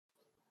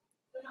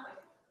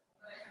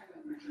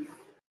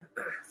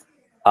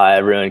Hi,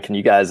 everyone. Can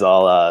you guys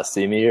all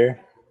see me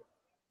here?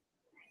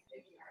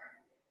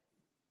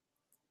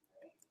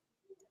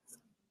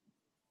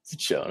 Is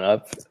it showing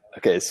up?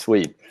 Okay,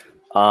 sweet.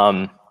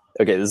 Okay,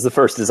 this is the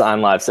first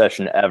Design Live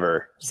session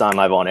ever. Design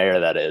Live on air,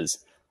 that is.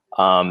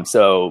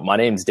 So my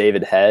name's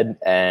David Head,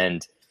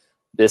 and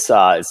this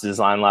is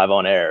Design Live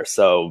on air.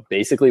 So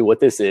basically what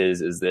this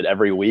is that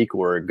every week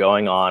we're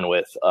going on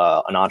with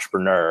an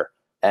entrepreneur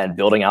and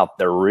building out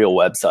their real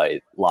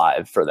website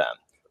live for them,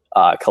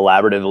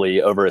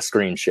 collaboratively over a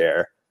screen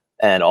share.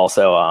 And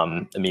also,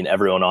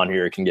 everyone on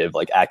here can give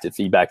like active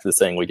feedback to this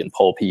thing. We can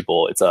poll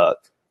people. It's a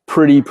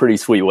pretty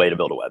sweet way to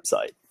build a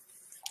website.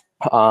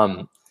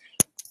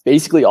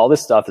 Basically, all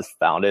this stuff is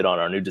founded on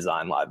our new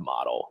Design Live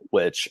model,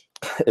 which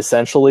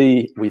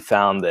essentially we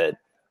found that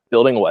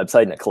building a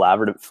website in a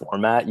collaborative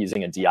format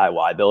using a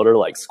DIY builder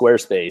like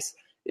Squarespace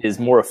is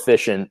more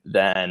efficient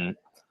than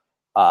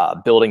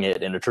building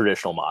it in a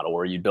traditional model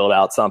where you build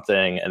out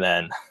something and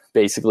then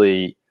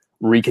basically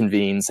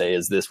reconvene, say,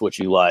 is this what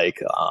you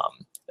like?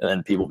 And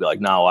then people be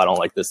like, no, I don't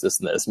like this,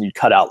 and this. And you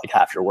cut out like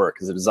half your work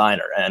as a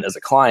designer. And as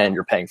a client,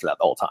 you're paying for that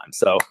the whole time.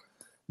 So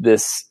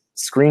this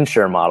screen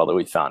share model that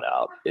we found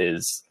out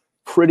is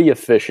pretty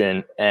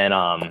efficient. And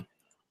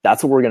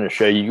that's what we're going to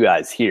show you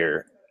guys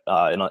here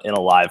in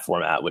a live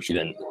format, which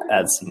then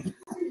adds some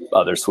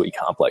other sweet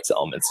complex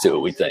elements to it,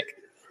 we think.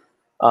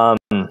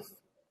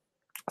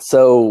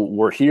 So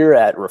we're here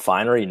at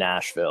Refinery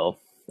Nashville,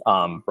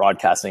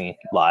 broadcasting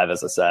live,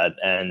 as I said.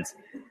 And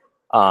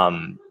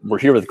we're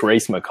here with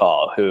Grace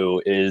McCall,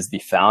 who is the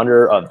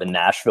founder of the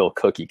Nashville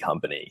Cookie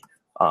Company.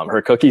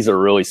 Her cookies are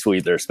really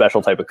sweet. They're a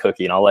special type of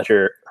cookie, and I'll let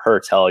her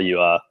tell you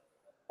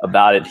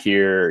about it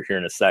here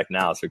in a sec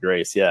now. So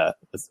Grace, yeah,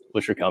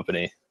 what's your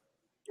company?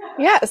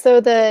 Yeah, so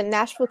the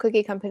Nashville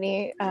Cookie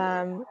Company,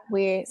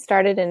 we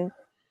started in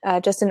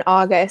just in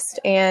August,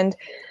 and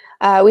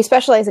we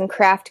specialize in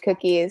craft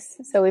cookies.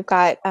 So we've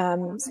got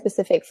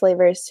specific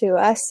flavors to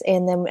us,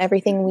 and then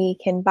everything we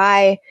can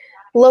buy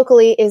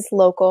locally is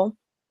local.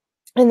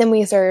 And then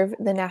we serve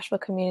the Nashville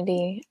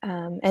community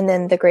and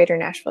then the greater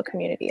Nashville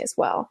community as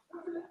well.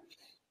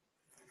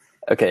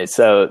 Okay,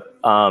 so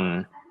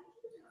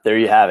there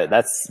you have it.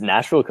 That's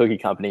Nashville Cookie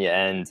Company.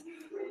 And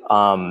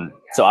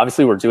so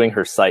obviously we're doing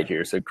her site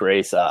here. So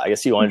Grace, I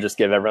guess you want to just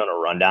give everyone a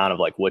rundown of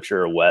like what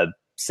your web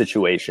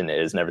situation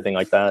is and everything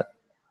like that?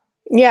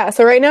 Yeah,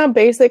 so right now,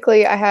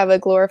 basically, I have a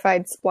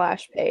glorified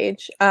splash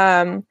page.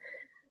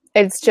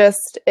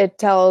 It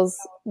tells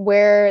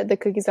where the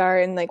cookies are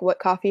and like what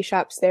coffee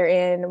shops they're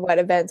in, what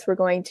events we're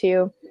going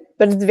to,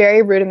 but it's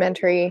very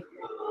rudimentary.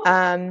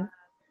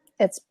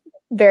 It's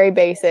very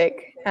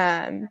basic.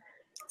 So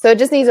it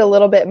just needs a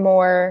little bit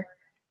more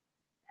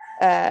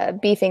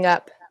beefing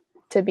up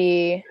to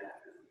be,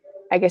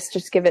 I guess,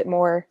 just give it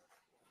more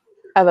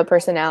of a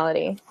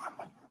personality.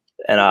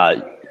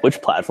 And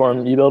which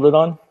platform you build it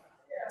on?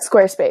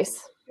 Squarespace.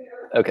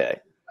 Okay.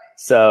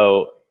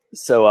 So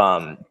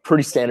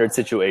pretty standard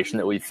situation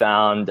that we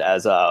found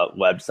as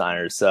web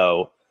designers.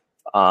 So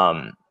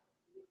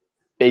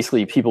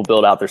basically people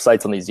build out their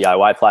sites on these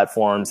DIY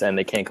platforms and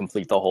they can't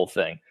complete the whole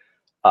thing.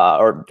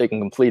 Or they can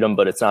complete them,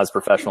 but it's not as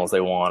professional as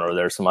they want, or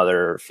there's some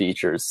other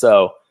features.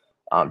 So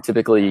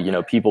typically,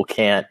 people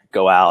can't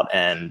go out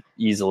and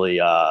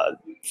easily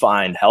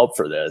find help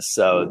for this.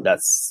 So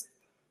that's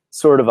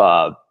sort of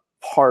a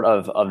part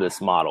of this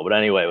model. But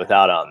anyway,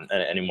 without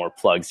any more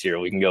plugs here,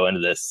 we can go into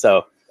this.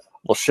 So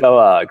we'll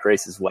show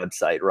Grace's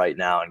website right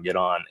now and get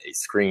on a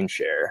screen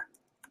share.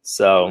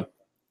 So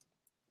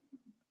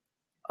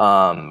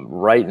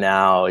right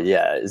now,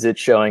 yeah, is it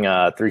showing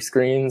 3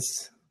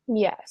 screens?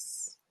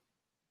 Yes.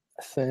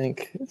 I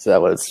think. Is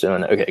that what it's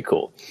doing? Okay,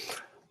 cool.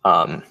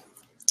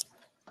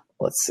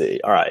 Let's see.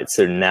 All right,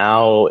 so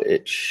now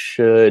it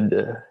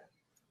should.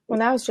 Well,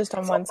 now it's just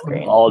on one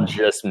screen. All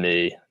just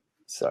me.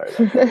 Sorry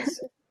about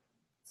this.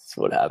 That's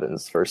what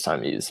happens first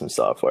time you use some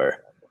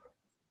software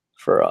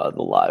for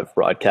the live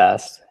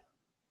broadcast.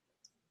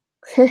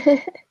 All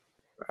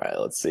right,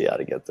 let's see how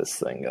to get this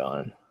thing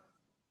going.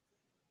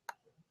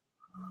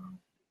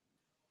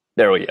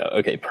 There we go.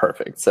 Okay,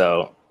 perfect.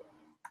 So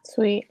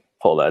sweet.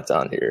 Pull that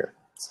down here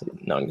so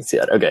no one can see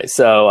that. Okay,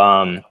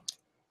 so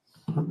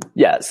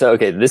yeah, so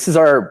okay, this is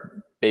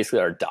basically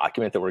our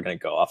document that we're going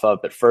to go off of.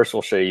 But first,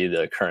 we'll show you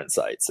the current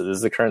site. So this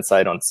is the current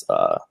site on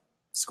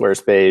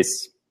Squarespace.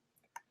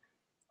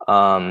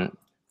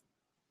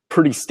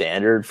 Pretty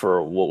standard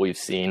for what we've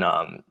seen,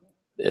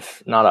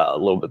 if not a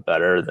little bit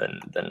better than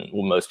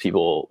what most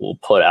people will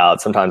put out.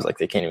 Sometimes like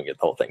they can't even get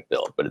the whole thing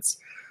built, but it's,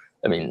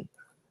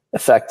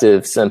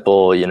 effective,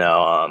 simple,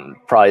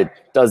 probably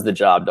does the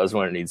job, does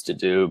what it needs to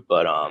do,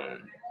 but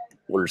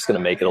we're just going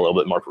to make it a little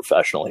bit more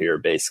professional here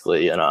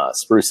basically and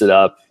spruce it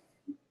up.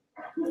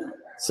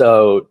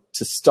 So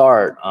to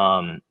start,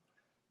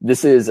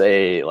 this is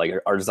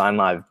our Design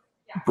Live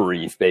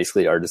brief,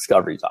 basically our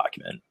discovery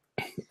document.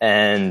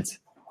 And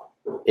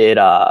it,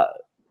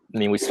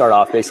 we start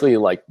off basically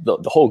like the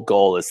whole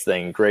goal of this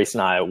thing. Grace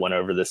and I went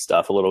over this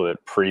stuff a little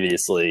bit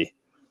previously.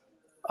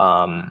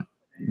 The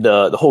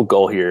whole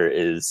goal here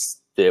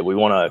is that we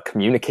want to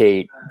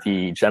communicate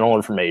the general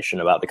information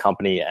about the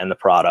company and the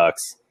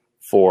products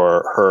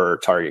for her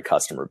target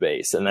customer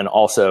base, and then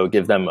also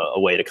give them a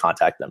way to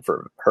contact them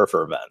for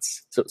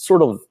events. So it's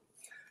sort of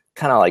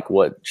kind of like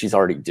what she's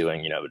already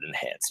doing, but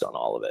enhanced on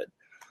all of it.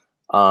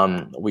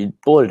 We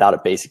bulleted out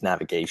a basic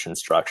navigation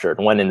structure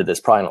and went into this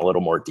probably in a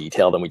little more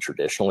detail than we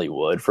traditionally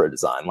would for a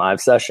design live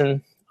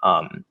session.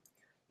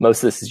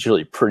 Most of this is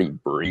usually pretty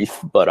brief,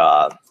 but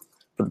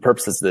for the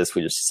purposes of this,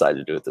 we just decided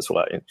to do it this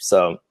way.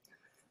 So,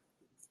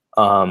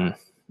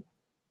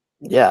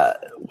 yeah,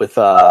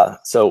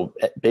 so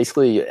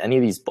basically any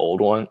of these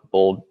bold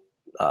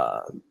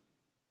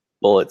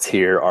bullets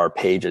here are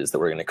pages that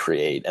we're going to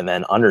create. And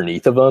then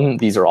underneath of them,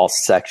 these are all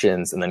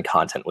sections and then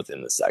content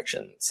within the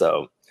section.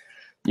 So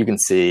you can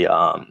see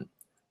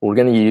we're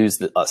going to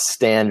use a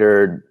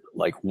standard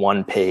like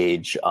one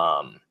page,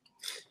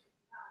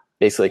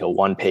 basically like a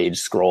one page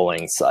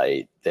scrolling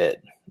site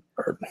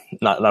or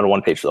not a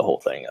one page for the whole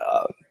thing,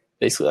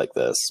 basically like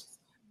this.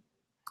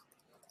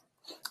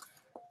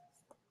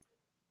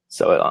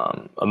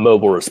 So a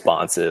mobile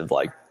responsive,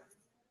 like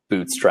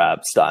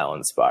bootstrap style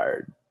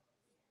inspired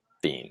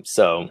theme.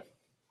 So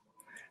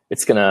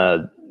it's going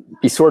to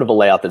be sort of a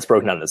layout that's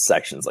broken down into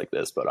sections like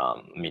this, but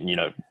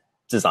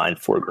designed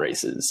for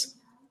Grace's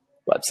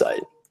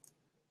website.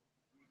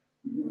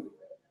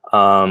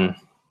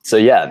 So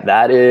yeah,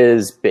 that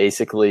is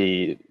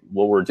basically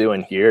what we're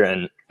doing here.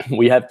 And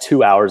we have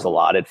 2 hours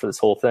allotted for this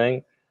whole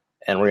thing.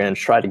 And we're going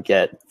to try to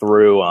get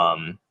through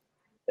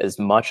as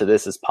much of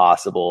this as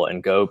possible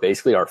and go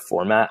basically our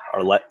format,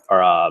 our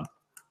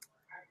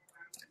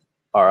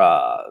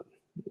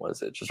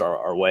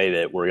way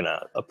that we're going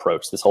to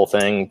approach this whole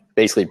thing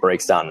basically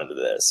breaks down into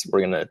this. We're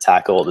going to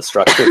tackle the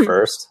structure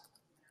first.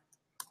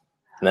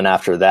 And then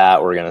after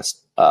that, we're going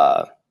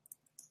to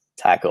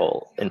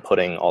tackle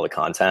inputting all the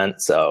content.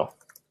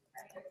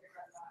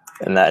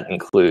 And that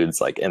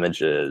includes like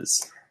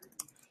images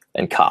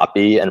and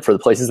copy. And for the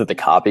places that the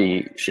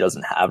copy she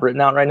doesn't have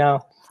written out right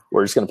now,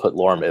 we're just going to put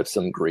lorem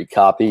ipsum Greek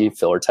copy,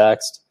 filler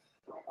text.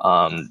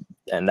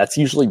 And that's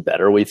usually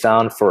better, we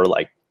found, for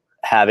like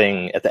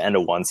having at the end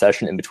of one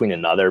session in between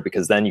another,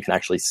 because then you can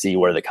actually see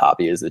where the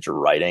copy is that you're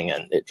writing,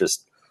 and it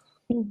just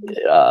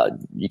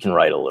you can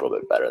write a little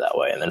bit better that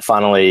way. And then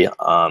finally,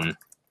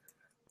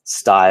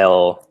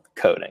 style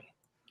coding.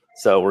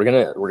 So we're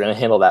gonna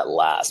handle that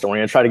last, and we're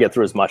gonna try to get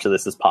through as much of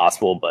this as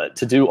possible. But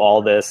to do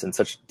all this in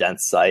such a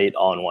dense site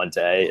all in one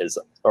day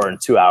or in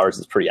 2 hours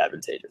is pretty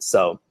advantageous.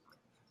 So,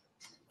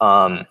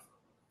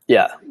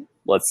 yeah,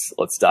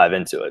 let's dive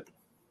into it.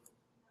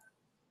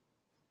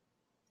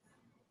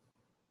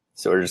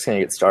 So we're just gonna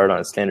get started on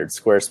a standard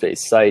Squarespace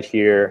site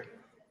here.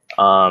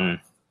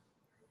 And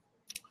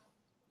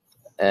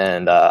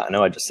I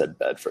know I just said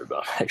Bedford, but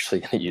I'm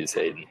actually going to use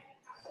Hayden.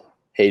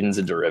 Hayden's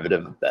a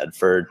derivative of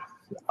Bedford.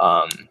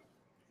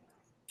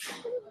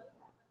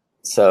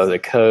 So the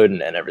code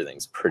and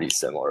everything's pretty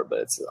similar, but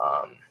it's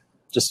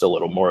just a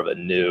little more of a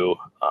new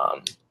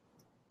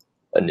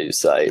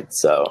site.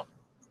 So I'm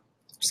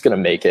just going to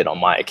make it on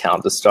my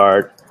account to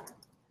start.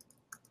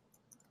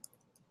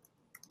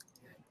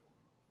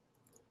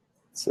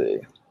 Let's see.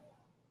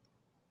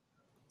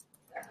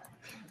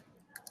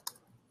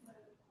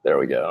 There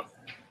we go.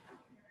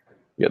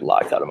 Get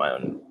locked out of my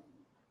own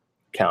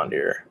account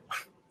here.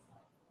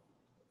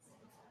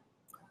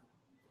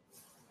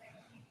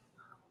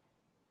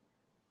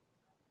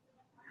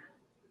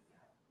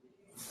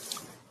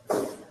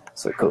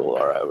 So cool.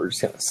 All right, we're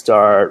just gonna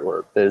start.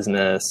 We're a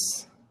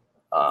business.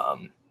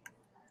 And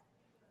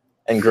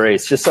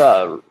Grace, just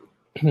recapping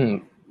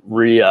on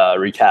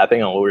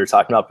what we were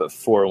talking about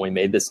before when we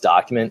made this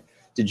document.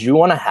 Did you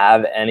want to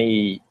have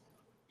any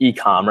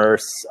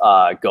e-commerce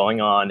going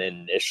on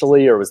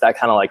initially, or was that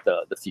kind of like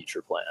the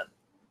future plan?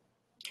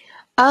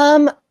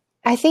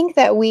 I think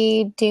that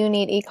we do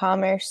need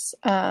e-commerce.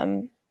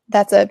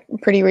 That's a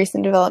pretty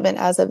recent development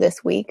as of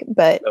this week,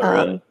 but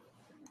really?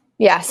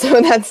 Yeah,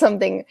 so that's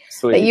something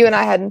Sweet. That you and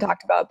I hadn't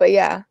talked about, but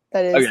yeah,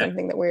 that is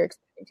something that we're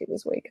expecting to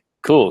this week.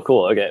 Cool.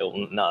 Okay,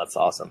 well, no, that's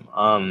awesome.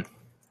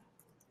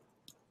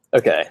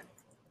 Okay,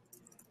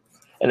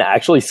 and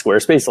actually,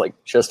 Squarespace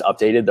just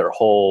updated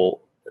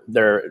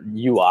their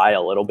UI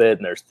a little bit,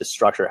 and there's the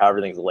structure, how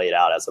everything's laid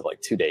out as of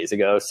 2 days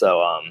ago.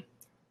 So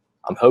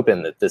I'm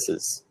hoping that this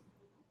is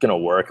gonna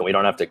work, and we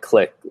don't have to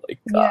click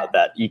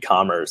that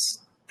e-commerce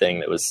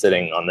thing that was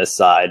sitting on this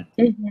side.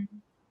 Mm-hmm.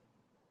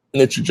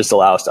 And it should just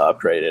allow us to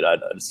upgrade it.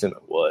 I'd assume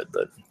it would,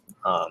 but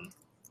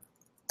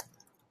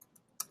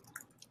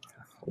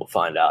we'll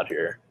find out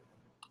here.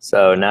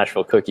 So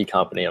Nashville Cookie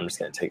Company, I'm just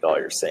going to take all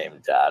your same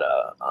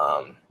data.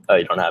 Oh,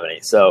 you don't have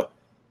any. So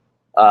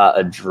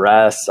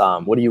address,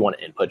 what do you want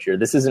to input here?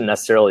 This isn't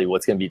necessarily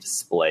what's going to be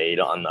displayed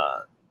on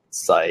the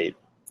site,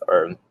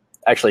 or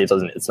actually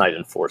it's not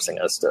even forcing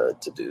us to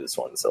do this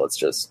one. So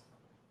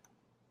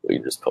we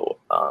can just put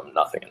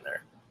nothing in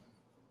there.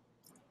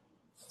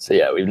 So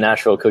yeah, we have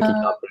Nashville Cookie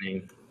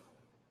Company.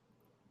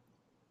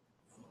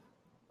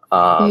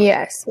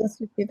 Yes, let's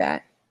just do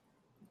that.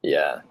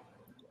 Yeah.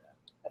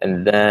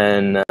 And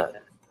then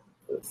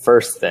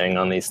first thing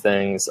on these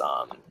things,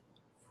 I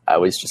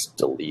always just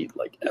delete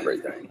like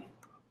everything.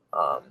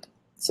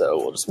 So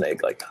we'll just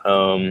make like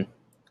home,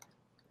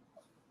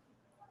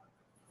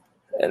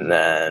 and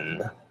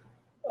then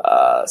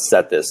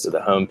set this to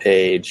the home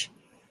page.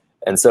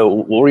 And so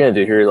what we're going to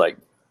do here, like,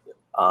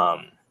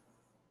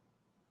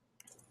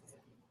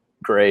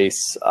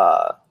 Grace,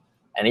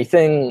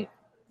 anything,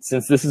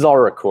 since this is all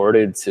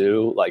recorded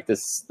too, like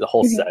this, the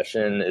whole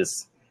session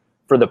is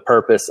for the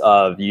purpose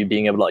of you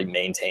being able to like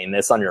maintain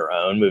this on your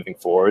own moving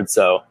forward.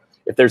 So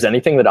if there's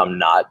anything that I'm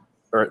not,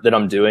 or that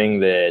I'm doing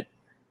that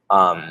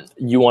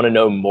you want to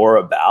know more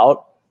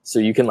about, so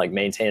you can like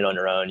maintain it on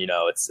your own, you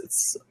know,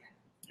 it's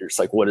you're just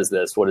like, what is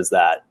this? What is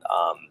that?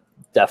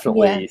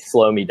 Definitely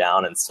slow me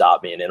down and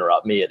stop me and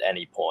interrupt me at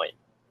any point.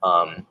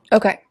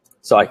 Okay.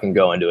 So I can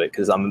go into it,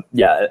 because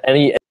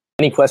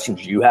any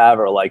questions you have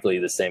are likely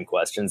the same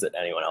questions that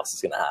anyone else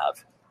is going to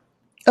have.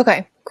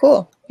 Okay,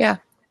 cool. Yeah.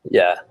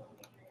 Yeah.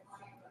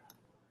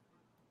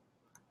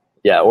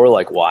 Yeah. Or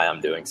like why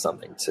I'm doing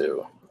something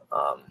too.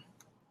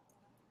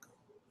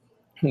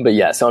 But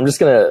yeah, so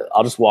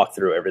I'll just walk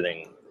through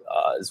everything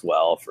as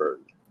well for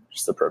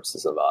just the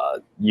purposes of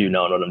you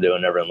knowing what I'm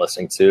doing, everyone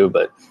listening too,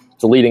 but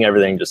deleting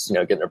everything, just, you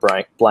know, getting a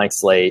blank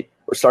slate.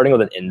 We're starting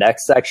with an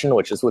index section,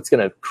 which is what's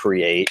going to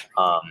create.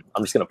 I'm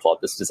just going to pull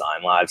up this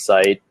Design Live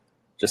site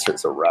just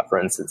as a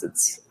reference, since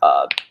it's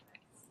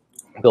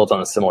built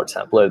on a similar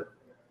template.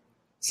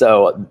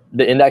 So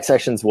the index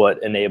section is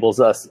what enables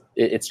us.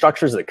 It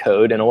structures the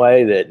code in a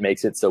way that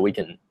makes it so we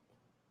can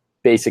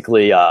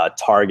basically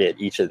target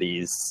each of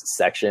these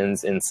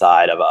sections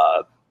inside of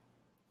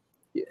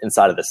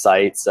the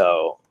site.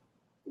 So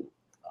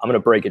I'm going to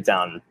break it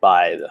down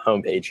by the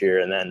homepage here.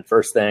 And then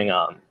first thing,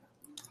 I'm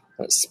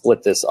going to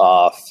split this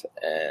off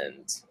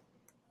and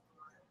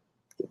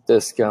get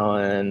this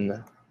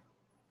going.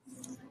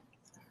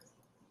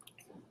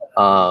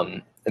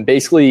 And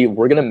basically,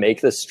 we're going to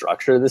make the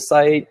structure of the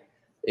site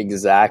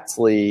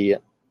exactly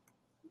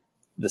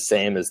the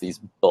same as these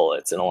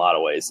bullets in a lot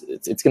of ways.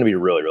 It's going to be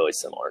really, really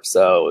similar.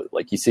 So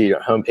like you see your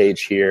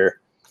homepage here,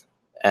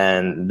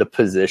 and the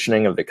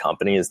positioning of the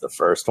company is the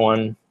first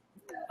one.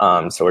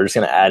 So we're just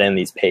going to add in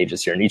these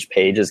pages here, and each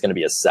page is going to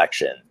be a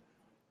section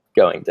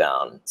going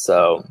down.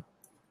 So,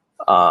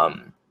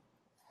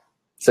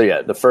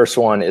 yeah, the first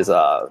one is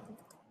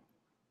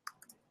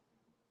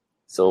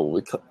so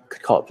we could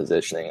call it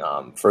positioning.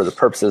 For the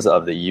purposes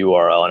of the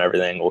URL and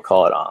everything, we'll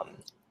call it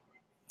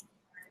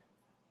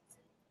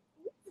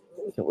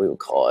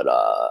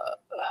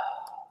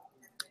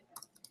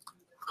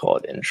call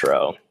it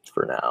intro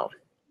for now.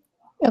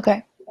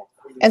 Okay.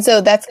 And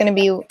so that's going to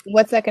be,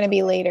 what's that going to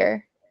be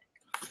later?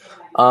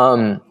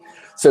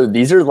 So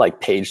these are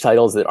like page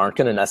titles that aren't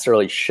going to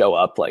necessarily show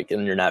up like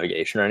in your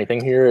navigation or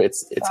anything here.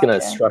 It's going to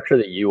structure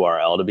the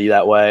URL to be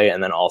that way.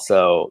 And then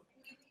also,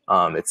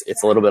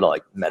 it's a little bit of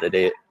like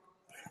metadata.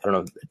 I don't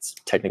know if it's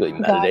technically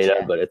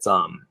metadata, but it's,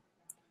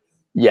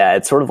 yeah,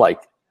 it's sort of like,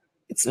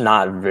 it's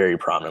not very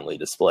prominently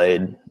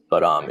displayed,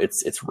 but,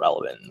 it's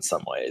relevant in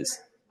some ways.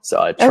 So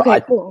I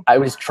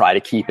always try to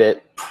keep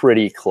it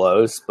pretty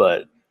close,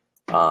 but,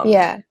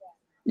 yeah.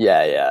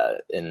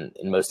 In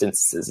most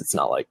instances, it's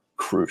not like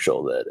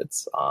crucial that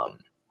it's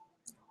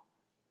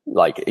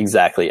like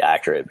exactly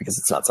accurate, because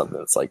it's not something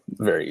that's like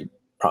very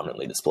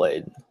prominently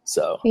displayed.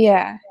 So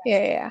yeah.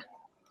 Okay,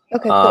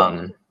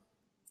 cool.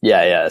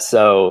 Yeah.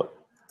 So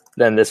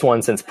then this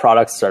one, since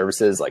product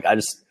services, like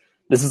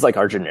this is like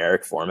our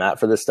generic format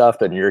for this stuff,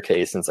 but in your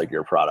case, since like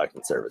your product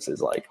and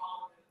services, like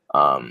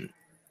I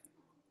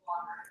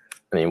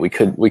mean, we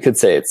could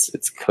say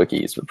it's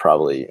cookies, but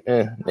probably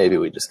maybe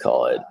we just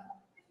call it.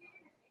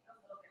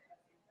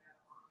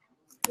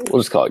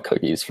 We'll just call it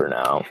cookies for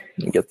now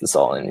and get this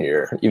all in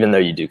here, even though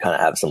you do kind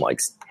of have some like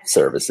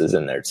services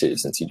in there too,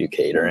 since you do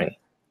catering.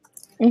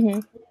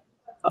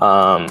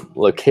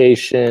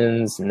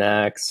 Locations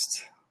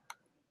next.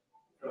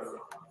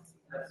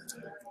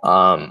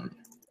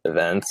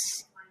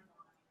 Events,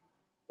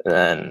 and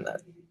then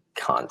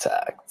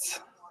contact.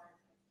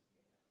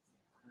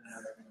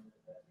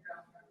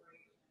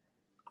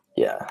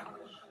 Yeah.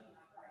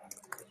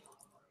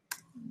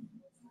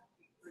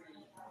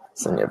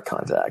 So then you have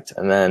contact,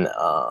 and then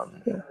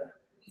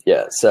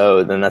yeah.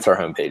 So then that's our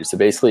homepage. So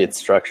basically, it's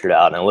structured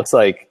out, and it looks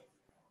like,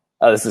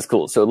 oh, this is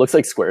cool. So it looks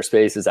like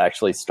Squarespace has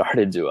actually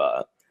started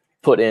to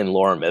put in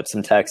lorem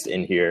ipsum text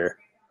in here.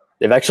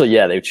 They've actually,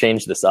 they've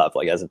changed this up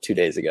like as of 2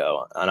 days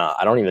ago, and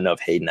I don't even know if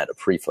Hayden had a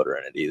pre-footer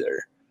in it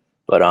either.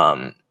 But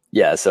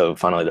yeah. So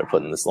finally, they're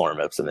putting this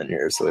lorem ipsum in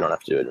here, so we don't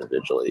have to do it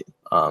individually.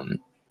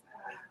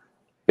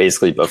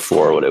 Basically,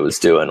 before what it was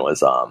doing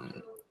was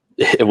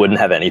it wouldn't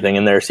have anything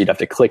in there, so you'd have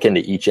to click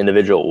into each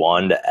individual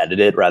one to edit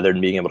it, rather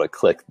than being able to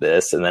click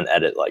this and then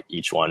edit like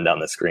each one down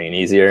the screen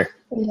easier.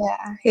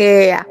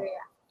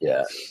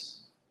 Yeah.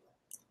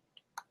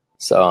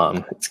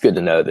 So it's good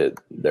to know that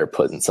they're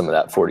putting some of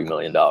that $40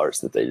 million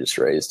that they just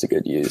raised to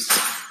good use.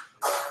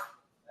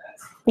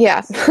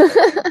 Yeah.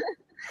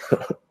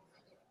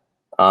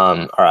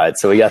 All right,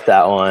 so we got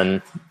that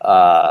one.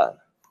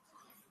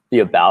 The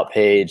about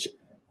page.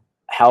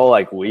 how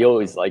like we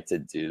always like to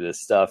do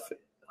this stuff,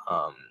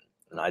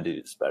 and I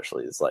do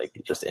especially, is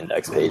like just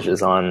index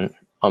pages on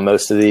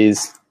most of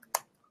these.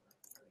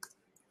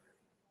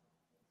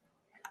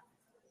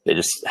 They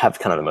just have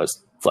kind of the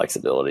most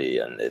flexibility,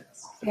 and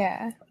it's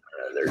they're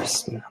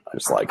just I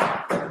just like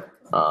them.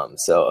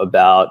 So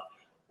about,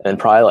 and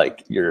probably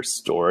like your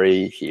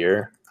story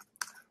here.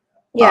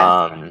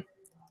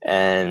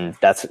 And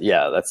that's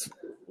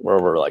where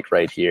we're like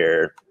right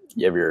here.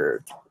 You have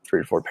your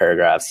 3 to 4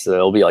 paragraphs. So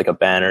it'll be like a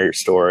banner, your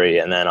story.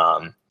 And then,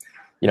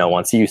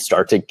 once you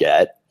start to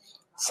get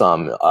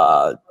some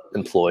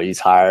employees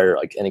hired,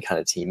 like any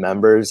kind of team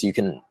members, you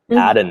can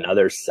add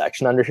another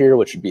section under here,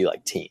 which would be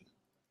like team,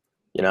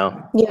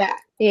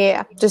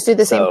 Yeah. Just do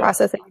the same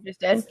process that you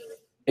just did.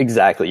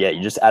 Exactly. Yeah.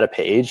 You just add a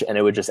page and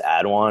it would just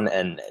add one,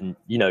 and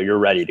you're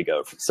ready to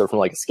go. So from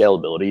like a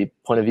scalability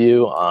point of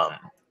view,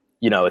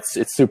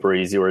 it's super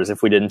easy. Whereas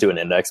if we didn't do an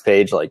index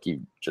page, like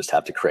you just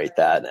have to create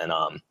that, and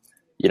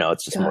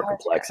it's just more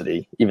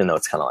complexity. Even though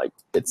it's kind of like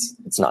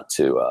it's not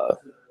too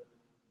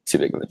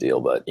big of a deal,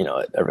 but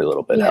every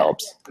little bit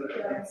helps.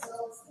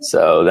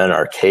 So then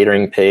our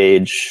catering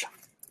page.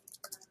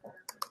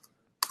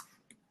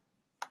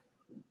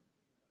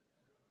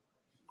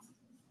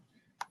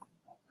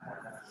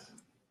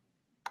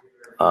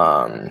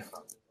 And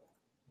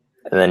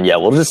then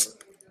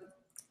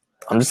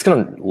I'm just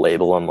gonna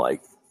label them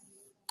like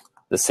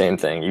the same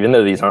thing, even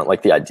though these aren't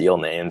like the ideal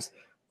names.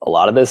 A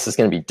lot of this is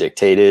going to be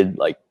dictated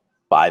like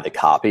by the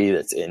copy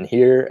that's in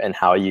here and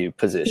how you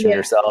position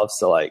yourself.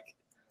 So like,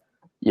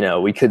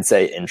 we could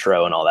say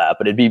intro and all that,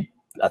 but I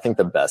think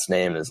the best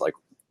name is like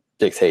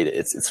dictated.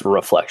 It's a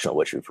reflection of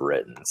what you've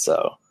written.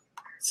 So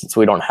since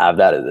we don't have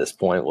that at this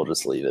point, we'll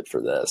just leave it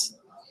for this.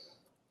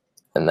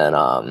 And then,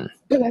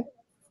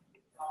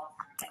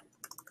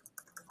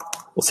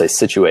 we'll say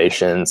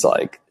situations,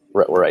 like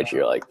we're right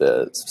here, like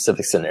the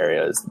specific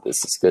scenarios.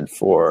 This is good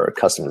for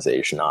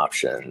customization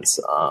options.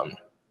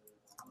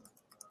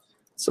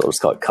 So we'll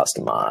just call it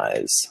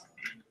customize.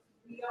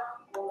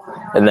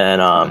 And then,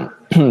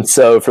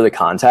 so for the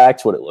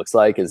contact, what it looks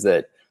like is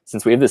that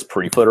since we have this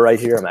pre-footer right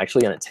here, I'm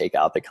actually going to take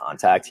out the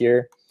contact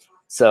here.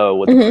 So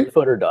what the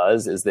pre-footer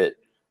does is that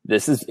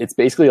it's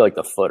basically like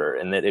the footer,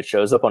 and that it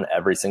shows up on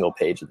every single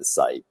page of the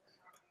site.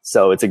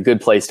 So it's a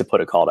good place to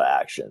put a call to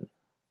action.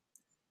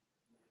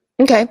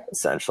 Okay.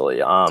 Essentially.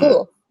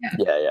 Cool.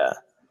 Yeah.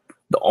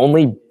 The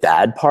only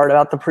bad part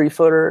about the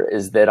pre-footer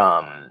is that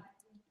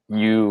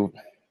you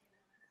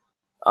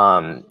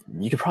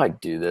could probably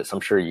do this. I'm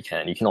sure you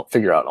can. You can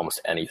figure out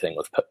almost anything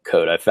with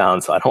code, I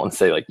found. So I don't want to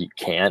say like you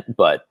can't,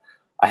 but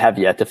I have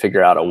yet to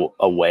figure out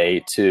a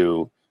way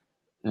to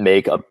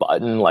make a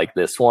button like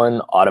this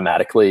one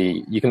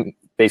automatically. You can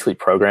basically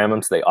program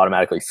them so they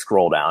automatically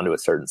scroll down to a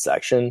certain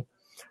section.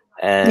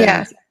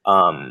 And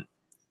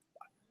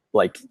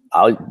like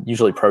I'll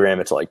usually program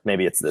it to like,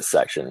 maybe it's this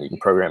section. You can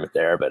program it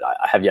there, but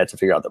I have yet to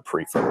figure out the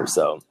pre-footer.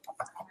 So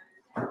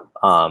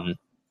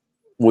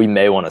we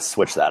may want to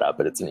switch that up,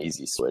 but it's an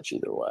easy switch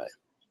either way.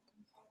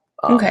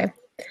 Okay.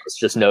 It's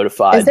just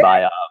notified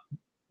by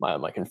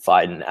my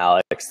confidant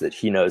Alex that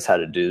he knows how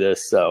to do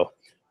this. So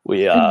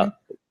we're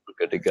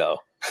good to go.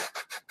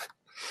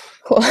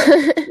 Cool.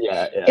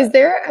 Yeah. Is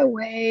there a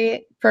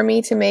way for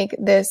me to make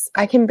this?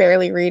 I can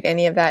barely read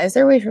any of that. Is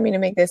there a way for me to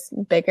make this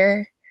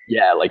bigger?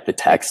 Yeah, like the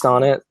text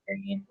on it.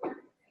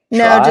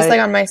 No, just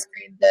like on my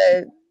screen,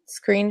 the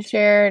screen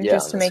share,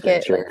 just to make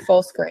it like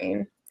full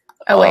screen.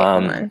 Oh wait,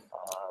 hold on.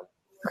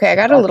 Okay, I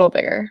got a little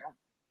bigger.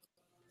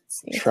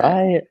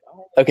 Try it.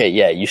 Okay,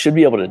 yeah, you should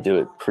be able to do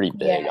it pretty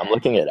big. I'm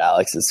looking at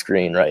Alex's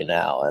screen right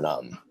now, and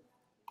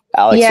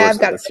Alex works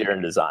with us here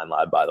in Design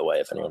Lab, by the way,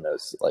 if anyone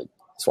knows, like,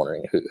 is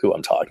wondering who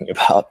I'm talking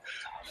about.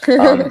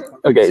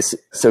 Okay,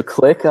 so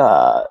click.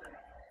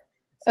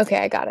 Okay,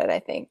 I got it. I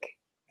think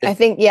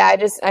I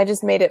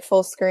just made it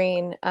full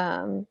screen.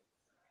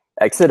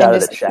 Exit out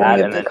of the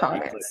chat and then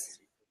comments.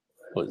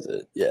 What is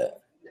it? Yeah.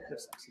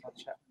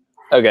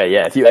 Okay,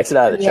 yeah. If you exit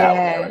out of the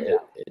chat,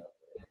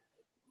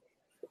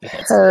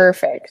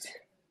 perfect.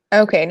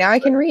 Okay, now I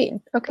can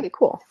read. Okay,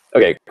 cool.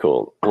 Okay,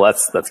 cool. Well,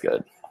 that's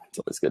good. It's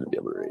always good to be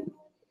able to read.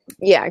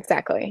 Yeah,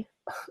 exactly.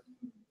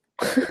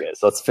 Okay,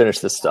 so let's finish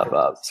this stuff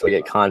up. So we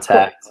get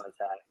contact,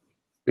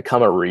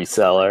 become a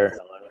reseller,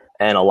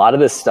 and a lot of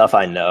this stuff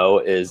I know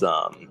is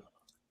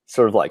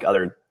sort of like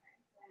other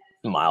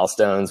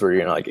milestones where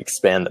you're gonna like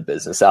expand the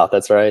business out.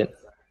 That's right.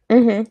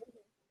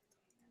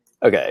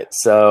 Okay,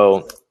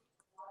 so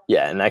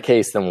yeah, in that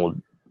case,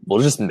 then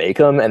we'll just make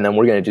them, and then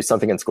we're gonna do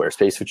something in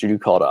Squarespace, which you do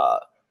called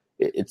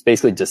it's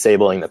basically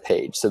disabling the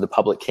page so the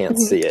public can't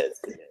see it,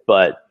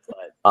 but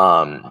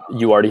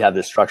you already have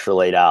this structure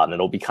laid out, and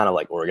it'll be kind of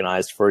like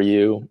organized for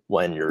you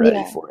when you're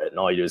ready for it. And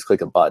all you do is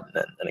click a button,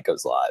 and it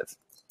goes live.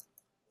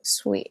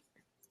 Sweet.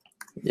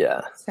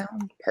 Yeah.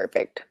 Sounds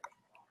perfect.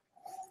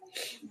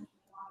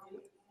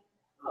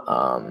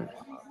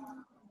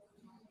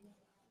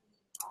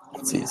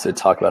 Let's see. So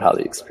talk about how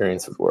the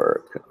experience would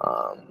work.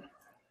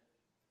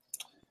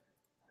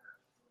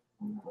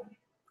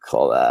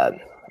 Call that,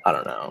 I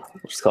don't know.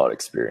 We'll just call it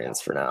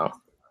experience for now.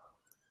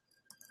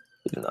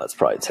 even though it's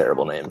probably a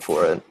terrible name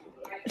for it.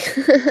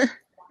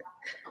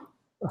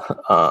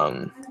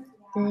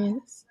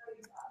 Yes.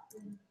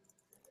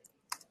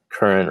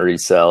 Current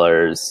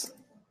resellers.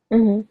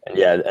 Mm-hmm. And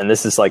yeah, and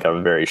this is like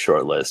a very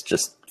short list,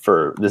 just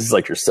for, this is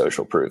like your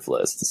social proof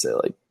list to say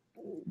like,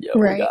 yo,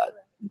 Right.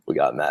 we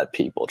got mad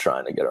people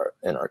trying to get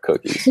our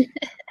cookies.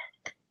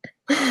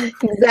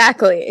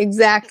 Exactly. We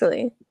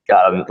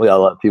gotta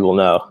let people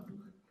know.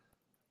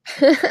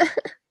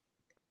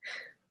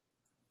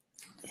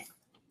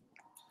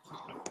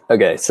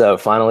 Okay, so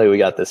finally we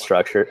got this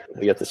structure.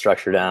 We got the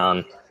structure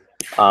down.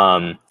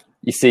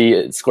 You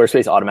see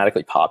Squarespace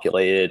automatically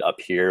populated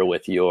up here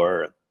with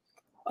your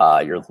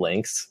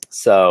links.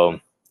 So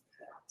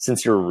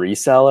since you're a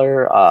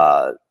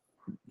reseller,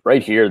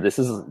 right here, this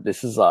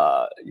is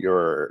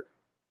your,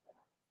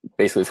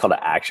 basically it's called an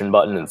action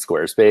button in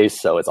Squarespace.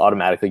 So it's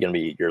automatically going to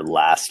be your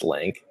last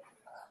link.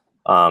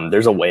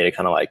 There's a way to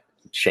kind of like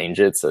change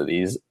it. So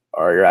these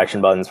are your action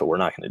buttons, but we're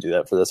not going to do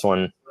that for this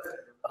one.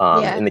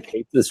 In the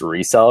case of this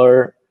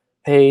reseller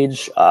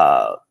page,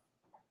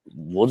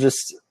 we'll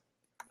just,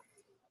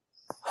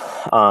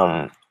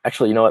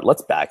 actually, you know what?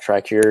 Let's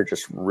backtrack here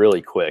just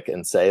really quick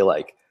and say,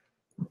 like,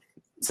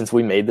 since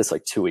we made this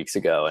like 2 weeks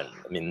ago, and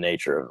I mean, the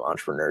nature of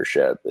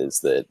entrepreneurship is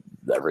that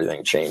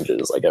everything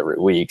changes like every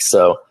week.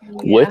 So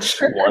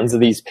which ones of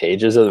these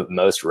pages are the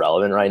most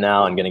relevant right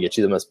now and going to get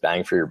you the most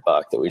bang for your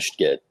buck that we should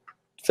get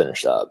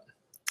finished up?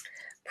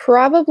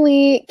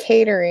 Probably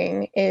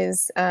catering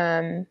is,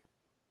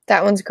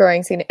 that one's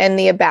growing soon, and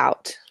the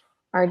about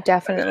are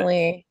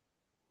definitely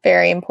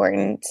very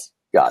important.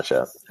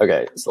 Gotcha.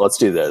 Okay, so let's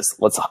do this.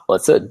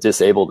 Let's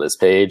disable this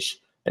page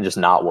and just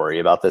not worry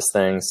about this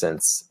thing,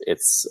 since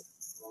it's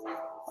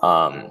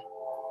kind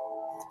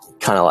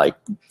of like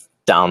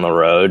down the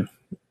road,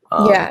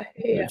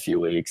 in a few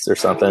weeks or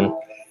something.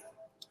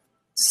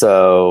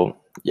 So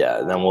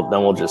yeah, then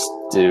we'll just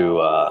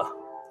do.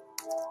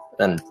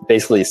 And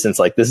basically, since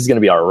like this is going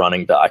to be our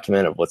running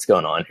document of what's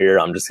going on here,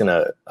 I'm just going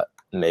to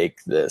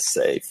make this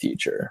a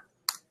feature.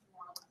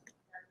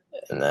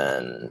 And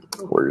then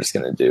we're just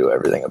going to do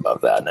everything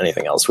above that. And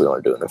anything else we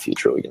want to do in the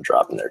future, we can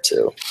drop in there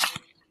too.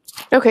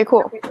 Okay,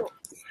 cool.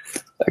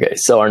 Okay,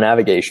 so our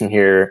navigation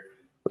here,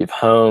 we have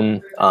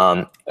home.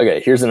 Okay,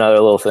 here's another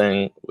little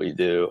thing we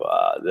do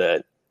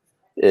that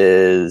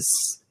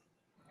is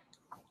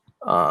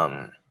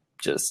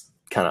just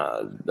kind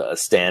of the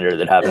standard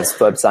that happens with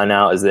website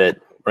now, is that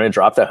we're going to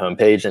drop the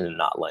homepage and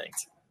not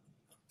linked.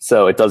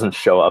 So it doesn't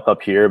show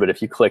up here, but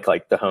if you click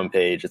like the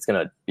homepage, it's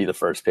going to be the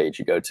first page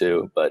you go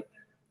to. But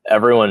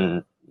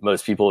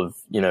most people have,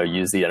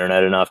 used the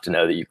internet enough to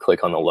know that you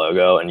click on the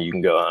logo and you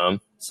can go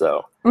home.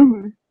 So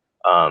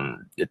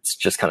it's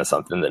just kind of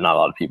something that not a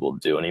lot of people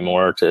do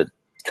anymore. It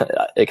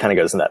kind of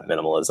goes in that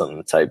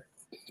minimalism type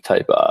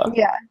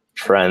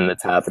trend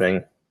that's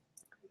happening.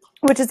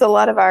 Which is a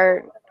lot of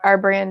our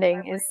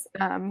branding is,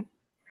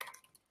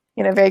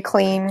 very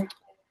clean.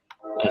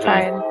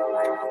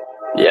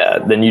 Yeah,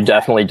 then you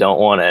definitely don't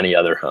want any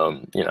other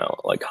home,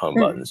 like home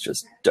buttons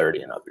just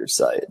dirtying up your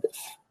site.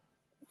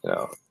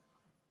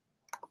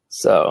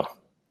 So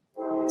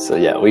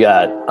yeah, we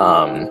got,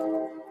 I'm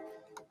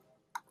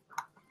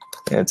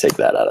going to take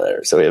that out of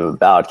there. So we have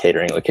about,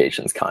 catering,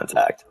 locations,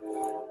 contact.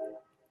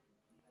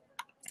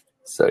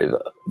 So we have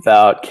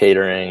about,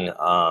 catering.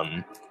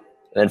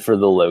 Then for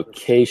the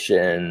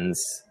locations,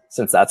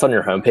 since that's on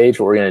your homepage,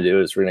 what we're going to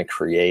do is we're going to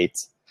create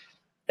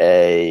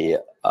a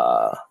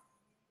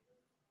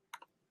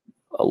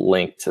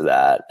link to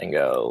that and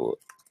go,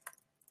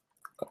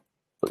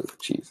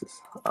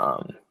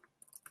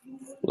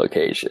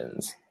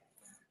 locations.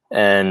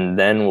 And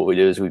then what we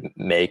do is we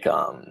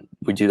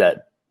do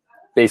that,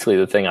 basically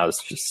the thing I was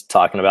just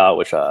talking about,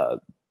 which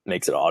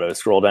makes it auto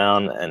scroll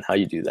down. And how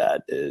you do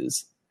that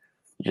is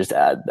you just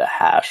add the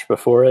hash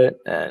before it.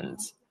 And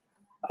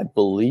I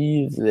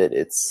believe that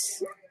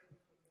it's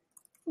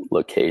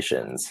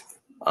locations.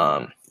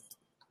 So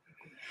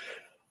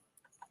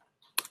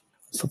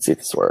let's see if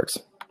this works.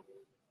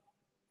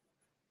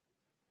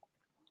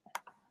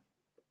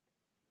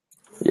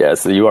 Yeah,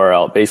 so the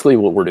URL, basically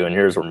what we're doing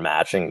here is we're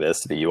matching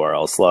this to the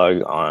URL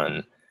slug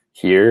on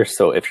here.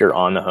 So if you're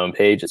on the home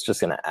page, it's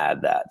just going to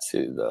add that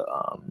to the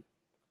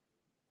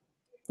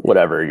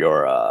whatever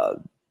your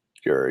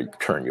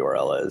current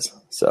URL is.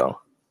 So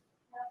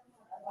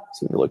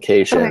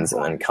locations,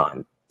 and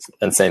then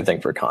and same thing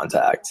for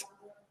contact.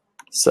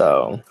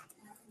 So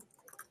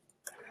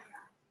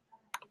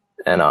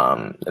and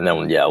then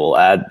we'll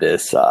add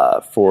this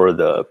for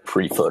the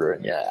pre-footer.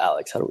 And yeah,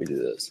 Alex, how do we do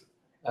this?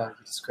 You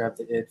just grab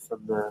the id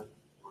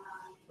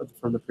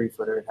from the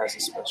pre-footer. It has a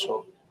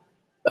special.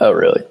 Oh,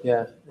 really?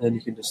 Yeah, and then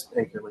you can just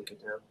anchor link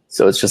it down.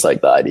 So it's just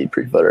like the ID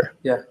pre-footer.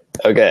 Yeah.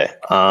 Okay.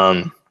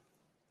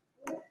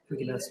 We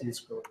can add some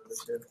scroll over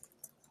too.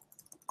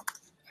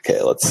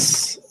 Okay,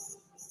 let's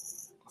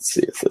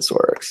see if this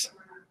works.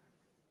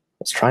 I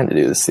was trying to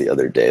do this the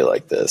other day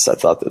like this. I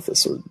thought that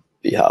this would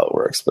be how it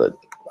works, but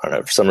I don't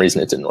know. For some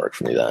reason, it didn't work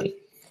for me then.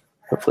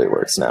 Hopefully, it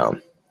works now.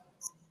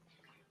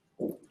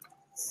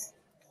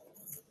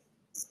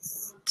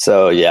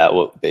 So yeah,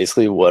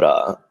 basically what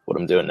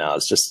I'm doing now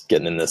is just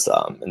getting in this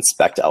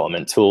inspect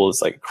element tool.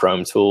 It's like a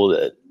Chrome tool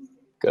that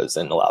goes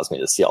in and allows me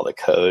to see all the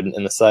code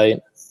in the site.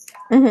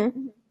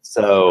 Mm-hmm.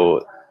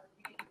 So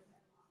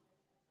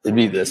it'd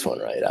be this one,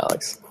 right,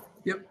 Alex?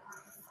 Yep.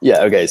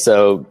 Yeah. Okay.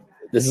 So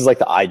this is like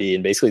the ID,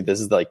 and basically this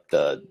is like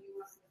the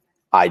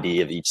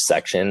ID of each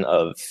section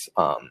of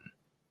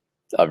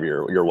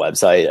your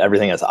website.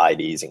 Everything has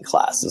IDs and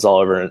classes all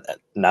over,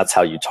 and that's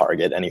how you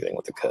target anything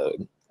with the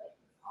code.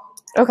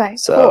 Okay.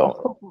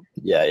 So cool.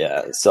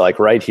 yeah. So like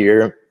right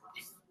here,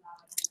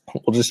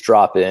 we'll just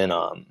drop in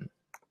a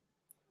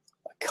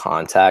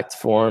contact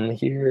form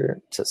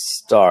here to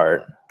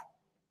start.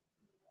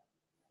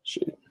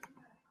 Shoot.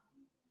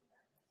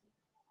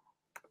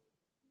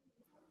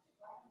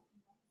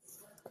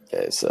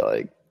 Okay, so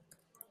like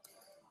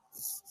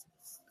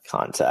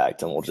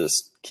contact, and we'll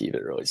just keep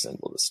it really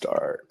simple to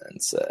start and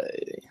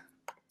say,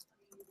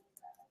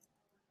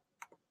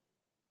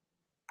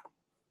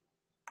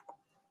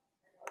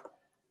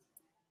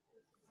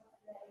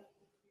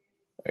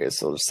 I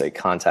guess we'll just say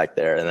contact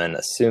there, and then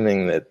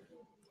assuming that,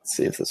 let's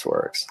see if this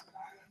works.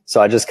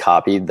 So I just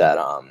copied that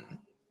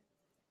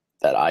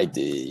that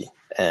ID,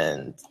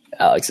 and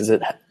Alex, is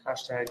it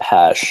Hashtag.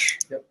 hash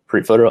Yep.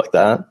 pre-footer like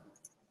that? All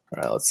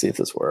right, let's see if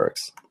this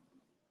works.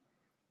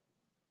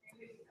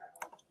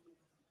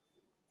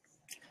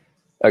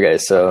 Okay,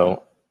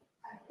 so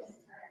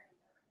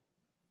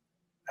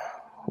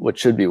what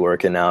should be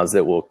working now is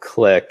that we'll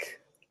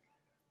click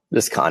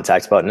this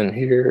contact button in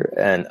here,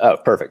 and oh,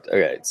 perfect.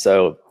 Okay,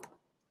 so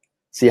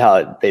see how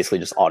it basically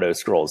just auto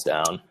scrolls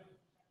down?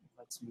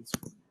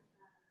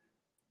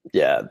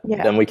 Yeah.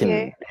 Then we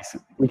can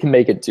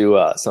make it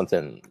do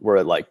something where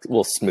it like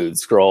we'll smooth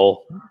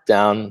scroll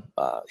down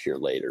here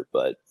later,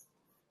 but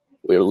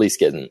we're at least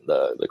getting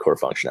the core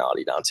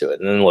functionality down to it,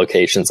 and then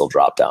locations will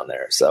drop down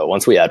there. So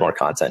once we add more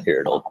content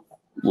here, it'll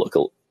look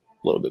a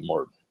little bit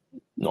more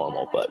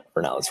normal, but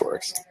for now this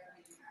works.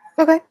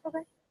 Okay.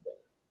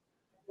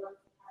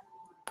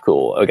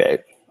 Cool. Okay.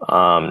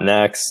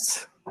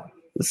 Next,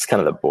 this is kind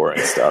of the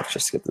boring stuff,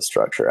 just to get the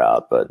structure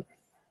out, but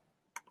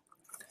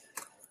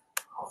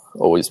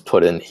always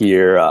put in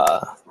here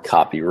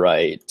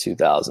copyright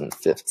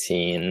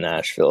 2015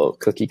 Nashville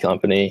Cookie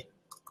Company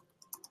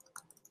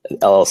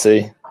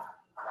LLC.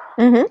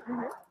 Mm-hmm.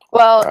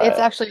 Well, All it's right.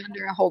 actually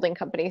under a holding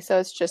company, so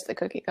it's just the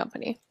cookie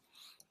company.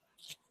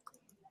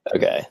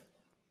 Okay.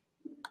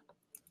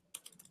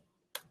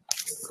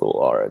 Cool.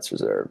 All rights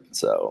reserved.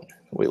 So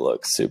we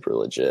look super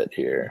legit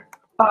here.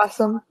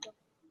 Awesome.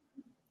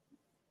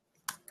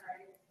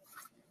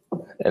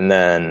 And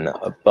then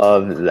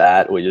above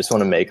that, we just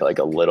want to make like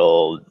a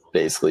little,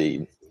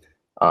 basically,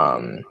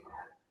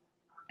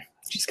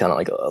 just kind of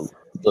like a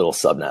little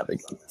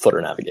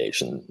footer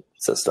navigation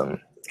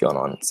system going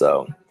on.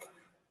 So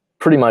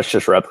pretty much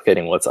just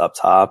replicating what's up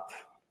top.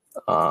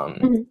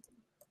 So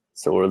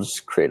we'll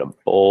just create a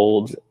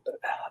bold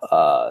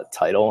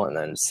title and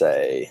then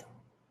say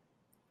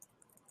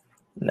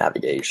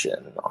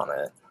navigation on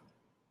it.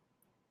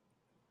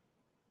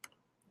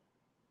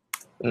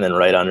 And then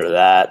right under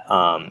that,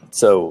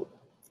 so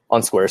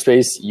on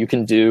Squarespace, you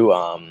can do,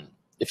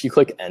 if you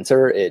click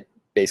enter, it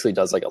basically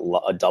does like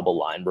a double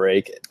line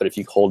break. But if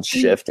you hold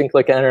shift and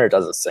click enter, it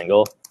does a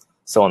single.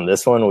 So on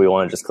this one, we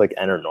want to just click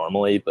enter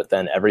normally, but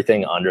then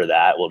everything under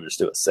that, we'll just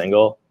do a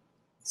single.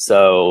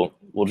 So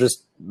we'll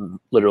just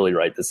literally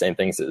write the same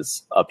things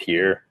as up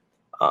here.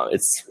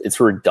 It's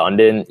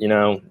redundant, you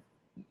know,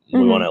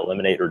 we want to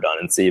eliminate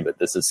redundancy, but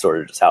this is sort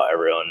of just how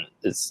everyone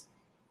is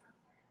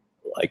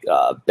like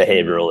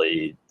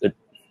behaviorally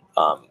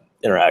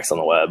interacts on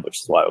the web, which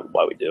is why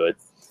we do it.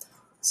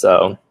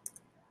 So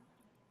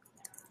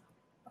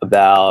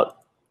about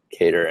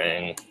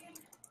catering,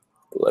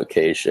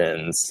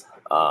 locations,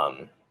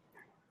 and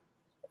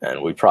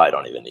we probably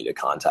don't even need a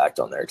contact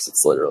on there because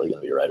it's literally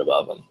going to be right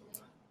above them.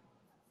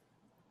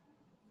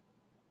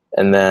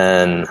 And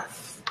then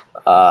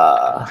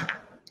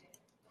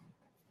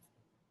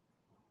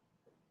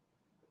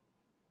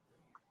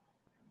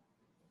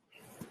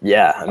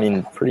yeah, I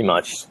mean, pretty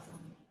much.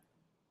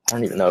 I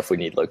don't even know if we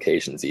need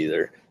locations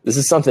either. This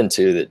is something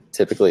too that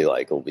typically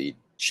like will be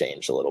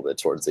changed a little bit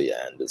towards the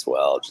end as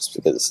well, just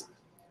because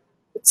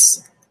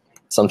it's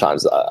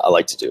sometimes I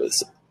like to do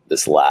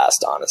this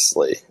last,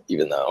 honestly,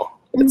 even though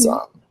it's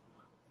kind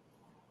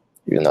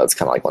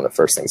of like one of the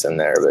first things in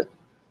there. But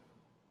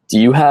do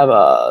you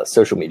have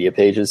social media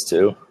pages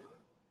too?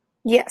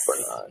 Yes. Or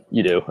not?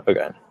 You do?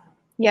 Okay.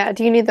 Yeah.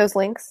 Do you need those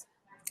links?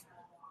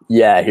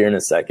 Yeah, here in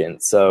a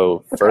second.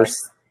 So Okay.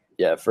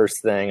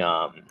 first thing,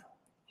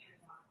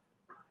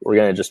 we're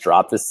gonna just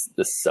drop this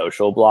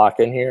social block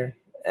in here,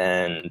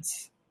 and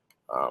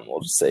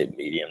we'll just say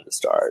medium to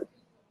start.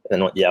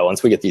 And then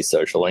once we get these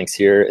social links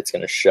here, it's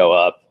gonna show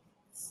up.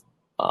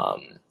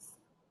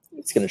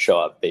 It's gonna show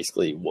up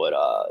basically what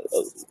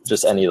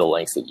just any of the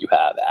links that you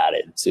have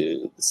added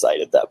to the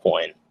site at that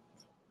point.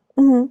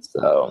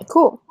 So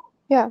cool.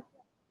 Yeah.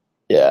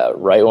 Yeah,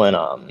 right when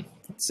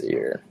let's see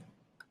here.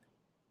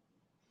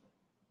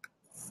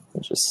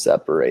 We'll just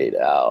separate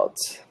out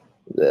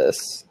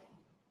this.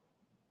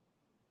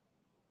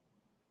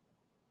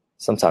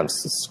 Sometimes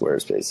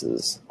Squarespace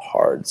is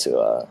hard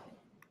to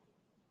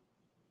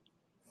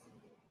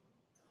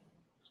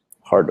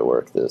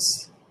work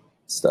this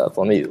stuff.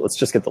 Let's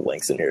just get the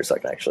links in here so I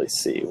can actually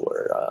see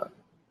where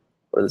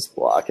this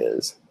block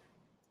is.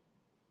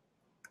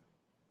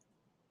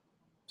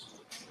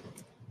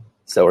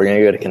 So we're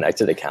gonna go to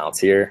connected accounts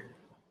here.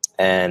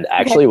 And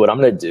actually what I'm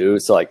gonna do,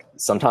 so like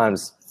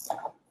sometimes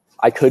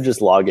I could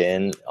just log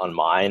in on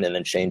mine and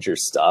then change your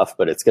stuff,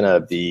 but it's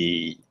gonna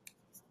be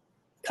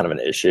kind of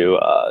an issue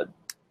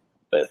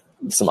with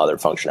some other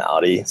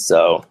functionality.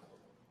 So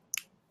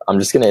I'm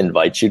just gonna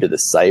invite you to the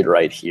site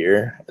right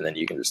here, and then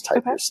you can just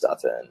type your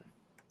stuff in.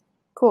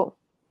 Cool.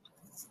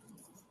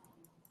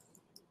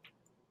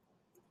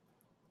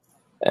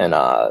 And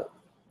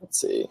let's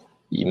see,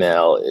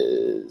 email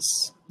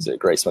is it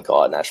Grace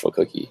McCall at Nashville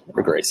Cookie,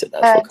 or Grace at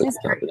Nashville Cookie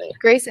Company?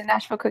 Grace at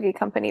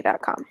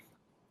NashvilleCookieCompany.com.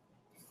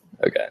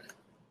 Okay.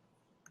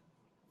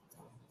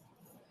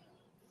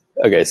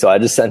 Okay, so I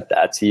just sent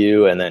that to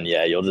you, and then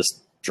yeah, you'll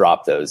just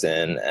drop those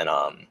in,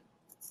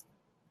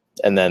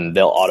 and then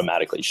they'll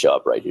automatically show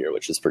up right here,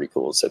 which is pretty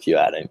cool. So if you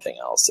add anything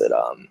else, it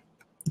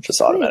just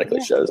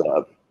automatically shows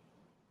up.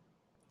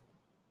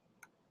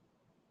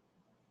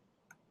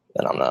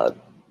 And I'm gonna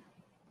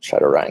try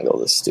to wrangle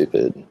this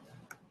stupid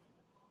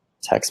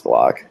text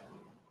block.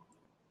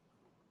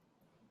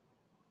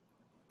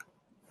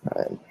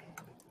 All right.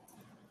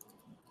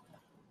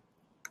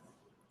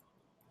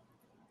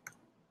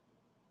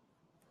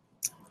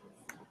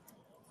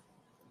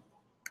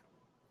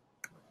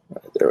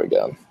 All right, there we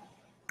go.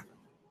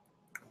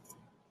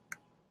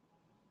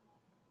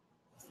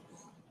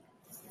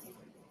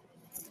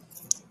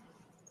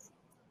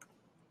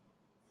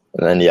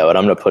 And then, yeah, what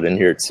I'm going to put in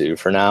here too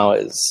for now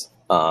is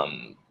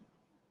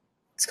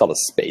it's called a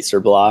spacer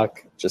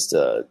block, just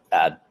to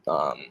add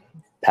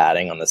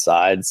padding on the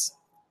sides.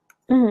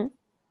 Mm-hmm.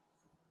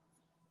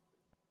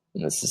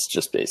 And this is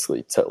just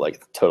basically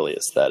like totally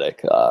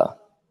aesthetic.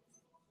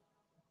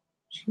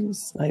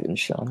 She's not even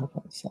showing up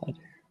on the side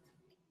here.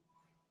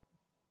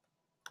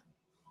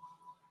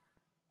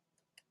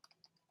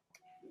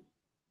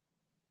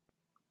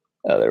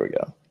 Oh, there we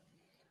go.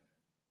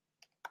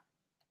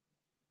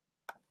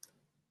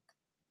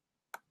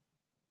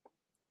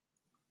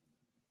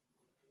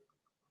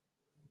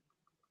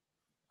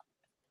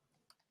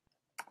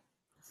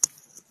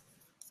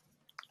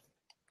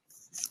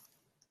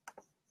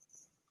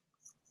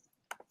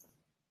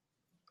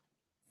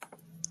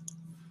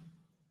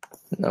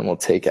 And then we'll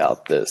take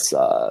out this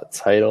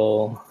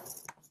title.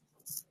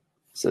 It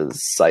says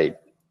site,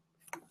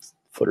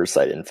 footer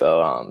site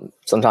info.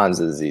 Sometimes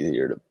it's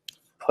easier to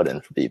put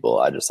in for people.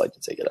 I just like to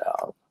take it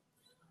out.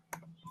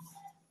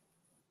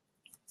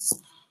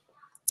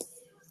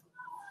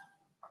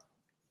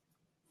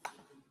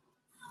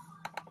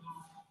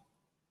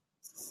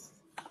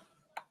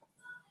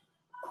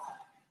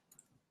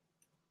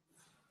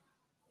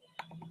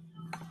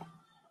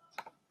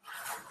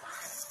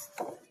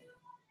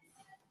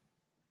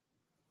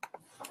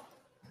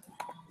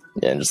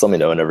 Yeah, and just let me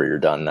know whenever you're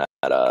done at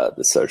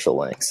the social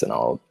links, and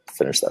I'll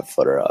finish that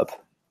footer up.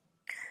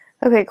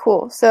 Okay,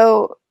 cool.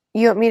 So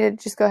you want me to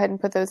just go ahead and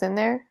put those in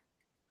there?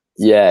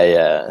 Yeah,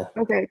 yeah.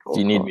 Okay, cool.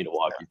 Do you need me to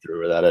walk you through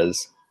where that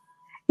is?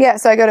 Yeah,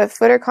 so I go to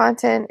footer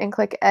content and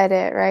click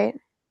edit, right?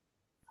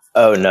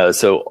 Oh, no.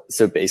 So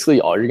basically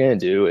all you're going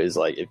to do is,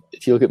 like,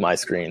 if you look at my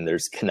screen,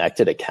 there's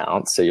connected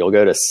accounts. So you'll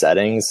go to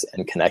settings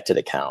and connected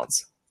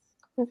accounts.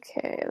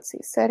 Okay, let's see.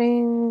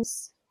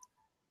 Settings.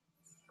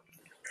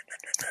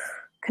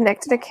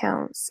 Connected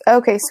accounts.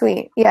 Okay,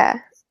 sweet. Yeah.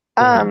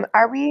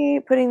 Are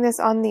we putting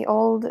this on the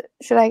old?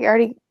 Should I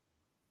already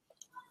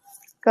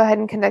go ahead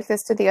and connect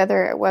this to the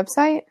other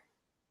website?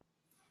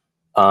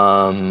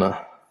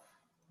 Not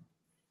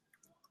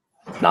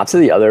to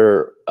the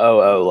other.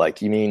 Oh,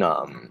 like you mean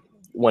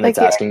when it's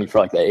asking you for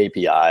like the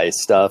API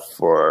stuff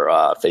for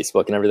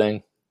Facebook and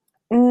everything?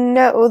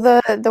 No,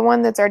 the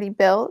one that's already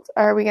built.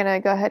 Are we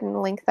gonna go ahead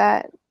and link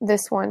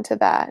this one to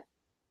that?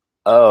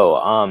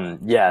 Oh,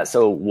 yeah.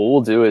 So what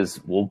we'll do is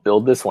we'll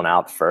build this one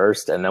out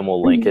first, and then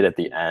we'll link it at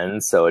the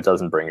end so it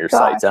doesn't bring your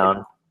site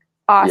down.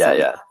 Awesome. Yeah,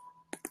 yeah.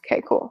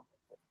 Okay, cool.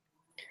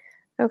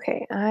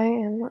 Okay,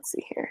 let's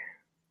see here.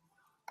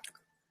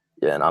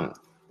 Yeah, and I'm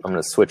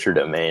gonna switch your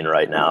domain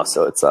right now,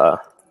 so it's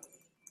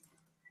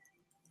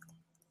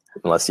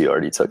unless you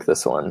already took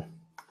this one.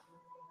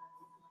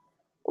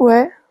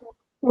 What?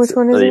 Which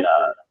one is it?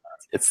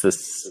 It's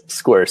this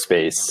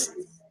Squarespace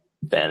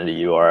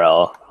vanity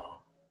URL.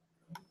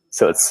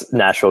 So it's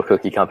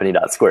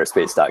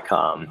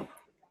NashvilleCookieCompany.squarespace.com.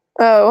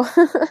 Oh.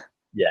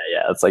 Yeah.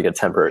 It's like a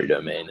temporary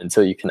domain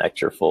until you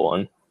connect your full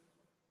one.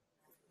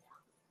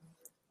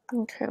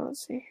 Okay,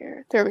 let's see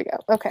here. There we go.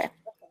 Okay.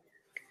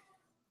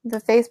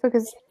 The Facebook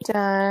is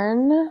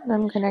done.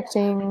 I'm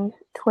connecting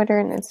Twitter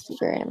and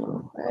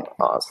Instagram.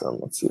 Awesome.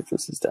 Let's see if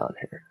this is down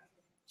here.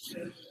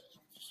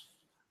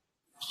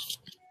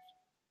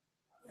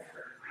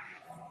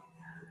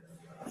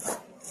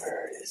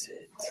 Where is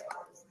it?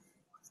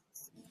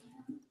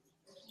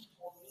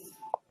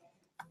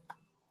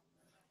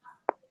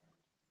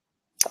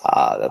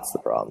 That's the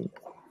problem.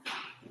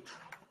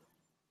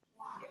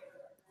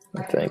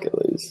 I think at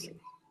least.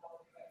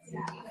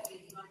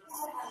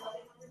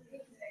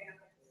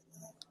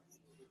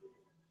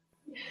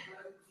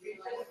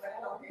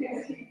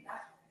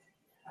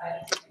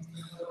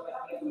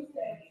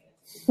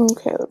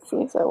 Okay, let's see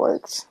if that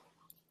works.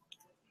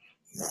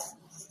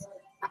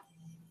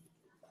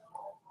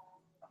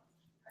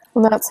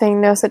 I'm not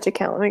saying no such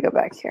account. Let me go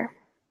back here.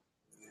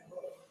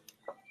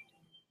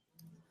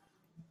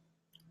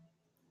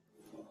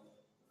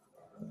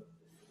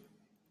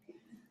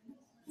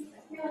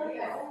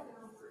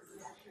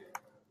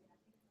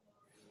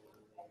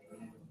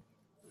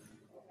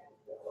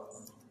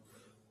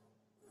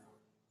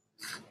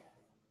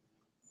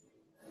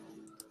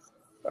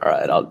 All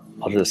right,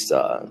 I'll just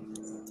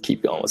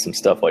keep going with some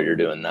stuff while you're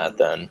doing that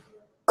then.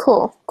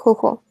 Cool.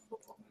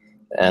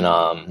 And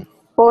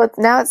Well,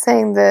 now it's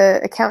saying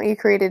the account you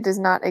created does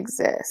not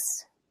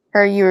exist,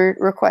 or you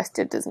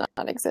requested does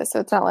not exist. So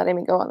it's not letting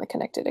me go on the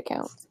connected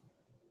account.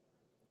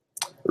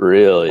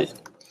 really,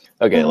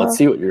 okay. Uh-huh. Let me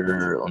see what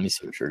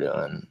you're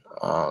doing.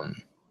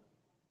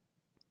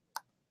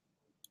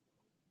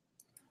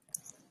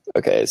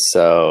 Okay,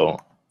 so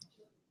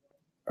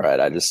all right,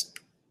 I just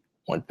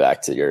went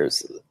back to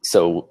yours.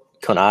 So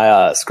can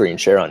I screen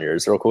share on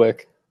yours real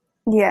quick?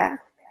 Yeah,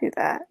 do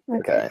that.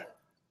 Okay.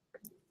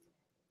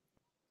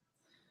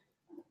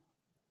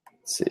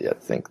 Let's see, I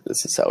think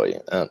this is how we.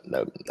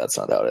 No, that's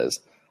not how it is.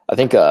 I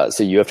think so.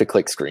 You have to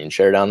click screen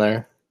share down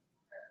there.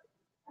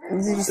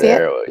 Did you see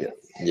it?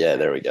 Yeah,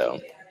 there we go.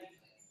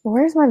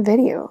 Where's my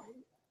video?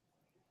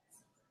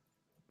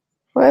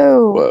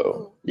 Whoa.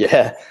 Whoa.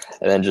 Yeah,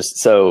 and then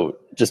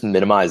just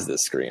minimize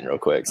this screen real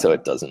quick so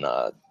it doesn't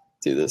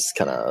do this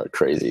kind of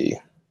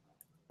crazy.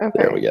 Okay.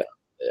 There we go.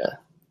 Yeah.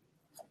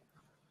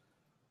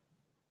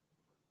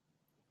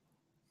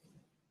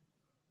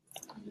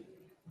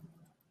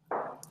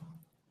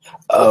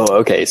 Oh,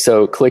 okay.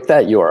 So click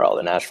that URL,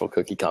 the Nashville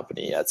Cookie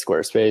Company at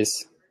Squarespace.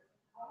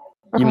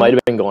 You might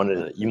have gone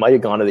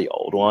to the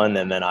old one,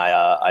 and then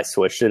I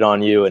switched it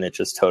on you, and it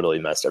just totally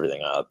messed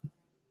everything up.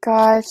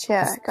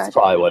 Gotcha. That's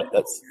probably what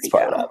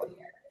happened.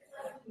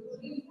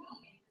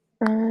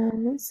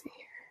 Let's see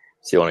here.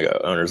 So you want to go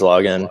owner's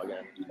login?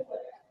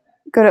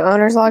 Go to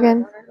owner's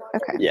login?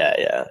 Okay.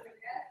 Yeah.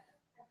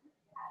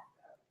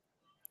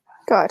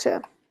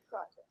 Gotcha.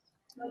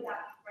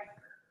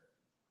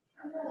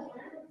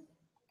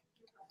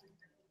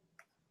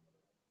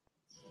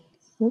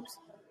 Oops.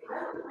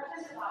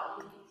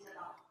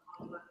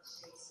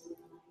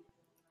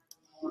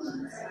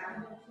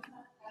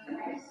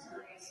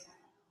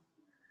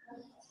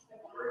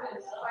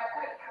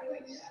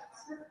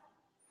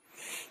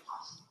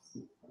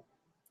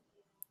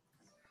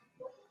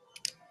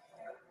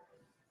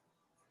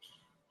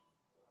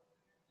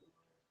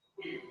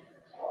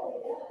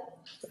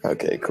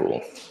 Okay,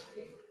 cool.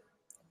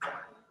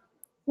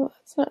 Well,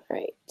 that's not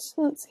right.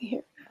 Let's see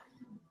here.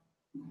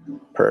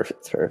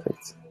 Perfect.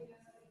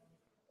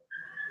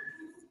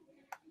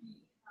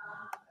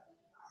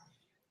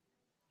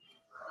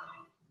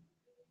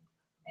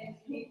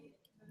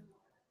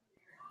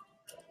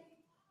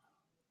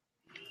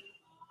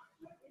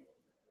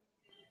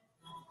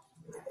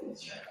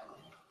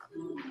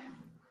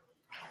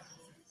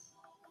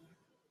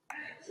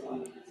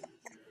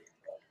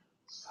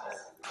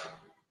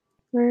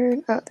 Where?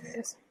 Oh, there it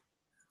is.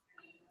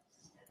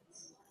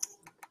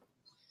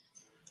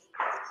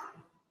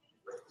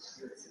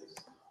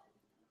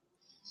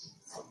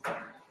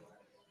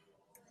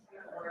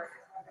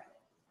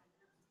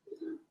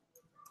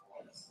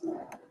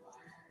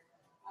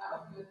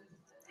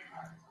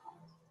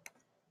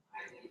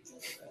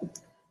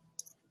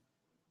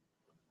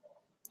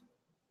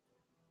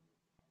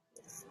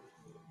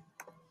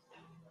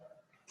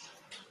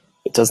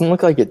 It doesn't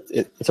look like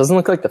it doesn't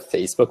look like the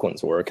Facebook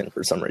one's working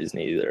for some reason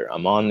either.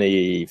 I'm on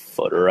the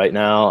footer right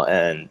now,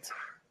 and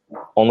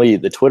only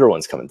the Twitter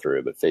one's coming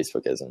through, but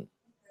Facebook isn't.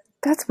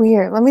 That's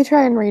weird. Let me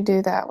try and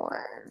redo that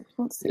one.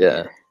 Let's see.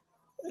 Yeah.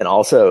 And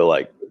also,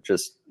 like,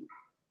 just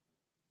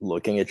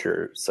looking at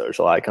your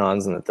social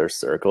icons and that they're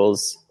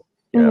circles,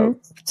 you know,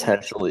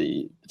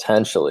 potentially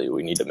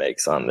we need to make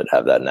some that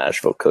have that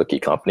Nashville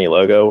Cookie Company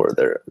logo where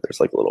there's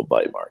like a little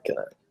bite mark in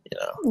it, you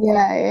know.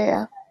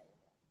 Yeah.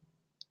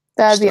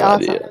 That'd be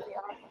awesome.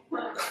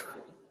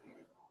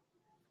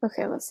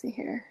 Okay, let's see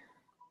here.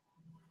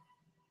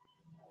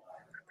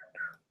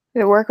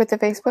 Did it work with the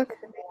Facebook?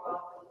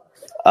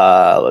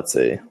 Let's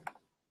see.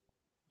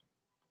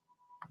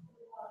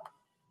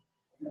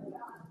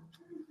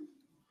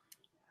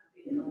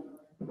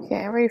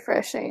 Okay, I'm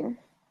refreshing.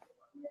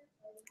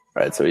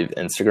 All right, so we have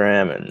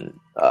Instagram and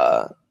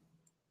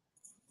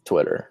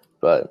Twitter,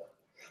 but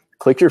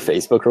click your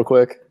Facebook real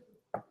quick.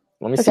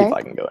 Let me see if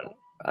I can go in.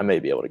 I may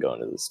be able to go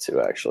into this too,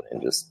 actually, and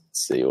just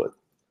see what.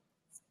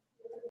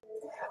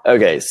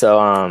 Okay, so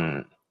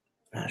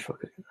Nashville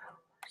Cookie.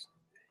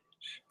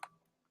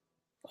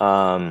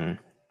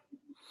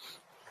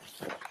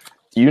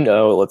 Do you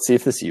know? Let's see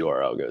if this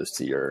URL goes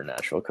to your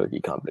Nashville Cookie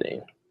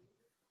Company.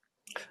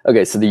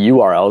 Okay, so the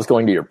URL is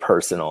going to your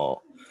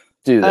personal.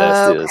 Do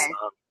this.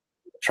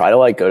 Try to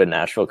like go to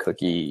Nashville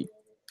Cookie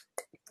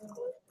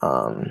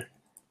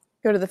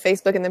Go to the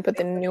Facebook and then put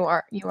the new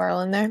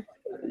URL in there.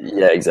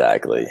 Yeah,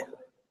 exactly.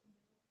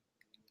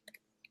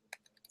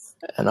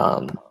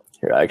 And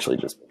here, I actually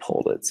just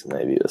pulled it, so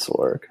maybe this will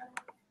work.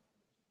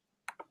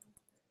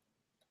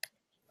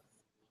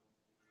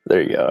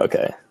 There you go.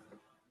 Okay.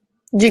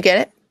 Did you get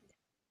it?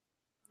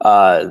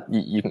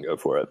 You can go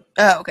for it.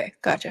 Oh, okay.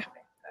 Gotcha.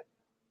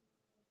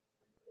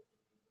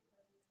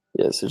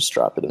 Yeah, so just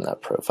drop it in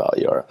that profile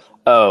URL.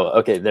 Oh,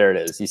 okay, there it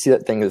is. You see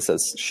that thing that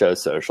says show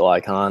social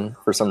icon?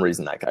 For some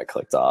reason, that got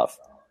clicked off.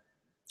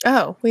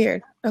 Oh,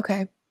 weird.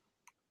 Okay.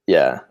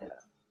 Yeah.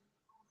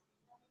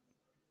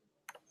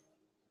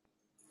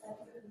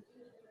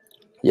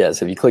 Yeah,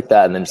 so if you click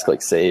that and then just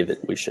click save,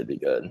 we should be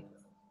good.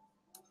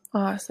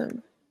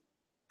 Awesome.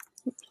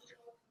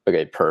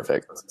 Okay,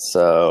 perfect.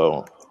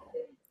 So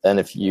then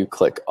if you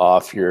click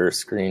off your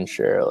screen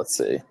share, let's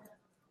see.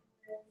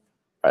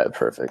 All right,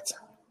 perfect.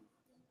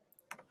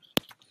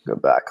 Go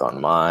back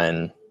on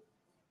mine.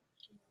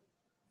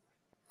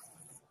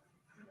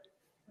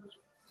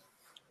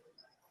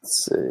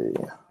 Let's see.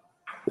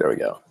 There we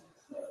go.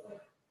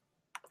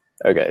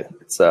 Okay,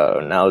 so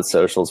now the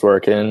social's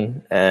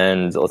working,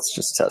 and let's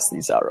just test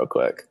these out real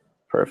quick.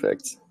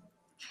 Perfect.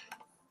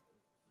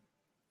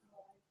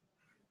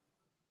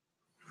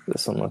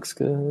 This one looks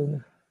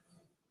good.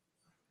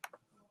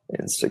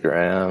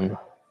 Instagram.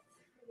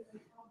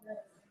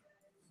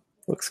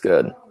 Looks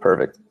good.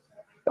 Perfect.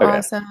 Okay.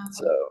 Awesome.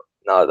 So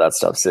now that that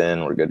stuff's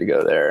in, we're good to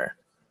go there.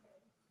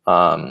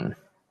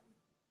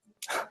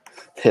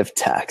 They have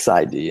tax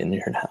ID in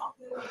here now.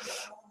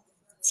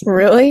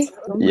 Really?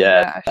 Oh my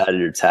Yeah, gosh. add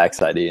your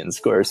tax ID in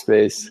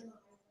Squarespace.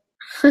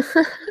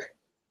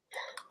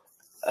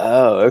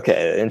 Oh,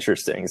 okay.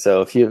 Interesting.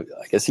 So if you,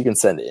 I guess you can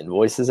send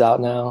invoices out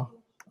now.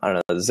 I don't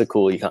know. This is a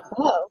cool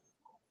Oh.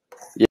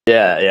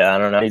 Yeah. I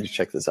don't know. I need to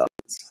check this out.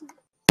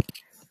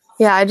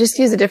 Yeah, I just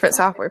use a different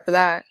software for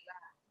that.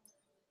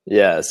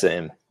 Yeah,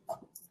 same.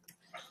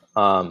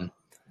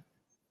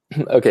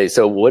 Okay,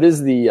 so what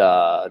is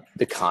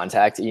the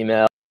contact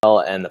email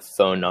and the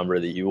phone number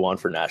that you want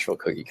for Nashville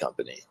Cookie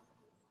Company?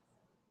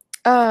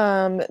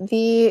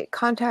 The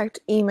contact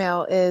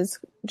email is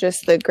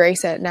just the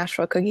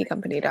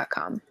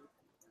grace@nashvillecookie.com.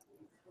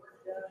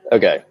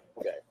 Okay.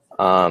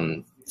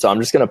 So I'm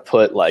just gonna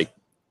put like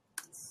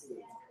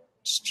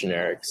just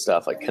generic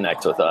stuff like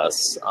connect with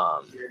us.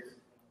 I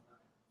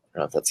don't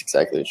know if that's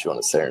exactly what you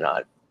want to say or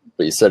not,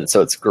 but you said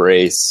so. It's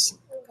Grace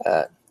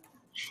at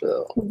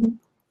Chill. Mhm.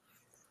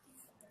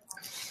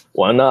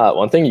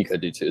 One thing you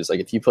could do too is like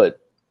if you put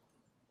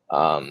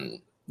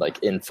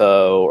like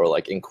info or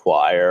like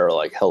inquire or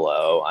like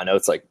hello. I know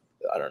it's like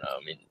I don't know.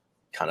 I mean,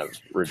 kind of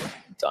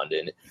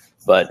redundant,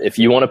 but if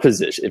you want to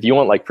position, if you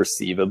want like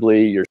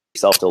perceivably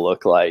yourself to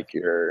look like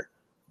you're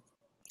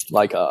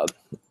like a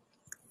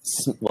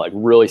like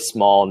really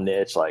small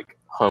niche like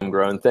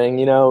homegrown thing,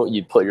 you know,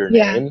 you'd put your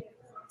Yeah. name.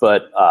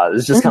 But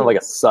it's just kind of like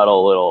a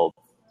subtle little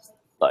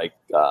like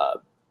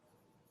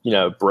you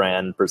know,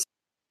 brand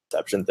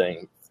perception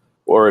thing.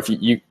 Or if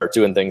you are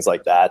doing things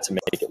like that to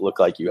make it look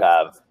like you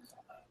have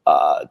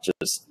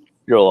just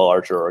you're a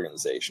larger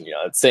organization, you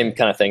know, it's the same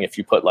kind of thing. If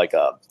you put like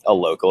a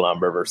local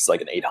number versus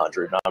like an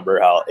 800 number,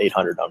 how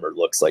 800 number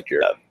looks like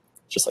you're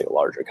just like a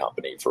larger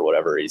company for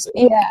whatever reason.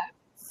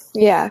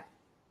 Yeah.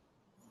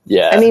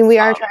 I mean, we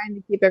are trying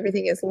to keep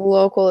everything as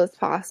local as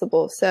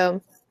possible.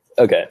 So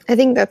okay. I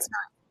think that's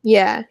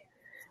yeah.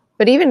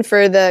 But even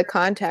for the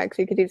contact,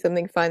 we could do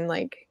something fun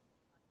like,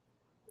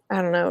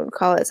 I don't know,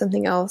 call it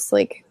something else.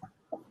 Like,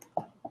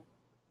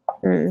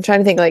 I'm trying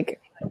to think like,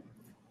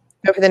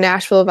 go for the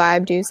Nashville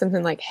vibe, do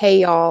something like, hey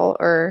y'all,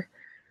 or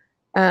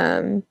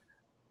I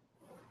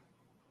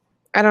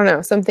don't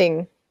know,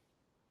 something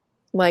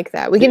like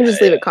that. We can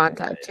just leave it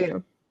contact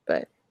too,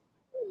 but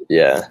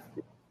yeah,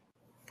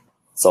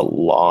 it's a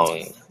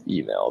long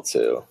email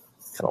too.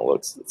 Kind of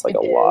looks, it's like a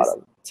lot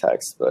of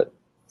text, but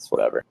it's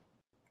whatever.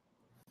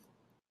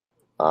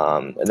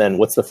 And then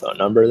what's the phone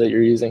number that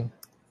you're using?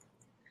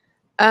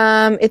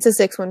 It's a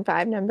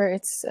 615 number.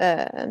 It's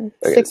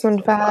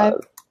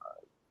 615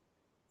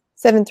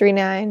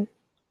 739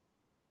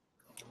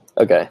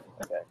 Okay.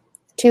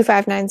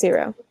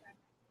 2590.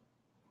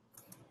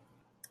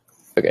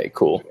 Okay,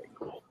 cool.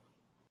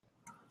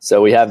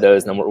 So we have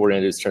those, and then what we're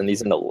going to do is turn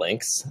these into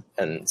links.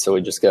 And so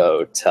we just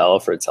go tel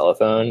for a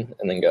telephone,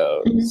 and then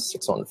go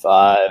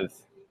 615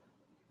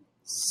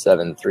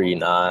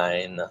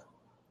 739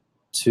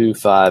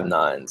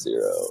 2590.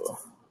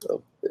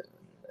 Open.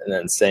 And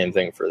then same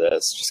thing for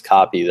this. Just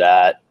copy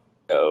that,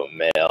 go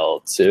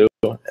mail to,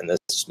 and this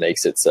just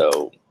makes it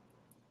so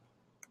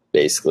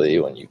basically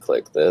when you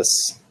click this,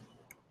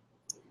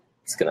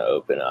 it's going to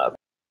open up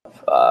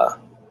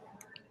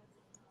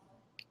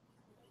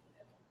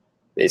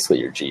basically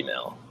your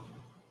Gmail.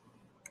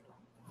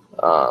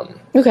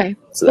 Okay.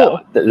 So cool.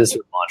 this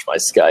would launch my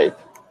Skype.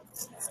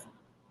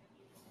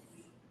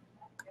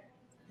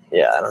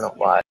 Yeah, I don't know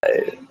why.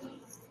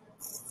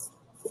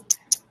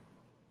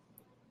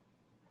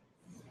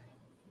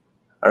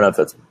 I don't know if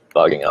it's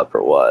bugging up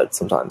or what.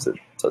 Sometimes it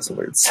does some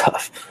weird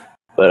stuff.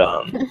 But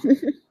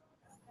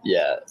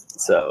Yeah,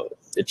 so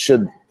it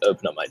should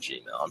open up my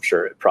Gmail. I'm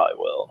sure it probably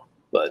will.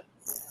 But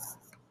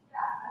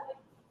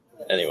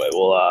anyway,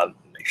 we'll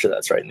make sure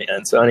that's right in the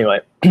end. So anyway,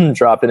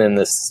 dropping in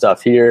this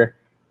stuff here.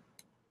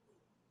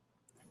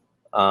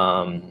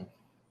 What in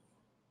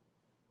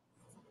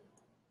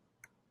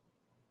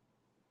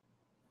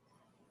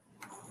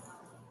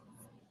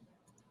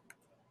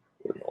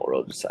the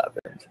world just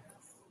happened?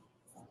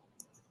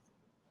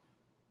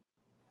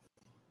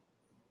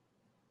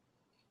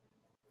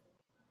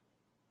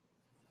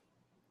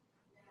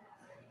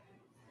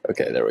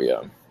 Okay, there we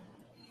go.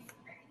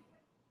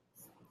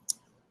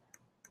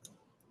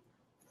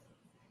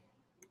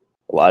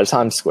 A lot of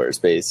times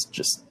Squarespace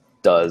just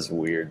does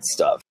weird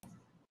stuff.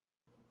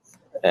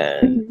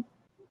 And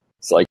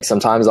it's like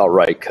sometimes I'll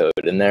write code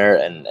in there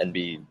and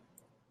be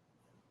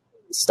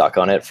stuck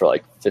on it for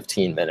like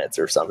 15 minutes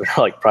or something.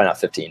 Like probably not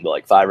 15, but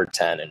like 5 or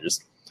 10, and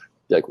just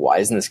be like, why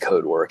isn't this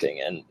code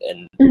working? And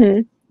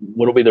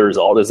what'll be the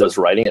result is I was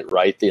writing it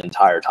right the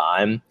entire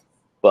time.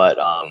 But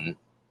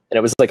and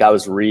it was like I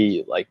was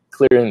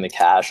clearing the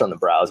cache on the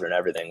browser and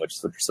everything, which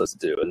is what you're supposed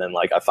to do. And then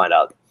like I find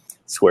out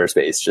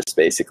Squarespace just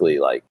basically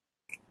like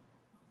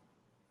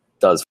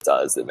does what it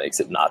does. It makes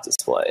it not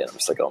display. And I'm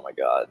just like, oh my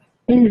God.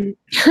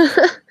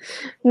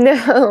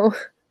 No.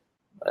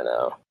 I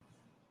know.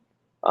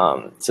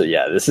 So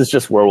yeah, this is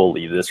just where we'll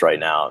leave this right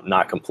now.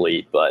 Not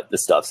complete, but the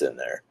stuff's in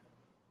there.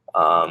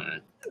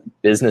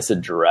 Business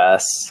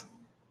address.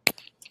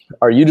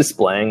 Are you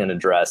displaying an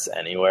address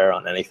anywhere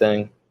on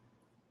anything?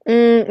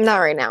 Not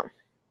right now.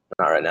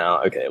 Not right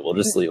now. Okay, we'll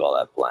just leave all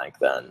that blank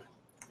then.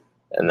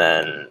 And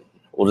then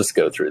we'll just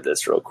go through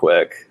this real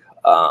quick.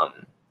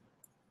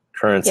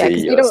 Currency,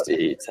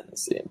 USD,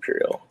 Tennessee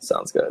Imperial.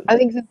 Sounds good. I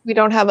think since we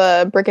don't have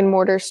a brick and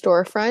mortar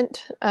storefront,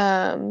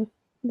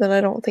 then I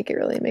don't think it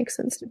really makes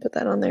sense to put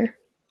that on there.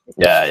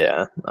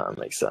 Yeah,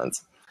 makes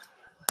sense.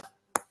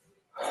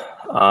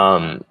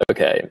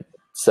 Okay,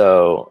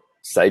 so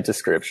site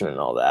description and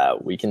all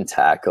that, we can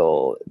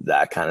tackle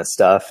that kind of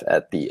stuff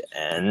at the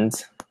end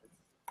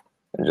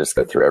and just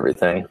go through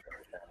everything.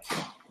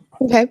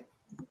 Okay.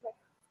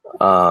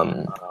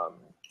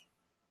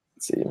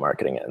 Let's see,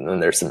 marketing, and then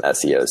there's some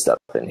SEO stuff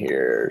in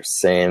here.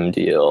 Same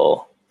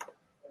deal.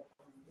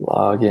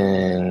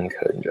 Login,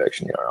 code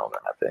injection, URL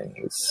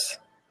mappings.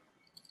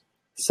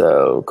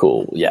 So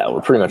cool. Yeah,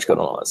 we're pretty much good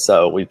on all this.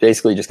 So we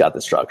basically just got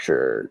the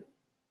structure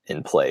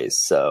in place.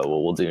 So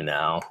what we'll do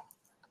now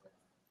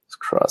is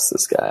cross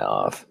this guy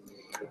off.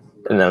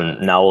 And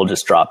then now we'll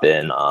just drop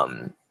in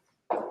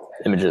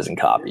images and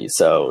copy.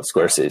 So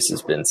Squarespace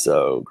has been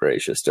so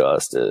gracious to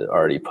us to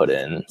already put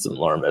in some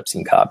lorem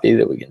ipsum copy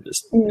that we can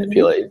just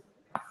manipulate.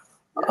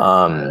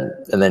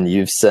 And then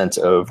you've sent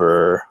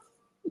over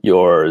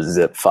your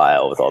zip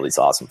file with all these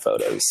awesome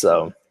photos.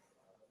 So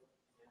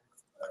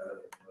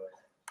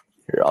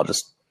here, I'll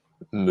just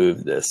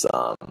move this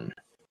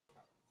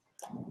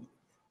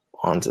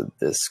onto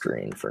this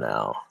screen for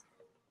now.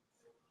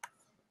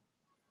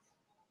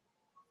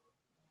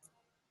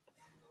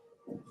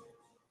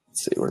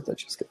 Let's see, where did that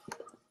just go?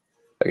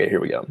 Okay, here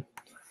we go.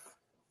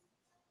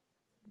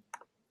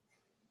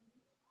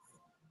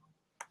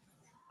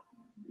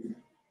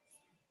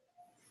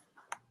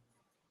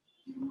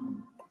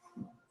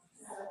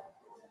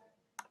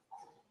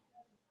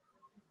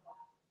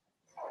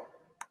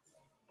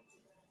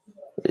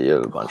 You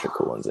have a bunch of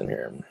cool ones in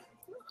here.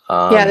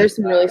 Yeah, there's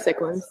some really sick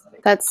ones.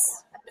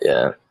 That's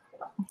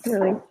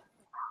really.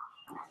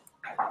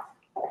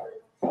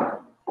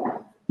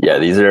 Yeah,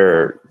 these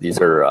are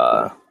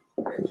the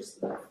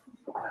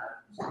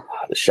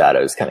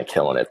shadows kind of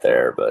killing it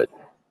there, but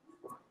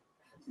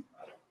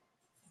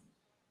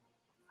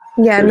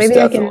yeah, maybe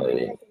I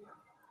can.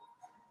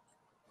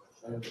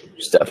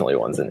 There's definitely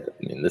ones in. I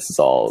mean, this is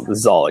all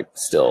like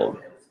still.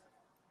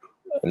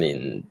 I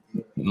mean,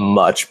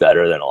 much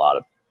better than a lot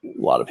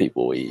of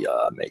people we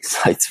make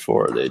sites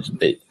for. They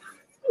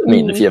I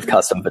mean, if you have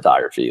custom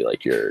photography,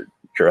 like you're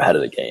ahead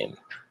of the game.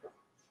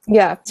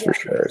 Yeah, that's for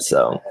sure.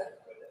 So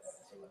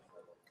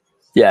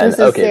yeah,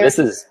 okay. This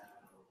is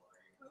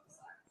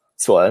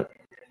what?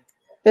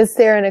 Is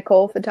Sarah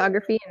Nicole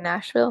Photography in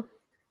Nashville?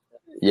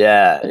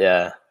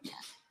 Yeah.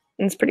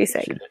 It's pretty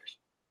sick.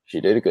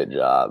 She did a good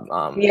job.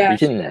 Yeah,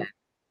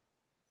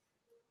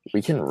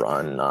 we can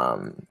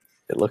run.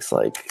 It looks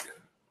like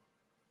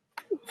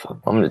I'm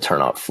going to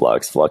turn off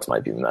Flux. Flux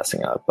might be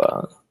messing up.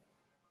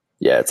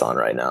 Yeah, it's on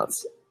right now.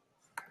 Let's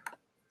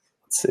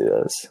see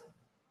this.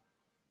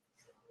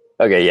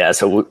 Okay, yeah.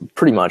 So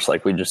pretty much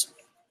like we just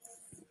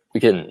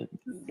need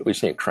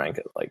to crank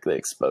it, like the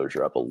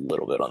exposure up a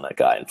little bit on that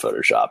guy in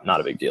Photoshop.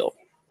 Not a big deal.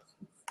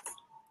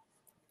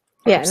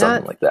 Yeah,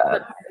 something like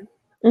that.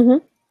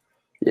 Mm-hmm.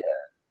 Yeah.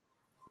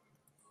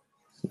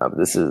 No, but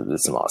this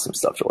is some awesome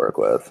stuff to work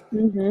with.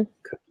 Mm-hmm.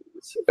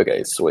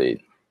 Okay,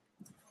 sweet.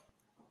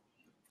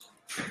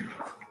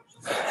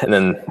 And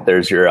then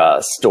there's your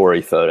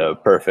story photo.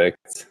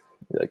 Perfect.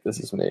 You're like, this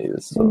is me.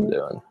 This is what I'm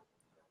doing.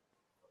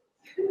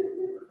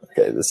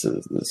 Okay, this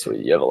is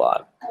sweet. You have a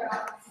lot.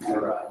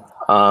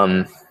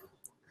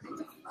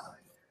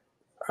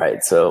 All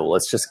right, so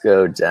let's just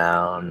go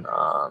down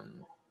on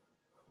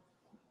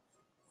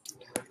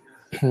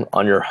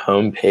your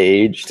home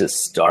page to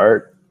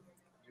start.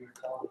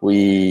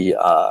 We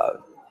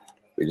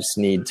just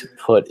need to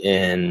put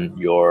in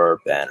your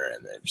banner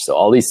image. So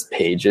all these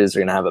pages are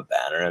going to have a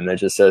banner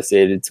image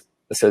associated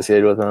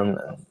with them.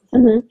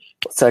 And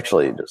let's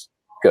actually just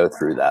go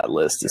through that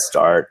list to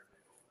start.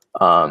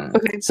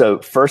 So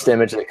first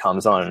image that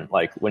comes on,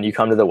 like when you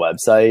come to the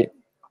website,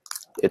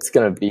 it's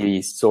going to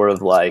be sort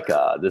of like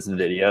this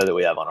video that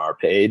we have on our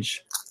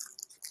page.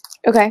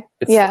 Okay.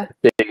 It's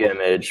big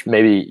image,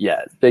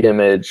 big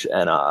image,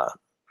 and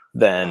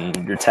then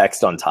your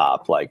text on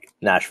top, like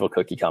Nashville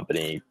Cookie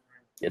Company,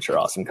 get your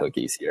awesome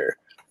cookies here,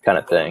 kind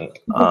of thing.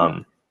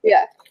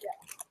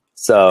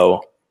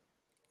 So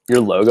your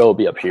logo will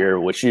be up here,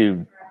 which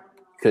you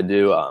could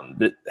do.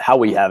 How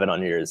we have it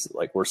on here is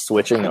like we're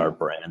switching our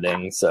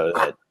branding so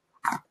that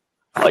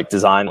like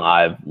Design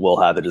Live will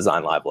have the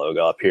Design Live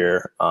logo up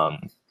here.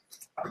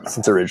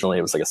 Since originally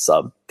it was like a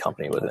sub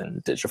company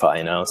within Digify,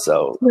 you know,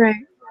 so right.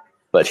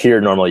 But here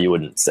normally you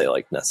wouldn't say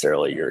like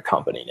necessarily your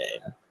company name.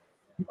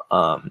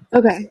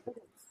 Okay.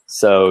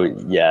 So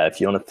yeah,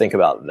 if you want to think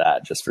about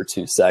that just for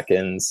 2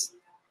 seconds.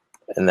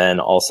 And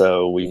then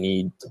also we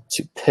need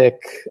to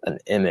pick an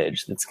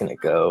image that's going to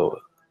go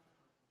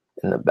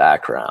in the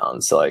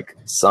background. So like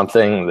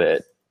something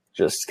that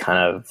just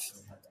kind of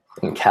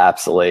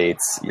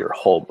encapsulates your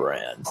whole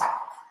brand.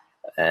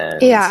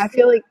 And yeah, I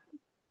feel like,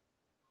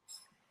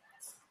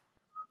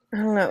 I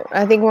don't know.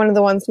 I think one of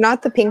the ones,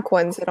 not the pink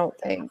ones, I don't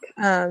think.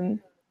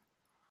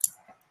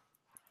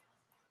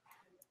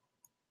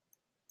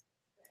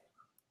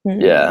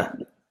 Yeah.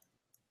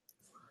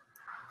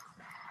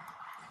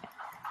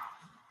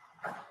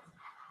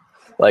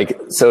 Like,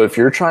 so if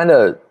you're trying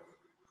to,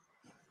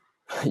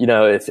 you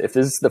know, if this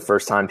is the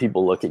first time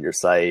people look at your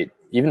site,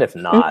 even if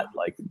not,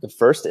 like the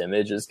first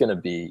image is going to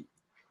be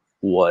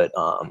what,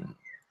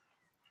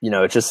 you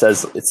know, it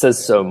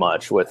says so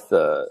much with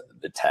the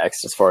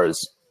text as far as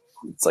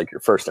it's like your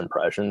first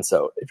impression.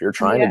 So if you're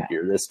trying to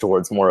gear this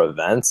towards more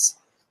events,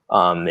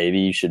 maybe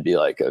you should be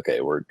like,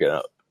 okay, we're going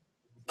to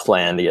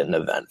plan to get an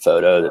event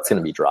photo that's going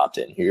to be dropped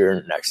in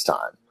here next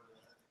time.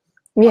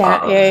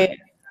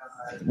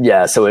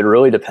 Yeah. So it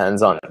really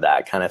depends on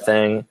that kind of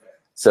thing.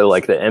 So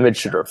like the image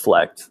should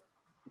reflect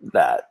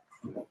that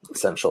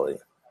essentially.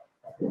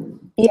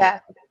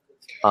 Yeah.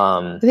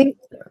 I think.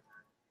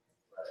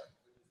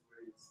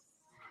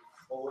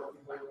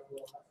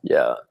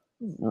 Yeah.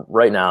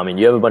 Right now, I mean,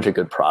 you have a bunch of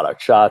good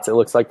product shots, it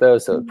looks like, though.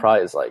 So it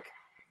probably is like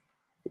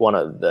one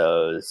of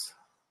those.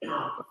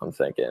 I'm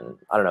thinking,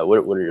 I don't know.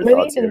 What are your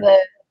thoughts here?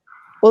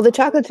 The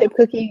chocolate chip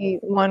cookie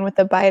one with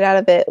the bite out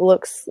of it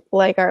looks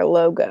like our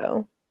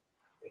logo.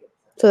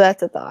 So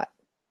that's a thought.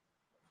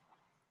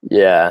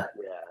 Yeah.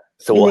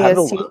 So we'll have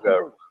the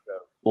logo.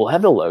 We'll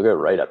have the logo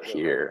right up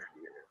here.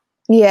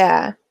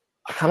 Yeah.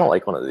 I kind of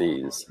like one of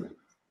these, to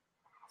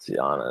be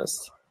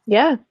honest.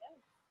 Yeah.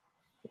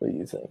 What do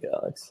you think,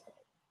 Alex?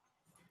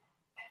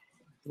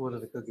 One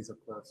of the cookies up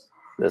close.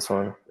 This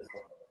one?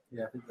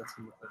 Yeah, I think that's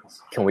in the place.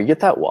 Can we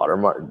get that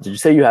watermark? Did you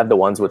say you have the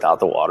ones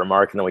without the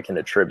watermark, and then we can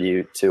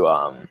attribute to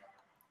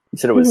you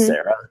said it was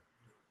Sarah?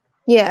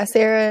 Yeah,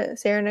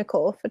 Sarah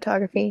Nicole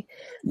Photography.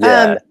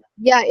 Yeah.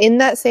 In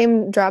that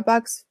same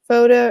Dropbox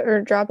photo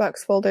or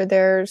Dropbox folder,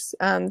 there's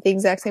the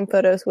exact same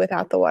photos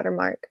without the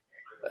watermark.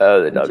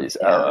 Oh, the W's.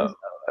 Oh,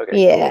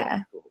 okay.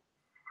 Yeah. Cool.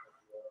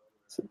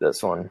 So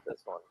this one.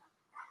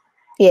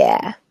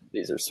 Yeah.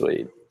 These are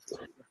sweet.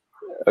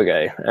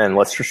 Okay, and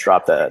let's just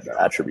drop that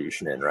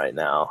attribution in right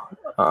now.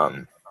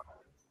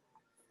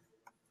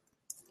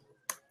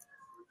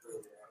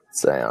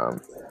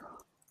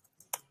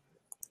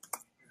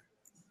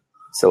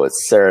 So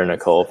it's Sarah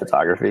Nicole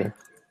Photography.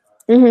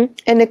 And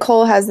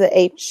Nicole has the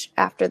H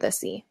after the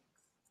C.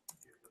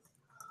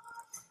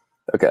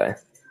 Okay.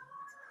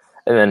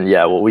 And then,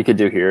 what we could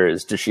do here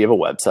is, does she have a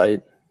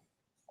website?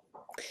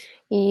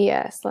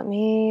 Yes, let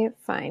me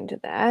find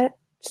that.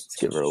 Let's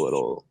give her a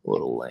little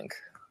link,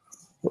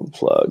 little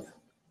plug.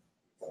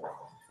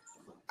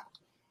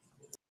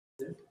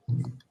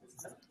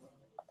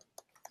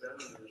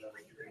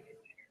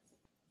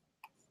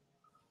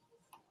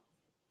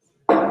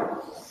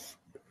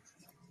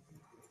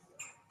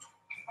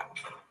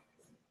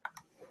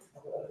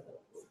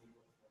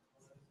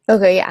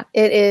 Okay, yeah.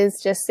 It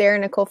is just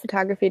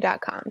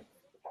sarahnicolephotography.com.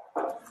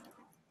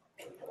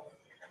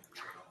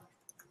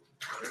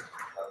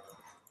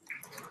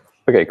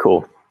 Okay,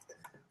 cool.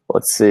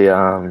 Let's see.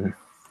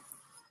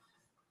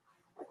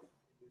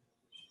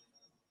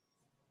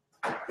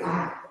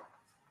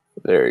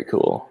 Very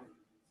cool.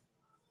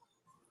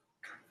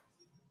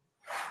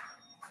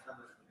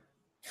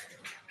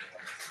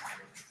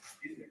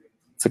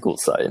 It's a cool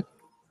site.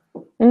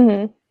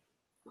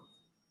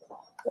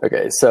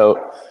 Okay,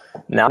 so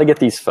now to get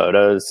these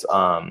photos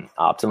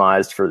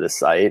optimized for the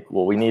site,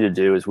 what we need to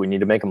do is we need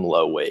to make them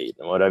low weight.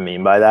 And what I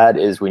mean by that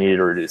is we need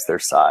to reduce their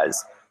size.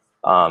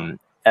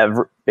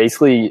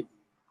 Basically,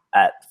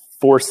 at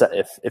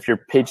if your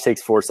page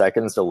takes 4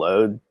 seconds to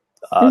load,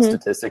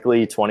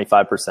 Statistically,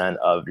 25%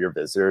 of your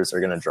visitors are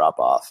going to drop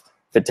off.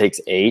 If it takes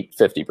 8,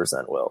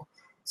 50% will.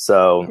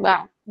 So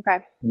Wow. Okay.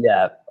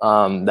 yeah,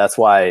 that's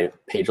why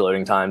page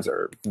loading times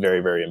are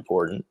very, very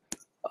important.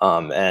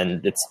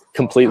 And it's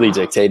completely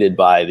dictated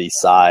by the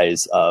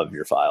size of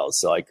your files.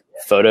 So like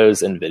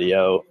photos and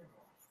video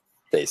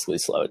basically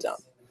slow it down.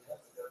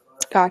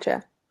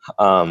 Gotcha.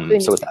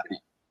 So with that,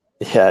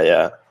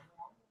 yeah.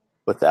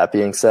 With that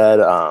being said,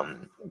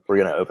 we're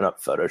going to open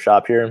up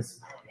Photoshop here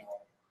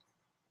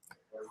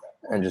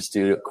and just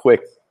do a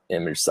quick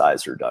image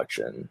size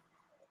reduction.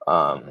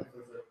 Sorry,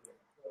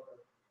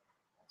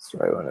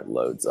 when it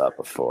loads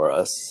up for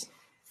us.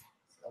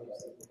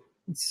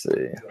 Let's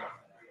see.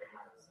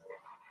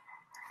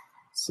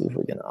 See if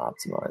we can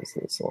optimize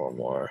this a little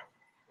more.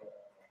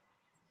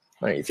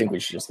 I don't, you think we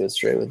should just go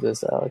straight with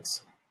this,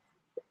 Alex?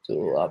 Do a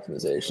little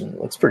optimization.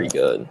 Looks pretty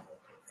good.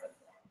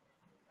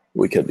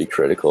 We could be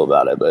critical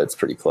about it, but it's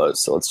pretty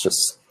close. So let's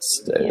just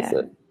stay with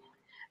it.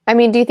 I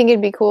mean, do you think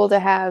it'd be cool to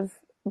have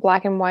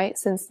black and white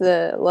since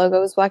the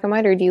logo is black and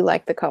white, or do you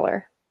like the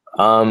color?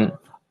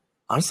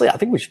 Honestly, I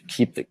think we should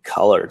keep the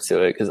color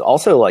to it, because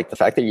also like the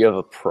fact that you have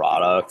a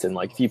product and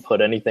like if you put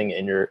anything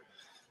in your,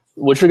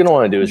 what you're going to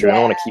want to do is you're going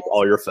to want to keep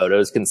all your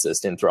photos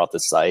consistent throughout the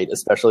site,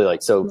 especially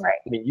like, so,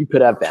 I mean, you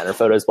could have banner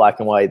photos black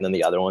and white and then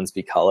the other ones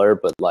be color,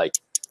 but like,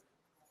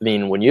 I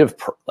mean, when you have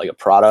like a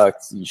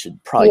product, you should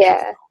probably keep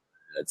it,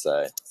 I'd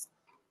say.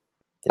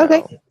 You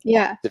know,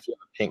 yeah. If you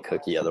have a pink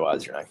cookie,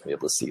 otherwise you're not going to be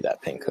able to see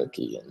that pink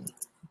cookie. And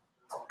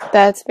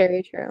that's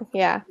very true.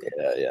 Yeah.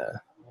 Yeah.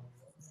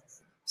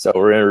 So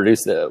we're going to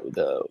reduce the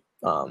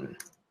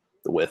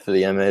width of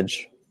the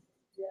image.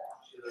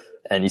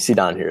 And you see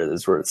down here,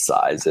 this is where the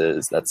size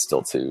is. That's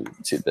still too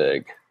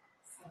big.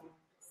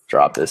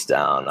 Drop this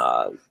down.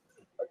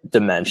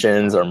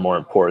 Dimensions are more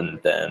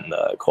important than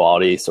the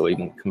quality, so we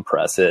can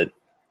compress it.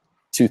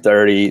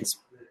 230 is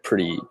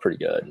pretty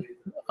good.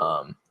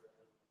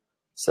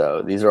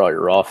 So these are all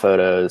your raw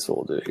photos.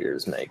 What we'll do here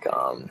is make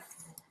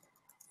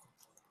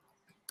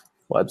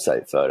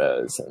website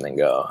photos and then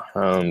go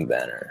home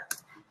banner.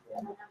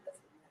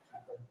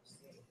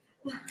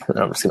 And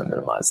I'm just going to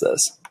minimize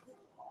this.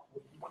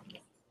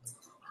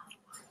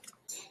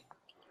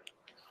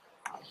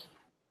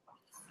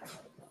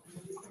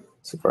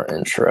 So for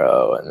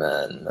intro and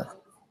then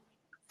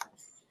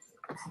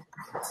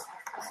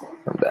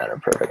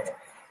banner, perfect.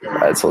 All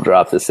right, so we'll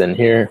drop this in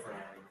here.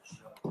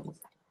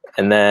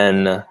 And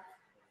then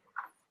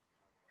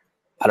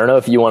I don't know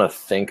if you want to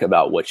think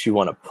about what you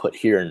want to put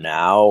here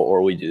now,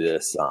 or we do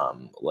this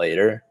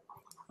later,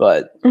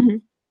 but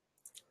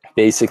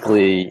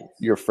basically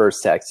your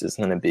first text is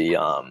going to be,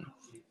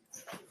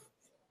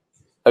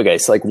 okay,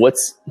 so like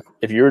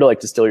if you were to like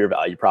distill your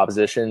value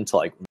proposition to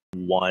like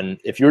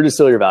if you were to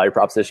distill your value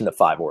proposition to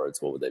 5 words,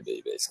 what would they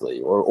be basically?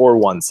 Or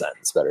one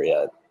sentence, better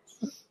yet.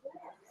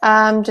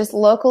 Just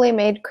locally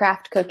made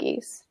craft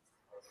cookies.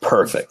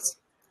 Perfect.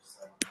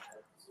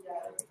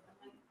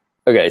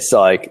 Okay,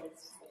 so like,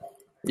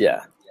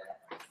 yeah.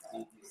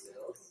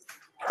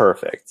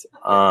 Perfect.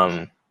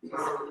 Locally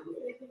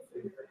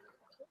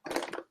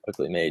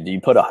made. Do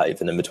you put a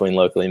hyphen in between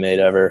locally made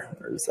ever?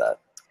 Or is that?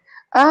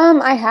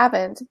 I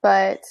haven't,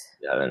 but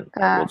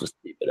we'll just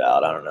keep it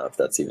out. I don't know if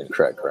that's even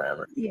correct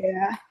grammar.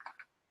 Yeah.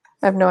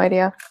 I have no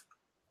idea.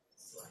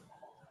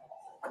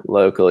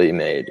 Locally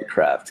made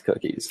craft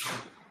cookies.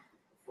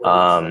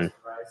 One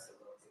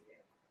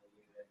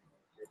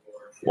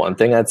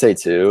thing I'd say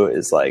too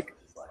is like,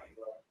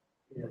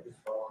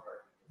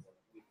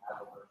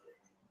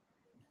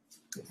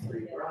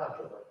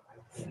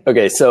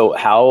 okay, so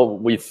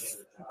how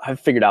I've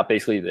figured out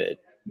basically that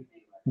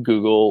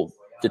Google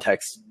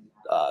detects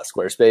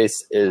Squarespace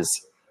is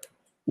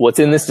what's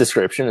in this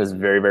description is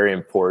very, very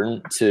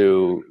important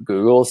to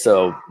Google.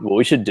 So what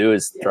we should do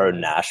is throw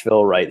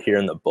Nashville right here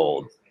in the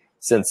bold,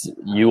 since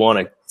you want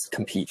to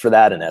compete for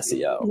that in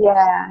SEO.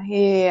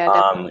 Yeah,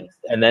 definitely.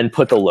 And then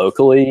put the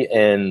locally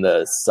in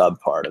the sub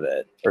part of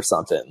it or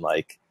something.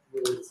 Like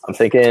I'm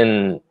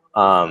thinking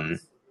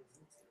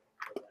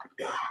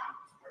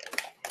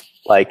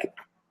like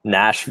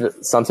Nashville,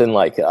 something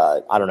like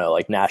I don't know,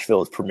 like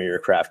Nashville's premier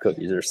craft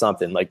cookies or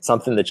something, like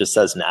something that just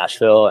says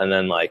Nashville, and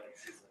then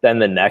then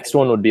the next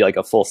one would be like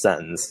a full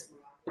sentence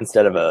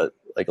instead of a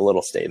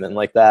little statement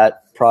like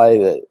that. Probably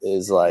that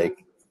is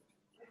like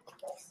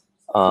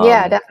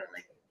yeah,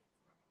 definitely.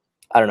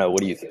 I don't know.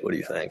 What do you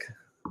think?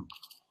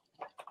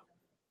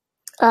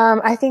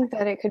 I think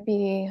that it could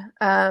be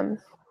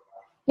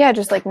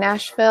just like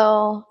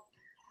Nashville.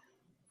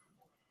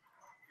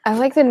 I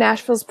like the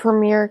Nashville's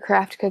premier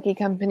craft cookie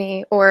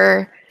company,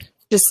 or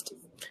just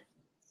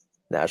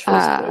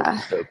Nashville's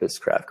the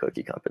dopest craft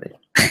cookie company.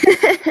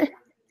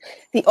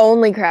 The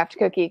only craft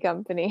cookie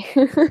company.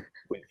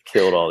 We've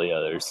killed all the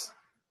others.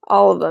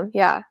 All of them,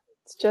 yeah.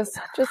 It's just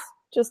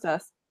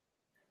us.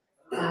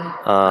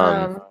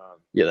 Yeah,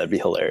 that'd be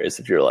hilarious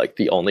if you're like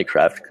the only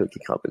craft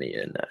cookie company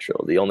in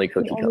Nashville, the only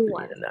cookie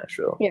company in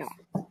Nashville. Yeah.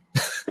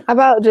 How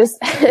about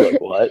just like,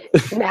 what?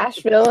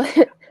 Nashville?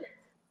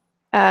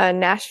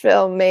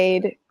 Nashville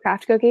made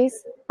craft cookies,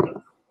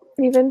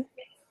 even.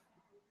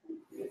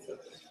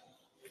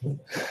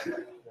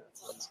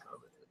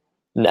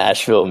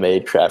 Nashville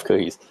made craft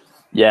cookies.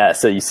 Yeah,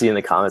 so you see in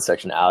the comment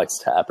section, Alex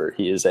Tapper,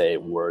 he is a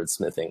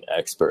wordsmithing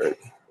expert.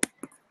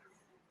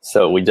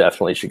 So we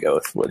definitely should go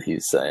with what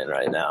he's saying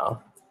right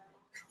now.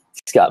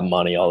 He's got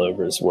money all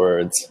over his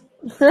words.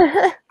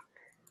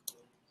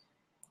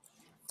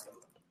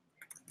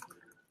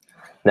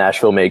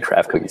 Nashville made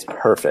craft cookies.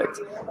 Perfect.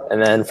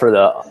 And then for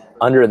the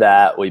under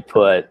that, we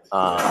put,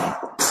 I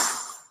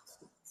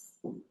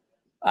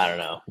don't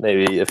know,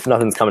 maybe if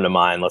nothing's coming to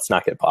mind, let's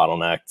not get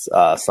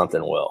bottlenecked.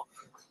 Something will.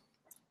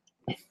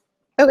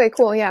 Okay,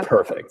 cool. Yeah.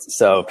 Perfect.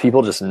 So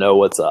people just know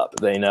what's up.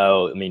 They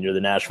know, I mean, you're the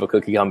Nashville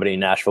Cookie Company,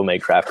 Nashville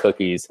made craft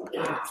cookies.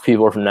 If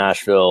people are from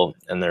Nashville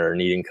and they're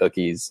needing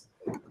cookies,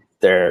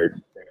 they're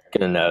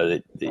going to know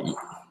that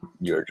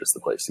you're just the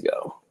place to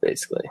go,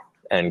 basically.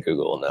 And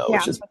Google will know,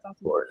 which is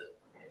important.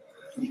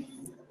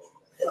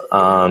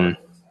 Now,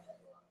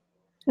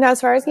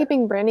 as far as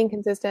keeping branding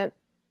consistent,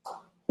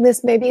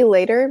 this may be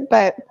later,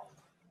 but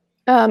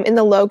in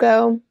the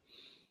logo,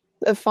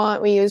 the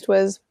font we used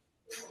was,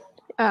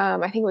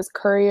 I think it was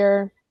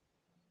Courier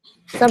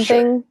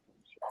something.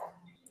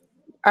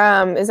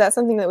 Sure. Is that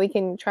something that we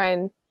can try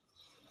and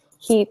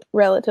keep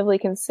relatively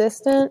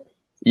consistent?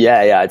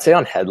 Yeah. I'd say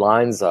on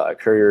headlines,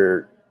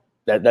 Courier,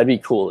 that'd be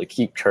cool to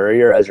keep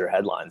Courier as your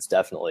headlines,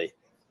 definitely.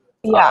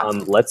 Yeah.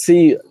 Let's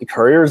see.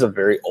 Courier is a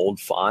very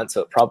old font,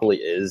 so it probably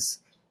is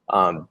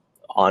on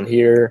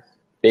here.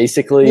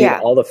 Basically,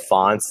 all the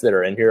fonts that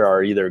are in here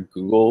are either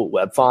Google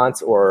web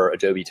fonts or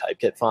Adobe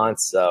Typekit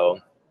fonts. So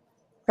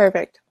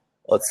perfect.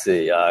 Let's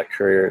see.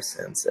 Courier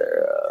sans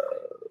serif.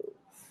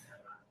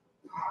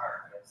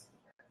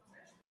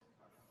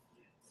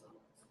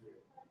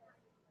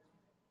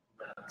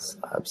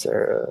 Sans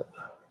serif.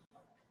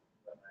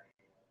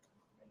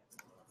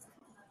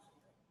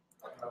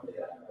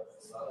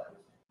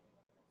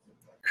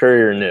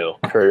 Courier new,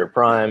 Courier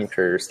Prime,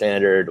 Courier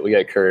Standard. We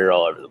got Courier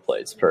all over the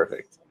place.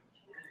 Perfect.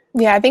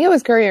 Yeah, I think it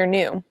was Courier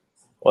new.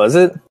 Was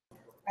it?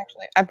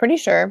 Actually, I'm pretty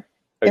sure.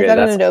 Okay, is that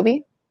an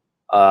Adobe?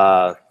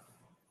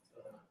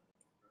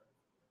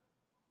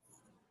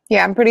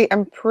 Yeah, I'm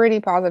pretty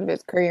positive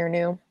it's Courier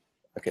new.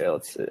 Okay,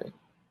 let's see.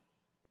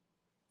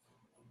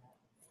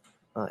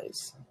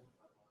 Nice.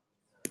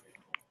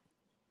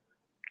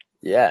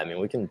 Yeah, I mean,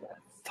 we can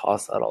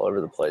toss that all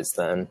over the place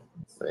then.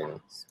 I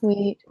mean,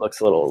 sweet. Looks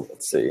a little,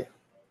 let's see.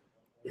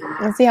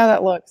 Let's see how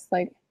that looks.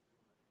 Like,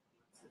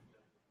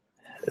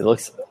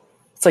 it's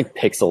like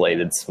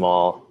pixelated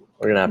small.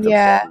 We're going to have to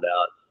blend it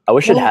out. I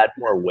wish it had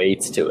more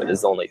weights to it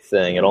is the only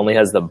thing. It only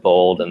has the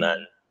bold, and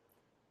then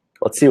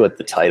let's see what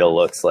the title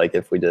looks like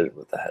if we did it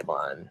with the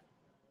headline.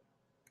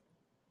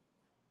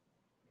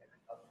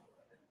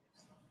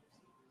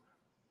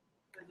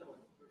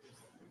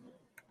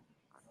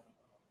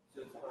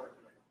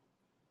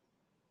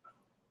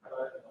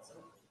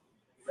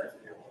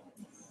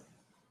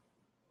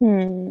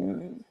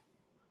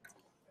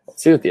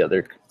 Let's see what the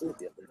other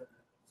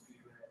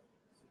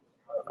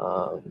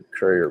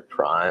Courier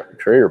Prime.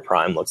 Courier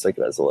Prime looks like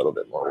it has a little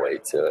bit more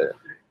weight to it.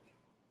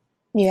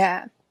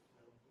 Yeah.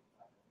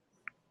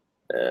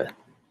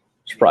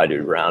 Should probably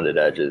do rounded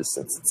edges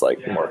since it's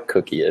like more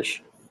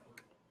cookie-ish.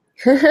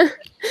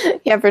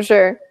 Yeah, for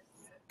sure.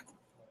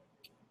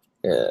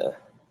 Yeah.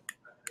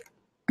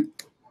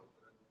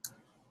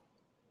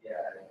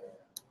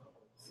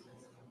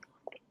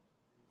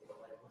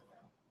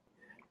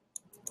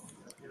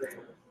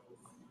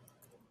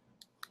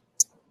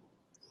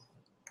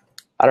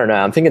 I don't know.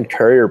 I'm thinking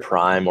Courier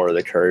Prime or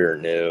the Courier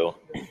New,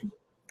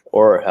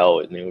 or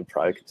hell, we would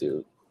probably could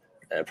do.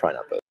 Probably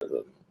not both of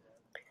them.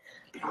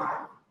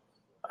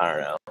 I don't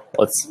know.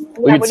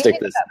 We could stick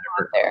this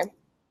there.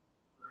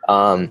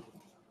 I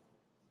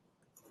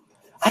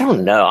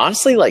don't know.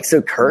 Honestly, like,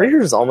 so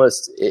Courier is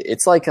almost.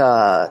 It's like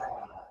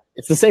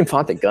it's the same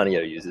font that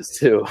Gunio uses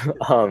too.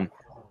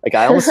 Like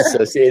I almost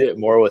associate it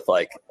more with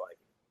like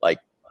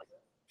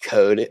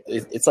code.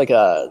 It's like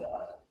I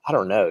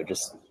don't know,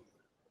 just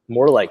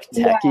more like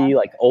techie,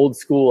 like old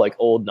school, like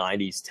old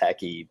 90s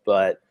techie,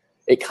 but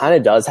it kind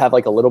of does have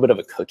like a little bit of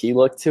a cookie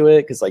look to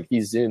it. Cause like if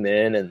you zoom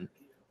in and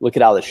look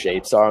at how the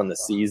shapes are on the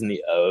C's and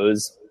the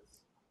O's.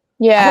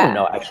 Yeah. I don't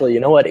know. Actually, you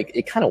know what?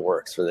 It kind of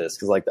works for this.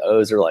 Cause like the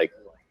O's are like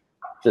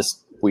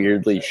just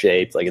weirdly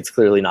shaped. Like it's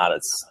clearly not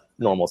its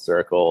normal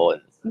circle.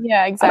 And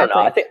yeah, exactly. I don't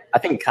know. I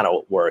think it kind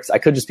of works. I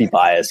could just be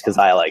biased because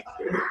I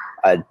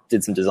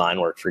did some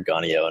design work for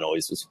Gunio and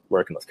always was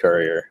working with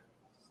Courier.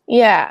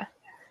 Yeah.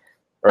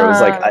 Or it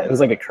was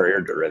like a Courier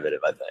derivative,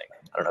 I think.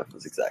 I don't know if it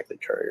was exactly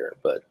Courier,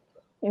 but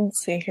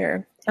let's see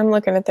here. I'm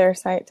looking at their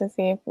site to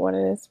see what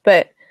it is.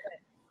 But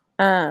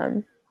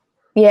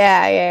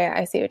yeah,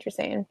 I see what you're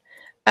saying.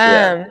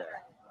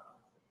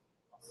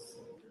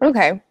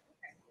 Okay.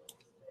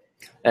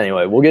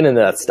 Anyway, we'll get into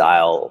that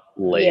style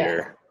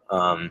later.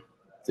 Yeah.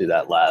 Do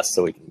that last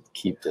so we can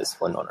keep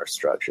disciplined on our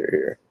structure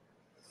here.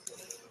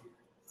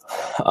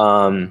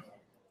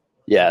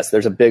 Yes,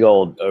 there's a big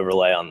old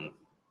overlay on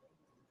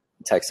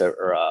text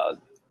or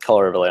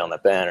color overlay on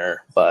that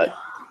banner, but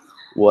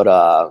what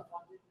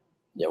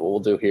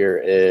we'll do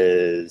here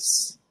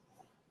is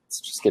let's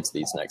just get to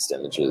these next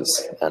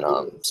images and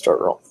start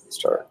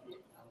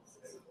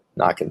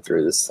knocking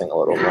through this thing a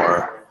little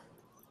more.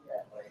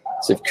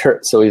 So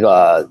we've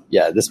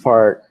this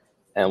part,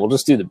 and we'll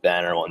just do the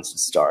banner ones to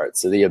start.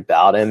 So the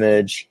about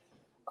image,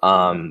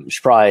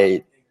 should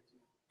probably,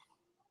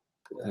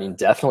 I mean,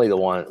 definitely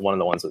one of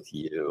the ones with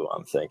you,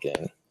 I'm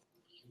thinking.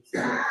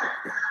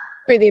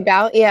 For the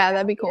about, yeah,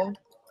 that'd be cool.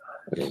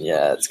 I mean,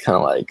 yeah, it's kind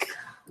of like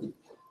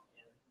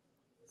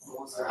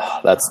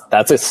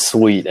that's a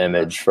sweet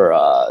image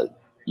for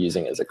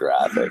using as a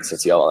graphic. So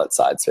see all that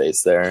side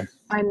space there.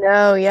 I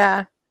know,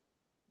 yeah.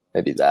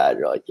 Maybe that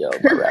you're like, yo,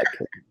 my rad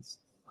cookies.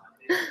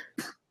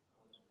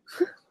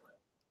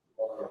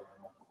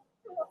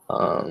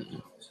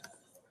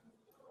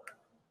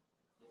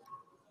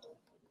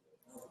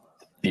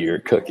 Beer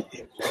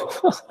cookie.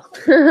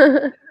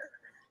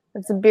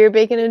 It's a beer,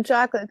 bacon, and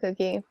chocolate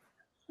cookie.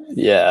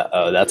 Yeah.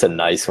 Oh, that's a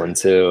nice one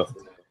too.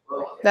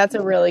 That's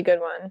a really good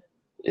one.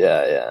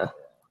 Yeah.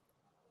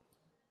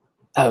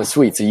 Oh,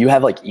 sweet. So you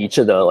have like each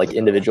of the like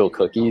individual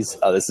cookies.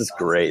 Oh, this is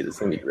great. This is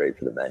gonna be great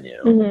for the menu.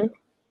 Mm-hmm.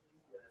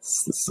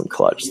 This is some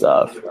clutch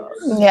stuff.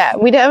 Yeah,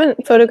 we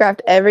haven't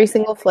photographed every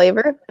single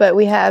flavor, but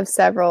we have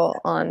several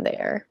on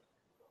there.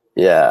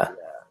 Yeah.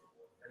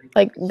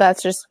 Like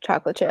that's just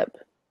chocolate chip.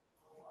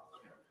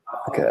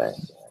 Okay.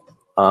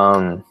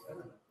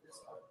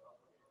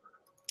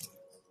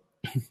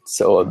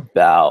 So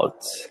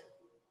about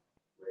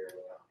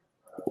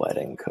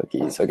wedding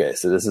cookies. Okay,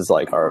 so this is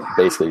like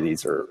basically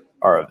these are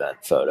our event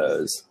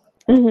photos.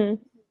 Mm-hmm.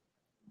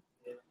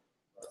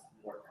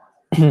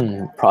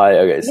 Probably,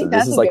 okay, so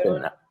this is like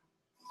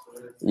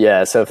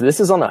yeah, so if this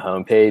is on the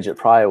homepage, it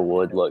probably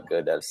would look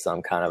good to have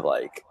some kind of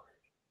like,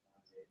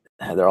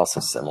 they're also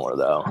similar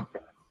though.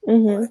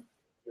 Mm-hmm.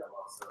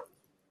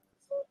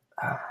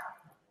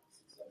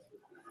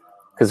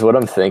 Because what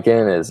I'm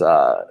thinking is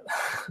nice.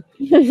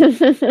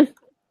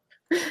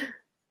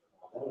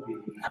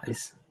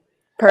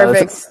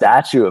 Perfect. It's a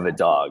statue of a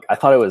dog. I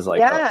thought it was like,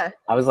 yeah.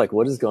 I was like,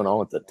 what is going on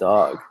with the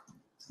dog?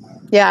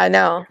 Yeah, I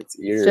know. Its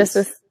ears. Just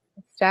a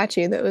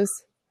statue that was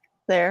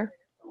there.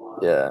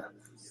 Yeah.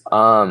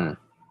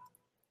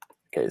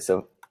 Okay,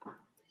 so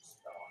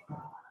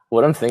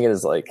what I'm thinking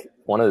is like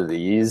one of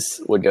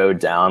these would go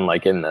down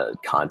like in the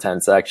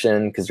content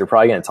section because you're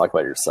probably going to talk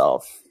about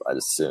yourself, I'd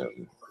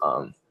assume.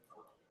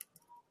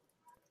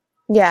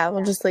 Yeah,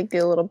 we'll just like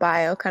do a little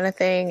bio kind of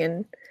thing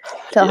and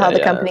tell how the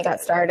company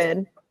got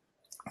started.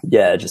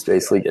 Yeah, just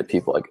basically get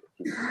people like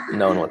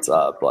knowing what's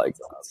up, like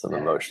some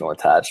emotional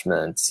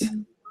attachments.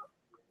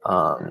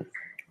 I don't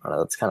know,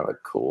 that's kind of a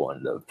cool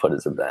one to put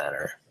as a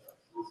banner.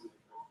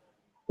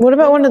 What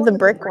about one of the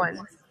brick ones?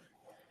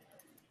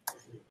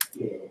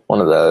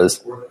 One of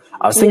those.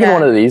 I was thinking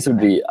one of these would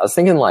be, I was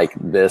thinking like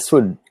this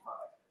would,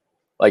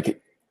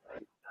 like,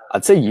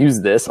 I'd say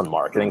use this on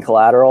marketing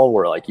collateral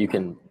where like you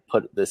can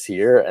put this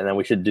here and then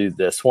we should do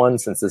this one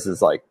since this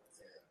is like,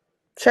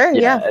 sure,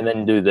 yeah. And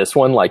then do this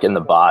one like in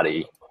the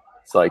body.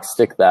 So like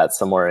stick that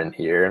somewhere in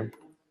here.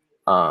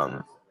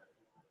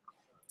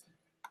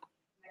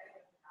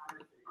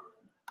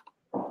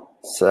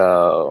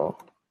 So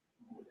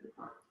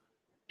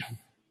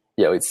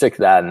yeah, we'd stick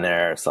that in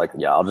there. So like,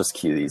 yeah, I'll just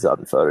queue these up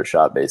in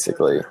Photoshop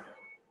basically.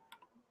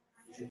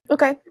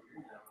 Okay.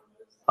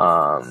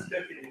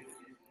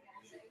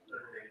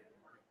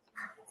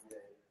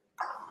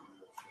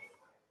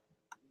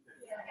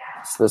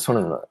 So this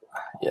one,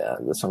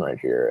 this one right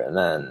here. And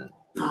then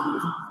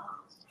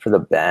for the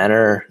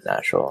banner,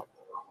 natural.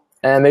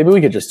 And maybe we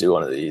could just do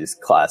one of these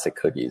classic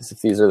cookies. If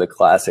these are the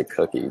classic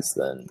cookies,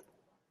 then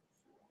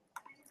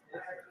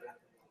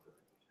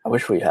I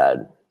wish we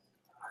had,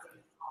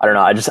 I don't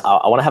know.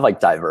 I want to have like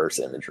diverse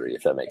imagery,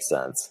 if that makes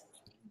sense.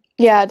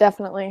 Yeah,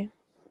 definitely.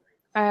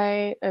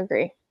 I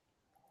agree.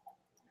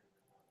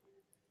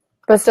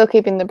 But still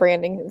keeping the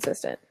branding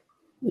consistent.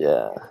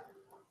 Yeah.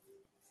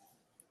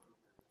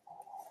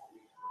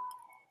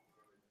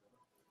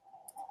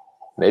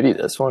 Maybe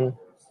this one.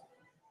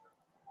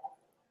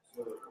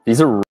 These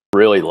are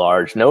really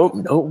large. No,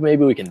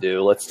 maybe we can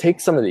do. Let's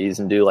take some of these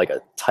and do like a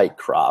tight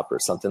crop or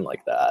something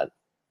like that.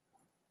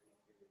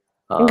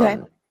 Okay.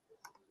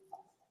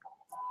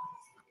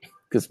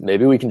 Because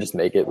maybe we can just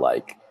make it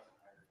like,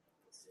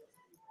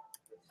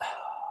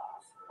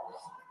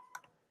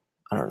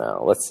 I don't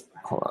know.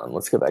 Hold on.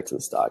 Let's go back to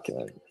this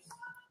document.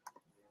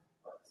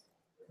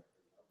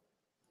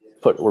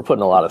 We're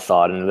putting a lot of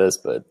thought into this,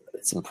 but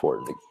it's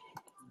important to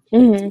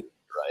get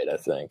right, I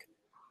think.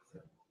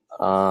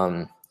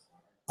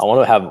 I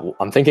want to have,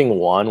 I'm thinking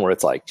one where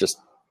it's like just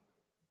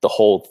the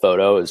whole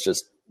photo is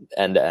just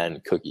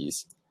end-to-end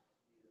cookies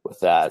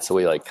with that. So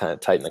we like kind of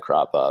tighten the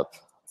crop up.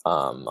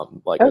 I'm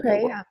like,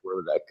 okay, where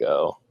would that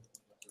go?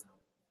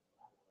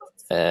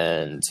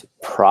 And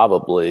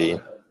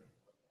probably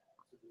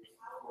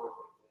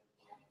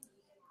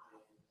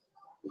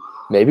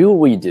maybe what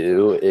we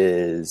do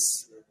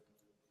is,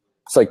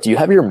 it's like, do you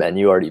have your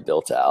menu already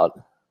built out?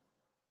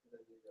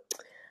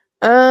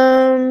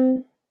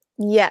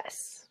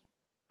 Yes.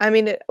 I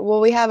mean,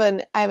 I have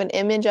an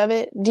image of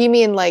it. Do you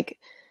mean like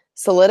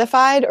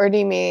solidified or do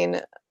you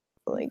mean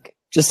Like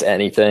just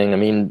anything. I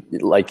mean,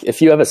 like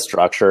if you have a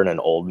structure in an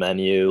old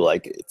menu,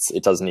 like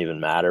it doesn't even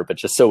matter, but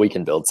just so we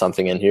can build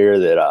something in here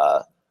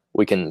that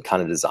we can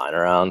kind of design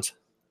around.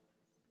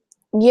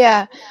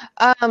 yeah,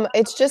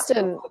 it's just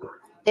an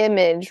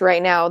image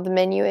right now. The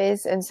menu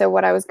is, and so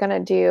what I was gonna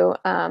do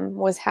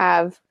was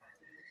have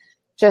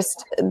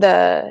just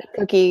the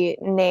cookie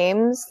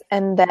names,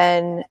 and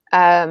then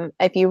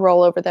if you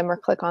roll over them or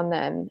click on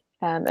them,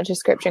 a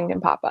description can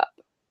pop up,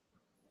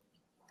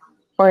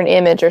 or an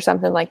image or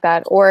something like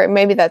that. Or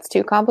maybe that's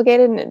too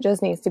complicated and it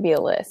just needs to be a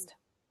list.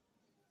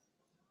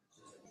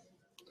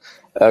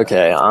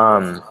 Okay.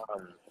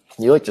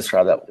 Can you like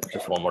describe that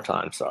just one more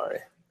time? Sorry.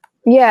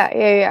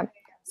 Yeah.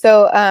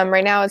 So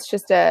right now it's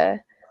just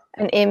an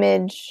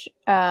image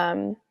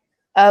of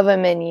a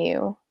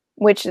menu,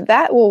 which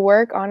that will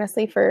work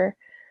honestly for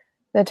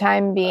the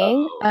time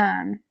being.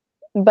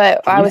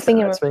 But I was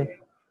thinking,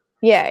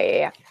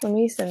 yeah. Let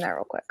me send that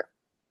real quick.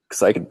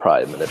 Because I could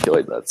probably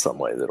manipulate that some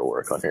way that'll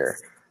work on here.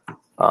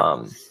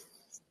 And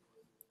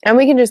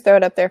we can just throw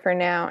it up there for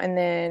now, and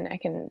then I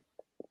can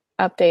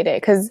update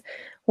it because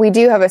we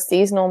do have a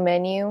seasonal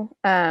menu,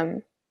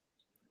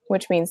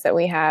 which means that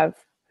we have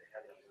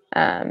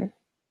it's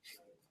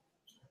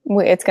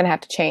going to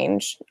have to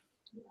change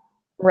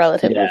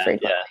relatively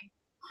frequently. Yeah.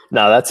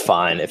 No, that's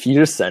fine. If you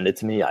just send it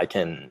to me, I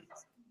can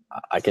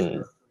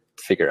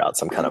figure out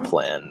some kind of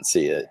plan and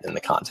see it in the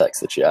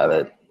context that you have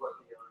it.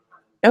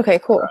 Okay,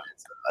 cool. Right,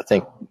 so I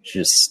think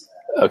just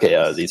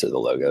these are the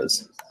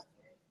logos.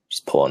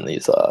 Just pulling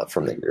these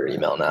from your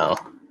email now.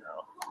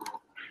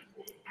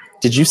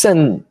 Did you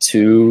send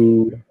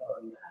two?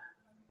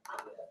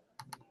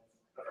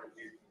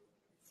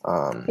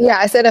 Yeah,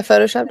 I said a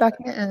Photoshop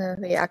document and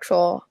then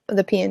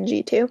the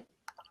PNG too.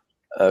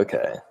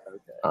 Okay.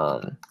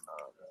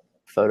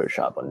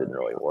 Photoshop one didn't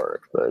really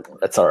work, but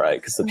that's all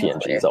right because the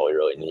PNG is all we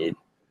really need.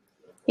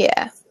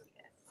 Yeah.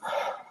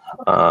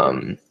 All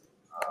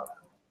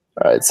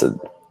right, so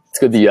it's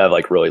good that you have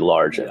like really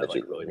large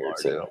images really here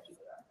too.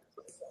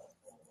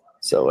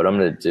 So what I'm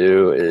going to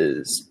do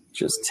is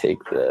just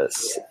take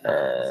this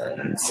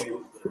and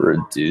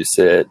reduce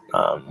it,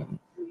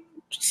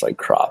 just like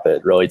crop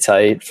it really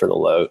tight for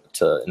the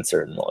to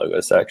insert in the logo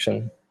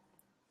section.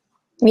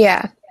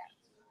 Yeah.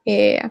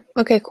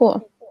 Okay,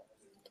 cool.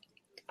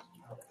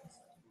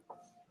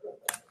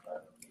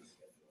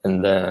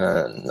 And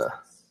then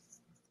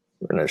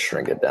we're going to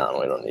shrink it down.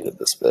 We don't need it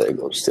this big.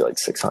 We'll just do like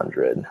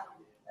 600.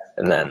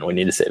 And then we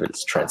need to save it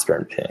as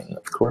transparent ping,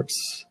 of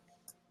course.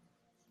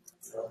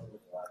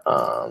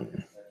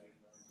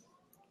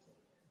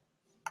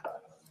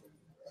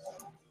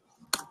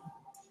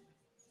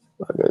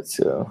 Logo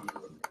too.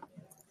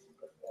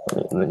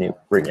 And then you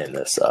bring in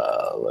this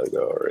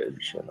logo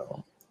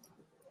original.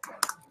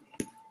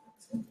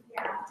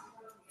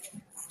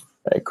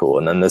 Okay, cool.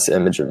 And then this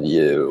image of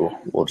you,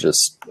 I'll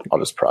just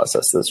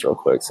process this real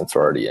quick since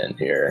we're already in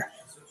here.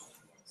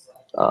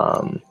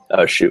 Oh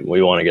shoot,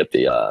 we want to get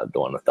the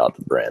one without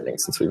the branding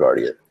since we've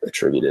already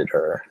attributed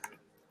her.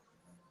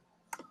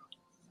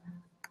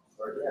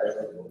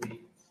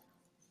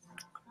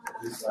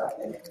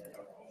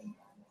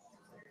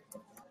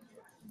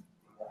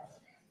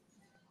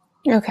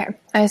 Okay,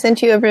 I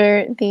sent you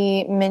over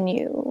the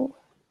menu.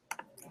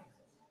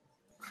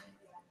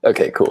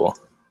 Okay, cool.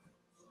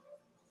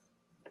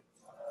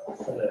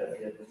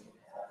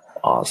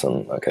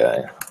 Awesome.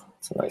 Okay,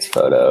 it's a nice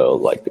photo.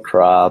 Like the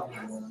crop.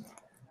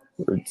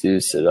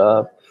 Reduce it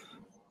up.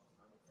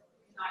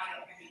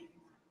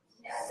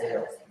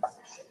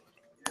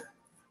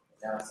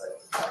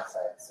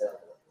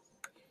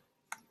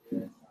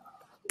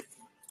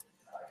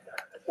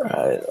 All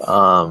right.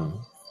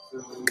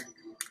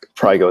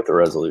 Probably go with the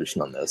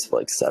resolution on this,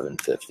 like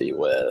 750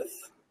 with.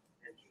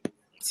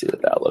 See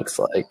what that looks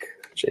like.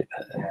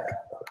 JPEG.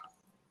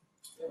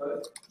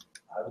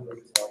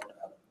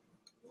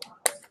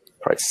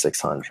 Probably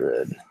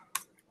 600.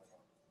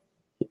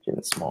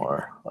 Even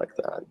smaller, like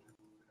that.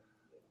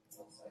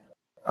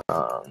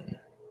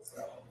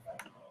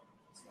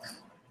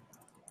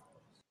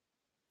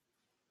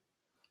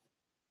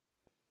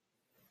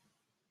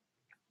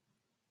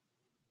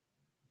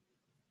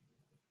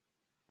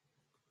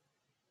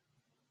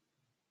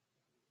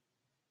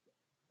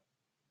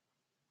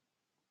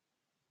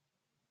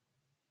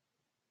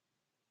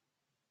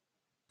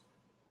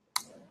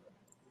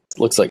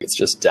 Looks like it's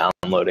just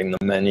downloading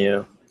the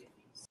menu.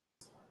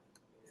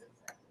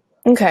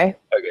 Okay. Okay,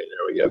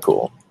 there we go.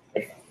 Cool.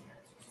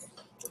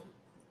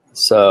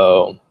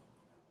 So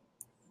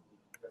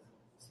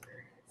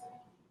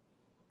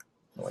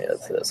we have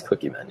this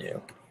cookie menu.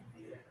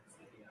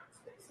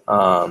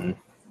 I'm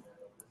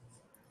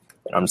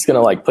just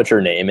gonna like put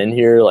your name in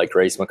here, like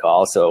Grace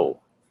McCall. So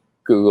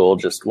Google,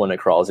 just when it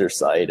crawls your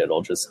site,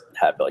 it'll just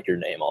have like your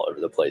name all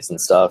over the place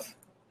and stuff.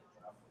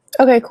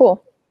 Okay,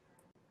 cool.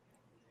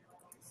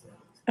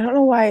 I don't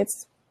know why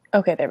it's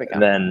okay. There we go.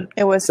 And then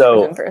it was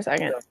frozen for a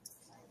second.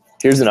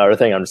 Here's another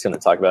thing I'm just going to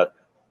talk about.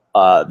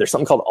 There's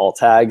something called alt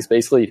tags.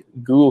 Basically,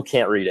 Google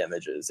can't read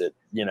images.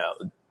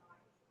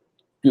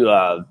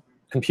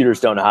 Computers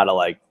don't know how to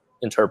like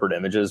interpret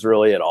images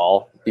really at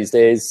all these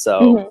days.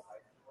 So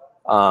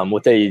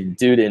what they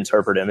do to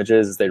interpret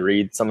images is they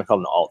read something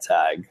called an alt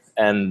tag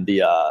and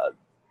the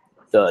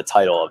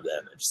title of the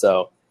image.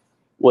 So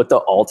what the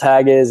alt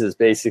tag is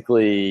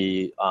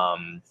basically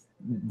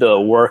the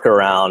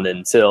workaround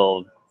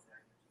until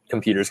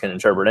computers can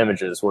interpret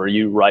images, where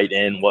you write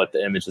in what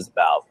the image is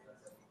about,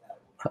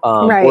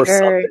 or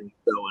something.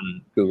 So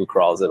when Google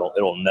crawls,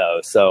 it'll know.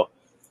 So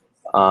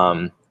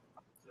I'm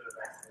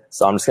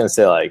just gonna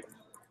say like,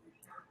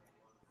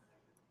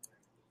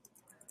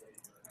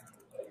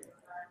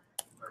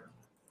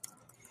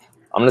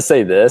 I'm gonna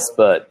say this,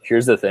 but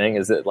here's the thing: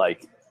 is that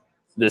like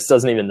this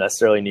doesn't even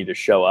necessarily need to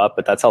show up,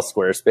 but that's how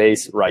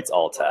Squarespace writes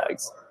alt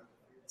tags.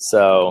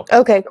 So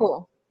okay,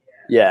 cool.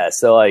 Yeah,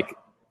 so like,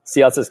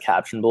 see how it says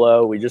caption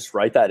below? We just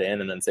write that in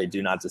and then say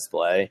do not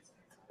display,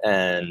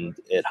 and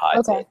it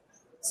hides it.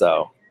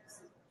 So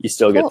you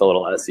still get the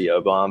little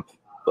SEO bump,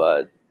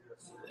 but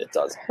it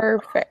doesn't.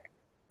 Perfect.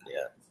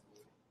 Yeah.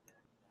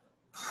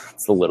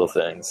 It's the little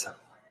things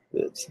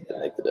that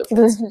make the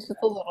difference. Just the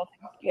little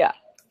things. Yeah.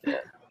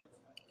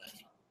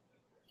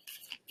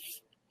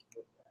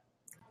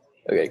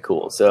 Okay,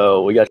 cool.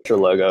 So we got your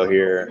logo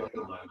here,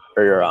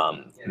 or your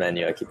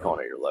menu. I keep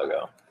calling it your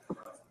logo.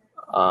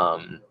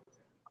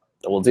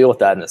 We'll deal with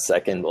that in a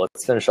second, but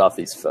let's finish off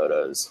these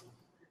photos.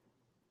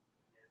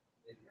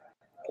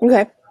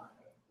 Okay.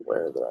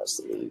 Where are the rest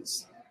of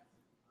these?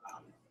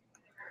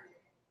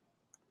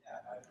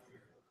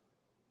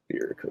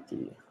 Beer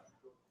cookie.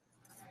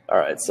 All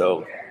right,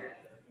 so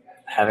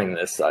having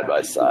this side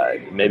by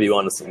side, maybe you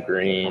wanted some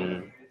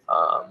green.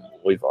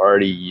 We've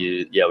already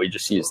used, yeah, we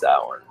just used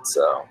that one.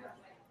 So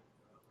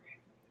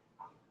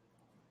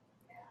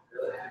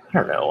I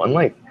don't know.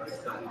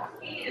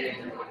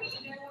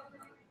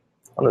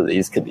 One of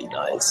these could be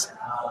nice.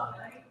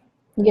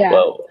 Yeah.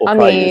 Well, on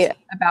the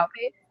about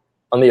page.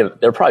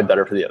 They're probably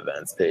better for the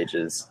events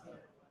pages.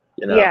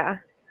 You know. Yeah.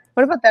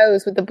 What about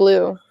those with the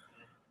blue?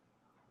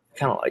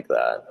 Kind of like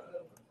that.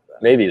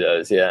 Maybe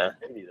those. Yeah.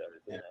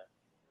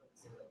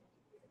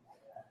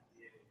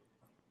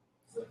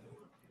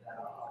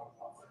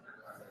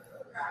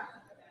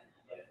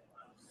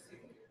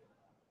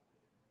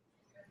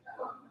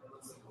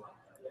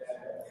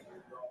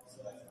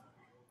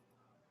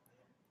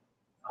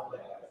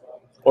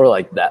 Or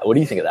like that. What do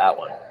you think of that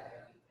one?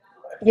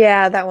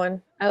 Yeah, that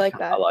one. I like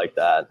that. I like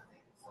that.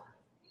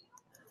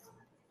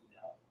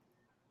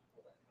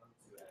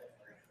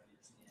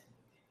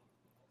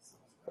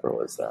 Where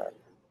was that?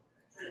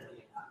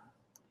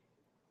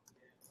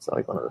 Is that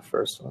like one of the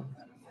first ones?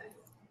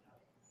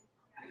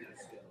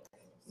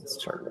 Let's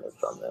turn to the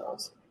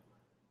thumbnails.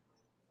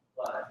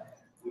 I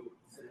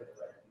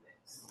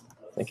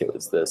think it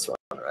was this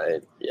one,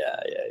 right? Yeah.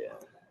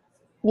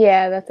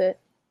 Yeah, that's it.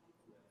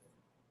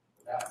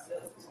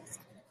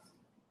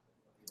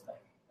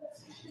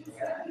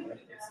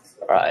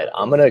 All right,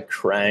 I'm gonna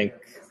crank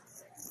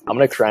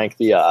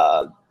the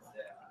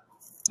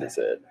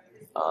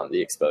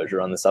the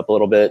exposure on this up a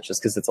little bit,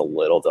 just because it's a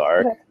little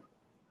dark. Okay.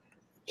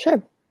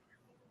 Sure.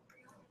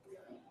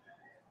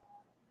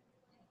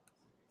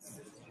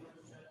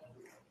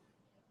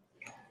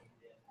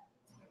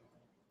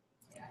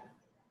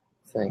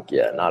 I think,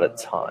 yeah, not a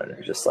ton,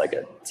 just like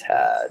a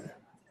tad.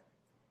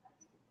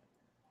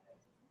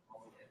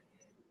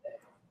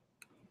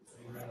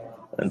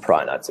 And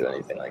probably not do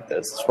anything like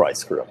this. It's probably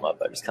screw them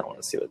up. I just kind of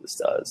want to see what this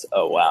does.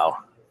 Oh, wow.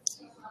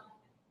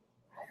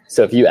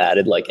 So if you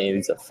added like any of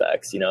these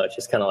effects, it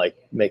just kind of like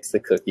makes the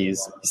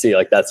cookies, see,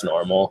 like that's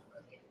normal.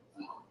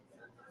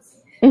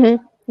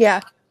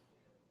 Yeah.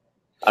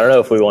 I don't know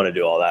if we want to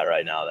do all that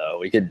right now, though.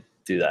 We could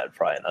do that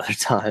probably another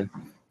time.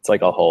 It's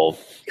like a whole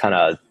kind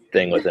of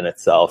thing within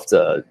itself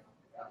to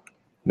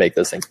make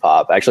those things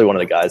pop. Actually, one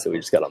of the guys that we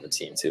just got on the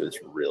team too is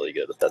really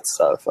good with that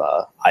stuff.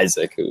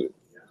 Isaac, who,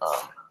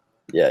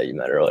 you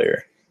met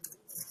earlier.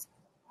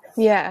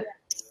 Yeah.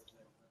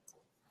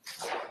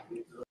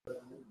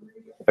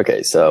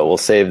 Okay, so we'll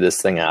save this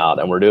thing out,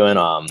 and we're doing,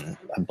 I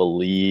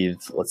believe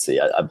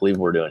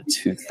we're doing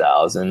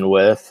 2,000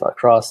 width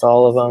across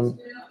all of them.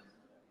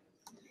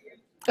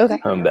 Okay.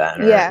 Home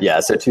banner. Yeah. Yeah,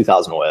 so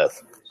 2,000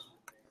 width.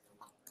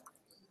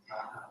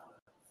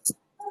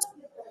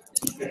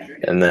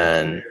 And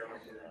then,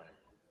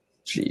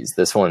 geez,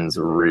 this one's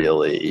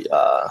really,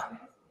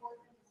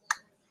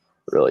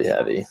 really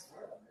heavy.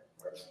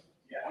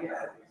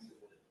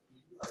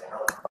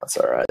 That's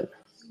all right.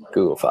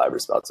 Google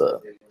Fiber's about to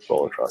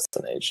roll across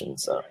the nation,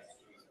 so.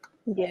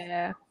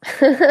 Yeah.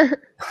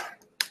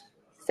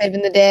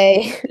 Saving the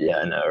day. Yeah,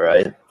 I know,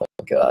 right?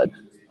 Thank God.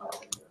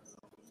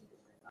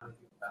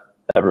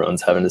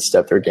 Everyone's having to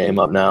step their game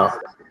up now.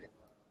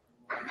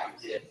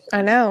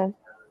 I know.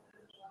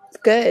 It's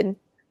good.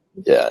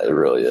 Yeah, it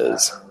really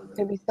is.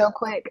 It'd be so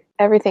quick.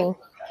 Everything.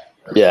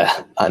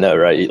 Yeah, I know,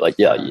 right? Like,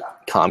 yeah,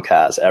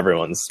 Comcast,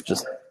 everyone's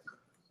just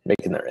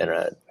making their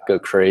internet go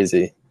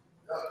crazy.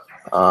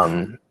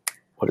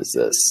 What is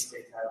this?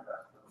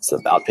 It's the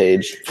about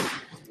page,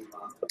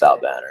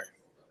 about banner.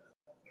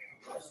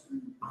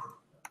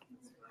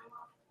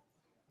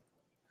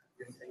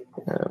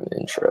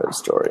 Intro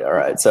story. All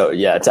right. So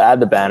yeah, to add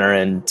the banner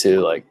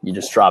into, like, you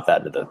just drop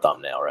that into the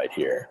thumbnail right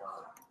here.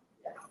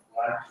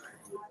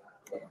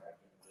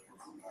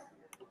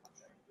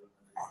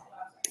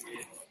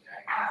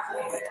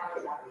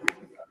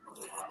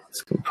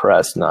 It's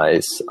compressed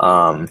nice.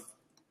 How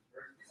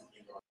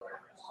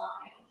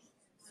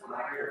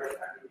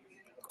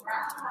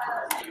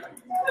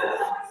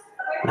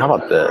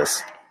about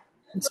this?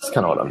 This is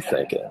kind of what I'm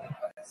thinking.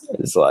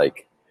 It's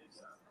like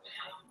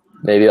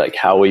maybe like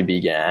how we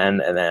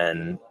began,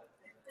 and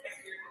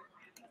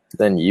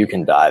then you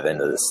can dive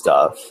into this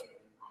stuff.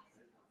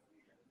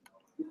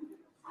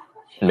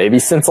 Maybe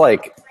since,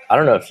 like, I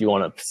don't know if you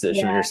want to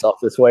position yourself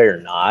this way or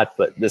not,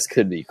 but this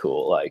could be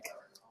cool. Like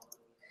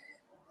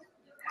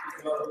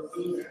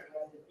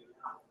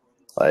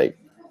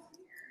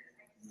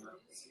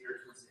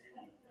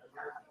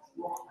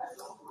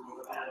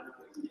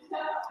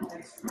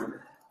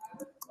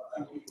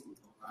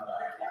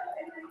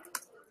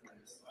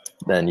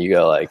then you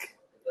go like,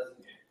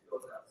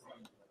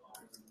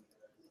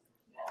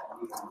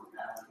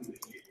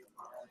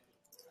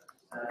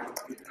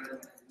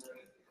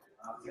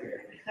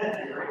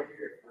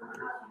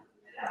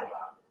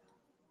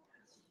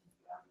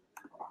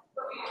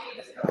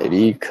 maybe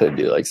you could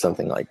do like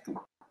something like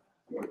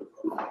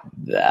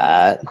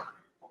that,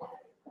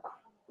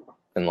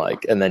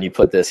 and then you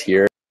put this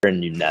here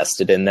and you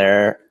nest it in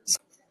there.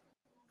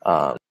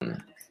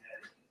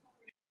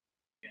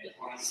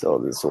 So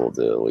this will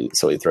do.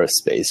 So we throw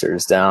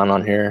spacers down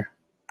on here,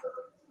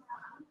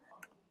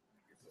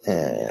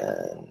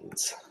 and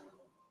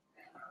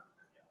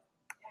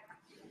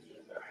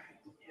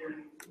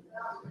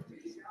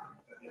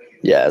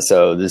yeah.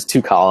 So there's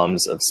 2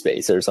 columns of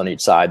spacers on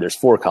each side. There's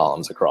 4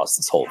 columns across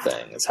this whole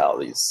thing. Is how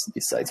these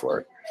sites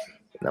work.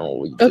 And then what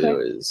we do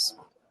is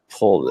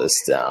pull this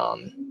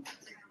down,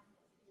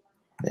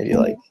 maybe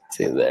like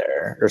to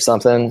there or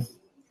something.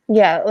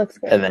 Yeah, it looks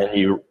good. And then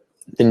you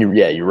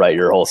write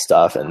your whole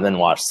stuff, and then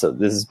watch. So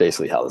this is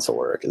basically how this will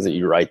work: is that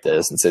you write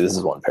this and say this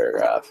is one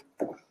paragraph,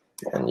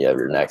 and you have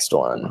your next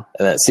one, and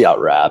then see how it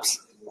wraps.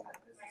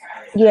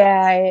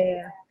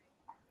 Yeah.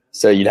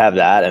 So you'd have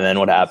that, and then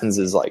what happens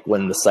is, like,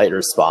 when the site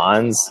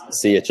responds,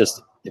 see, it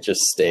just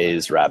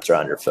stays wrapped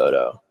around your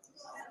photo.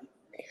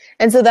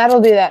 And so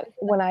that'll do that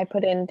when I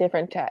put in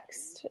different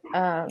text.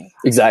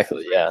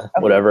 Exactly. Yeah. Okay,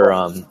 whatever.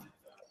 Cool.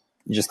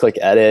 You just click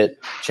edit,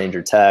 change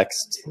your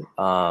text.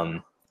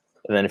 And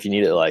then if you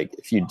need it, like,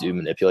 if you do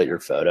manipulate your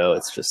photo,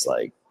 it's just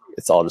like,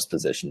 it's all just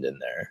positioned in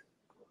there.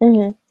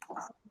 Mm-hmm.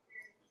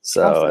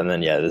 So, awesome. And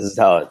then, yeah, this is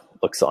how it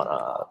looks on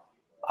a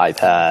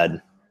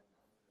iPad.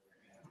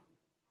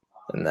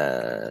 And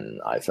then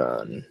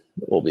iPhone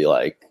will be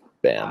like,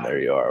 bam, there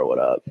you are, what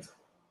up?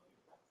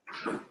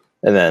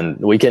 And then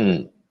we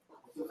can,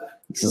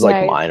 this is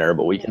like minor,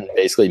 but we can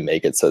basically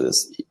make it so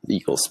this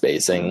equals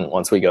spacing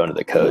once we go into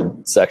the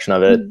code section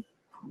of it.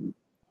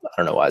 I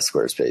don't know why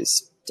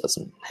Squarespace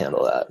doesn't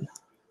handle that.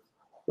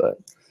 But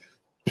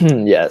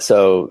yeah,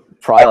 so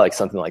probably like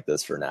something like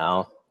this for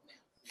now.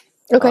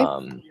 Okay.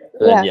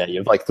 Then you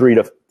have like 3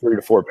 to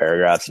 4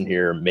 paragraphs in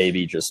here,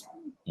 maybe just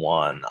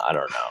 1. I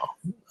don't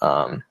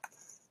know.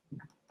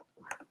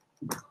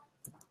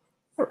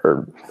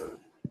 Or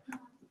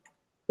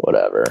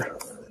whatever,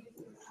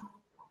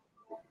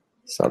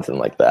 something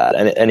like that.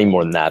 And any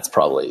more than that's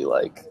probably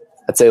like,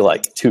 I'd say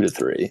like 2 to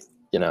 3.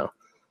 You know.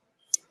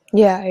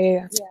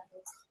 Yeah.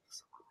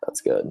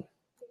 That's good.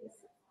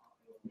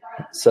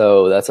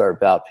 So that's our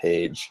about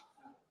page,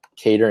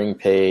 catering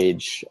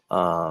page.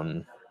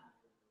 We're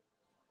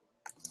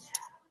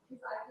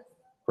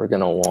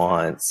gonna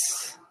want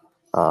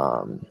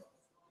find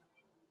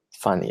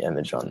the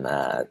image on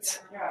that.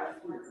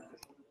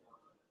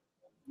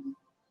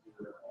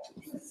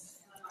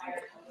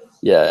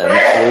 Yeah, and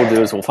what we'll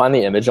do is we'll find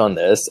the image on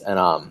this, and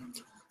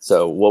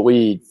so what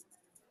we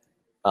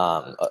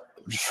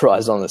just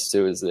realized on this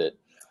too is that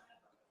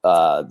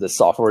the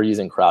software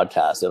using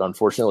Crowdcast, it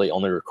unfortunately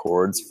only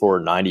records for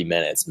 90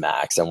 minutes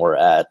max, and we're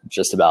at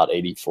just about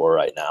 84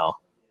 right now.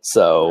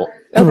 So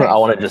I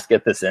want to just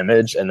get this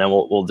image, and then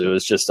what we'll do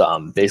is just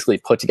basically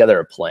put together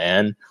a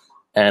plan,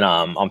 and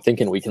I'm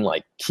thinking we can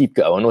like keep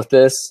going with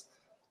this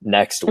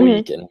next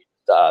week and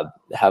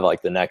have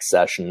like the next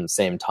session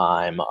same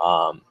time.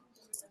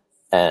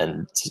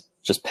 And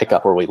just pick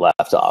up where we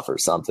left off or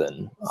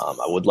something.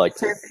 I would like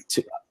to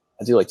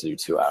I do like to do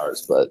 2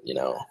 hours, but you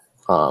know,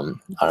 I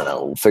don't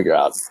know. We'll figure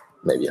out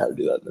maybe how to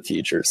do that in the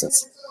future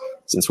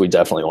since we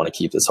definitely want to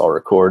keep this all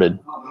recorded.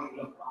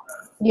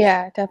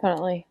 Yeah,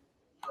 definitely.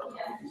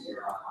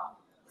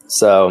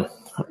 So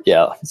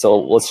yeah, so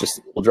we'll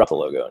drop the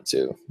logo in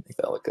too. Make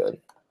that look good.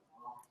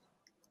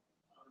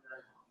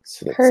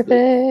 So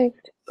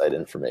perfect. Site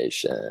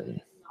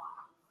information.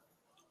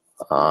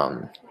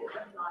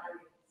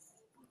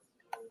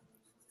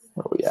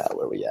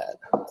 Where we at?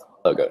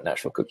 Logo,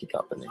 Nashville Cookie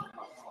Company.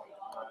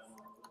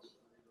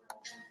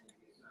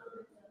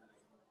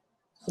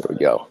 There we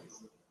go.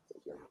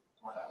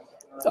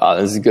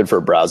 This is good for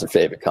a browser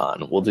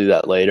favicon. We'll do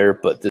that later,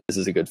 but this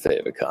is a good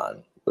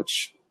favicon,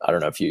 which I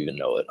don't know if you even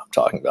know what I'm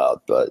talking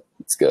about, but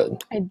It's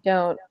good. I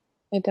don't.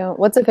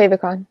 What's a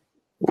favicon?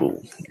 Ooh,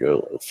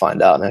 you'll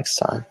find out next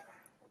time.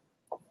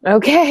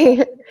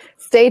 Okay.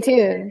 Stay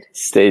tuned.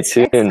 Stay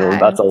tuned. We're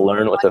about to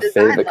learn what the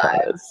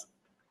favicon is.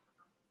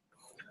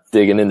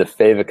 Digging into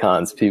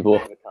favicons,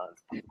 people.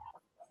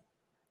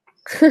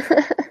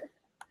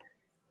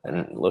 And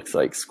it looks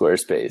like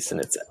Squarespace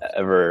and its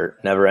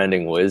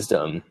never-ending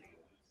wisdom.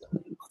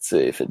 Let's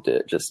see if it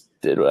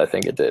did what I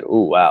think it did.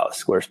 Ooh, wow.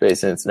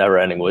 Squarespace and its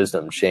never-ending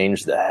wisdom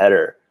changed the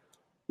header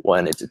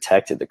when it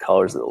detected the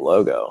colors of the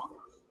logo.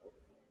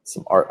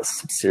 Some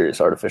serious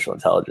artificial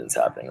intelligence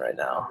happening right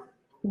now.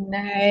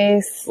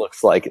 Nice.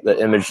 Looks like the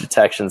image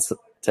detection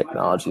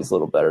technology is a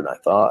little better than I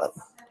thought.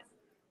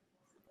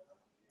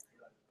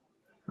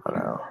 I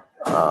don't know.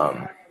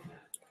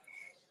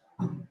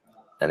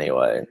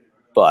 Anyway,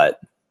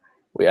 but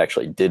we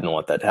actually didn't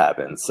want that to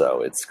happen,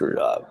 so it screwed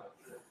up.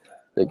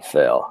 Big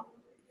fail.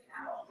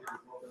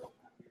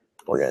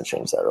 We're going to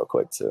change that real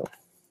quick, too.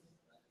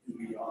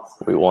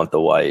 We want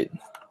the white,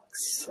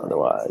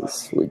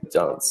 otherwise we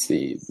don't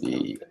see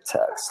the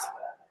text.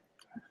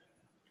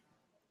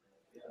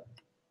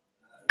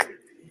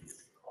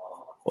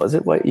 Was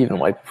it white, even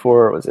white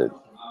before, or was it,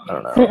 I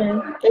don't know.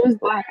 It was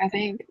black, I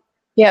think.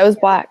 Yeah, it was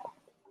black.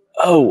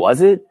 Oh,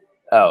 was it?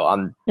 Oh,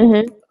 I'm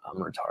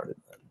retarded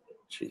then.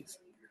 Jeez.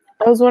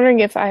 I was wondering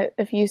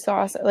if you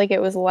saw like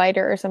it was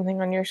lighter or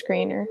something on your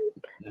screen or.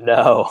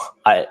 No,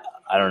 I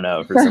don't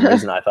know. For some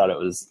reason, I thought it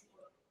was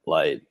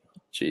light.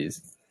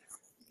 Jeez.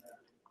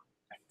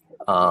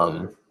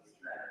 Okay,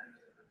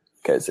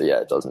 so yeah,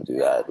 it doesn't do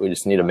that. We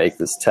just need to make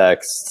this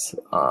text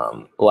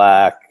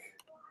black,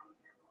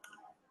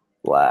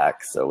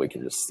 so we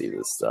can just see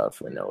this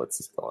stuff. We know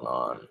what's going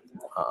on.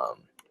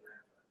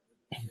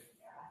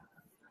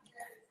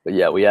 But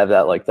yeah, we have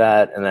that like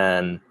that, and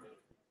then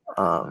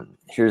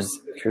here's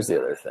the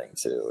other thing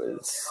too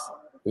is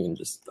I'm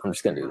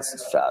just gonna do this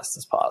as fast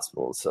as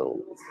possible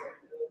so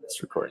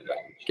this recording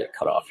doesn't get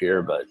cut off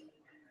here. But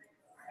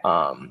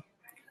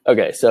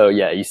okay, so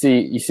yeah, you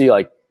see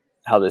like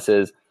how this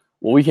is.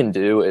 What we can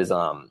do is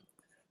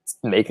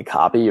make a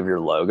copy of your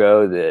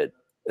logo that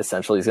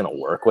essentially is going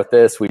to work with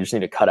this. We just need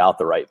to cut out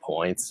the right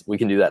points. We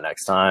can do that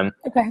next time.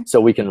 Okay.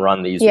 So we can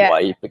run these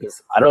white,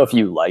 because I don't know if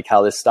you like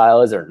how this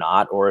style is or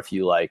not, or if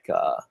you like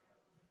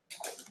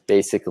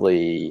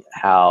basically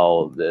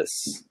how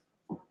this.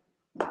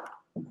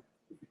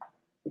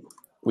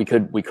 We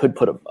could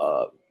put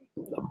a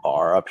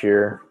bar up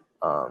here.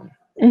 I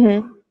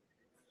mean,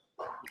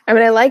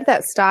 I like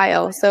that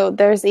style. So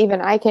there's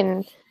even I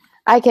can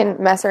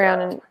mess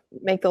around and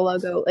make the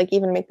logo, like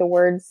even make the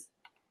words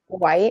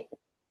white.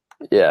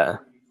 Yeah.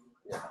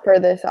 For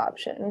this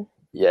option.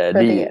 Yeah.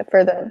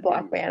 For the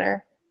block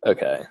banner.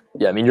 Okay.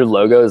 Yeah. I mean, your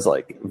logo is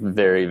like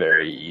very,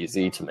 very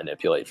easy to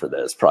manipulate for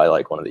this. Probably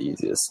like one of the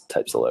easiest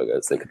types of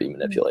logos that could be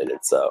manipulated.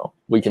 So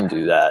we can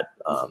do that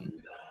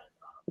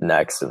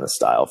next in the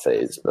style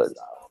phase. But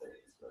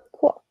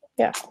cool.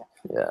 Yeah.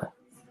 Yeah.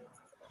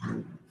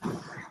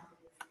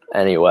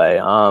 Anyway,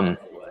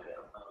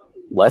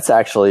 let's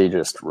actually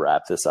just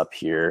wrap this up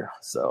here.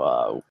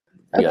 So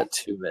we got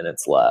 2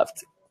 minutes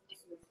left.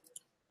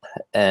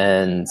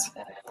 And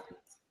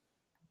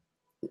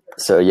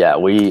so yeah,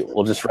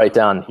 we'll just write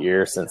down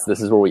here, since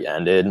this is where we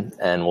ended,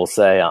 and we'll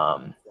say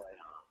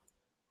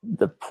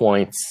the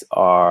points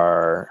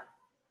are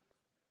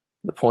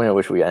the point at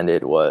which we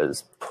ended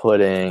was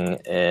putting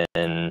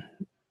in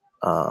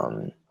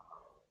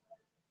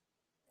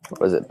what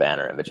was it,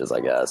 banner images, I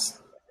guess.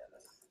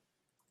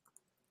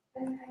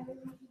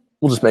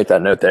 We'll just make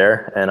that note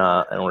there,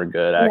 and we're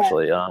good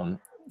actually.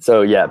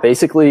 So yeah,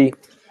 basically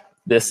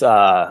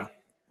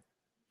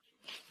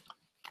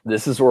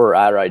this is where we're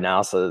at right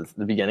now. So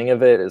the beginning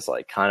of it is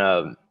like kind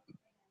of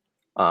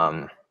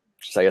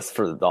just, I guess,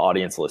 for the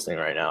audience listening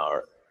right now,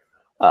 or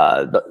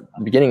the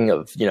beginning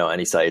of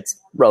any site's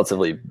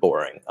relatively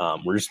boring.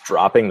 We're just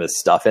dropping this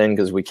stuff in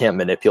because we can't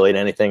manipulate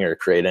anything or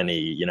create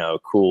any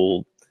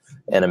cool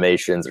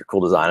animations or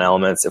cool design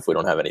elements if we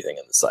don't have anything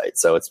in the site.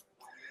 So it's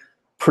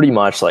pretty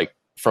much like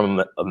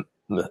from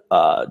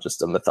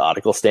just a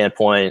methodical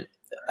standpoint,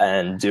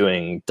 and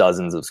doing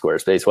dozens of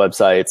Squarespace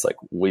websites, like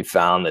we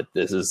found that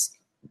this is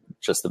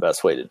just the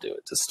best way to do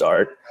it to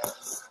start.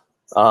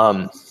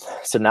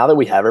 So now that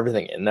we have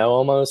everything in there,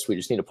 almost, we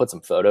just need to put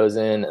some photos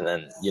in, and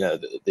then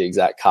the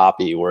exact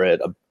copy. We're at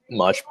a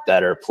much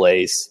better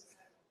place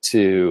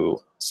to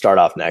start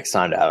off next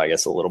time to have, I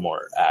guess, a little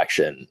more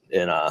action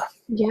in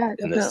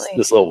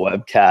this little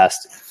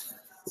webcast,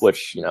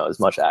 which as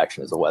much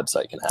action as a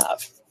website can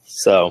have.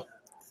 So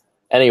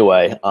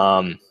anyway,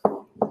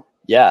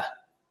 yeah,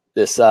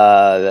 this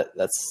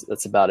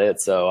that's about it.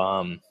 So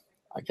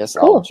I guess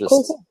I'll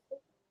just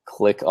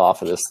click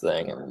off of this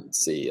thing and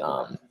see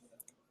how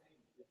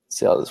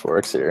this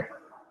works here.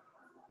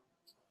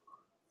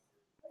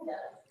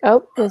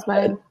 Oh, here's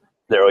mine.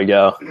 There we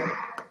go.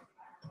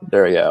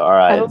 All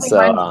right.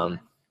 So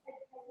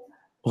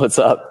what's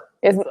up?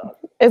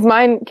 Is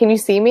mine, can you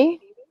see me?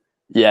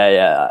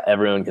 Yeah,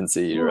 everyone can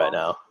see you right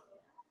now.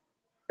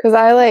 Because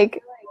I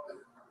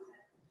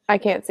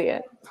can't see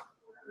it.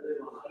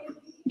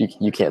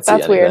 You can't see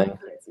That's anything. weird.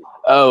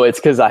 Oh, it's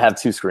because I have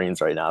two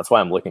screens right now. That's why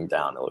I'm looking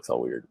down. It looks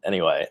all weird.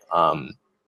 Anyway,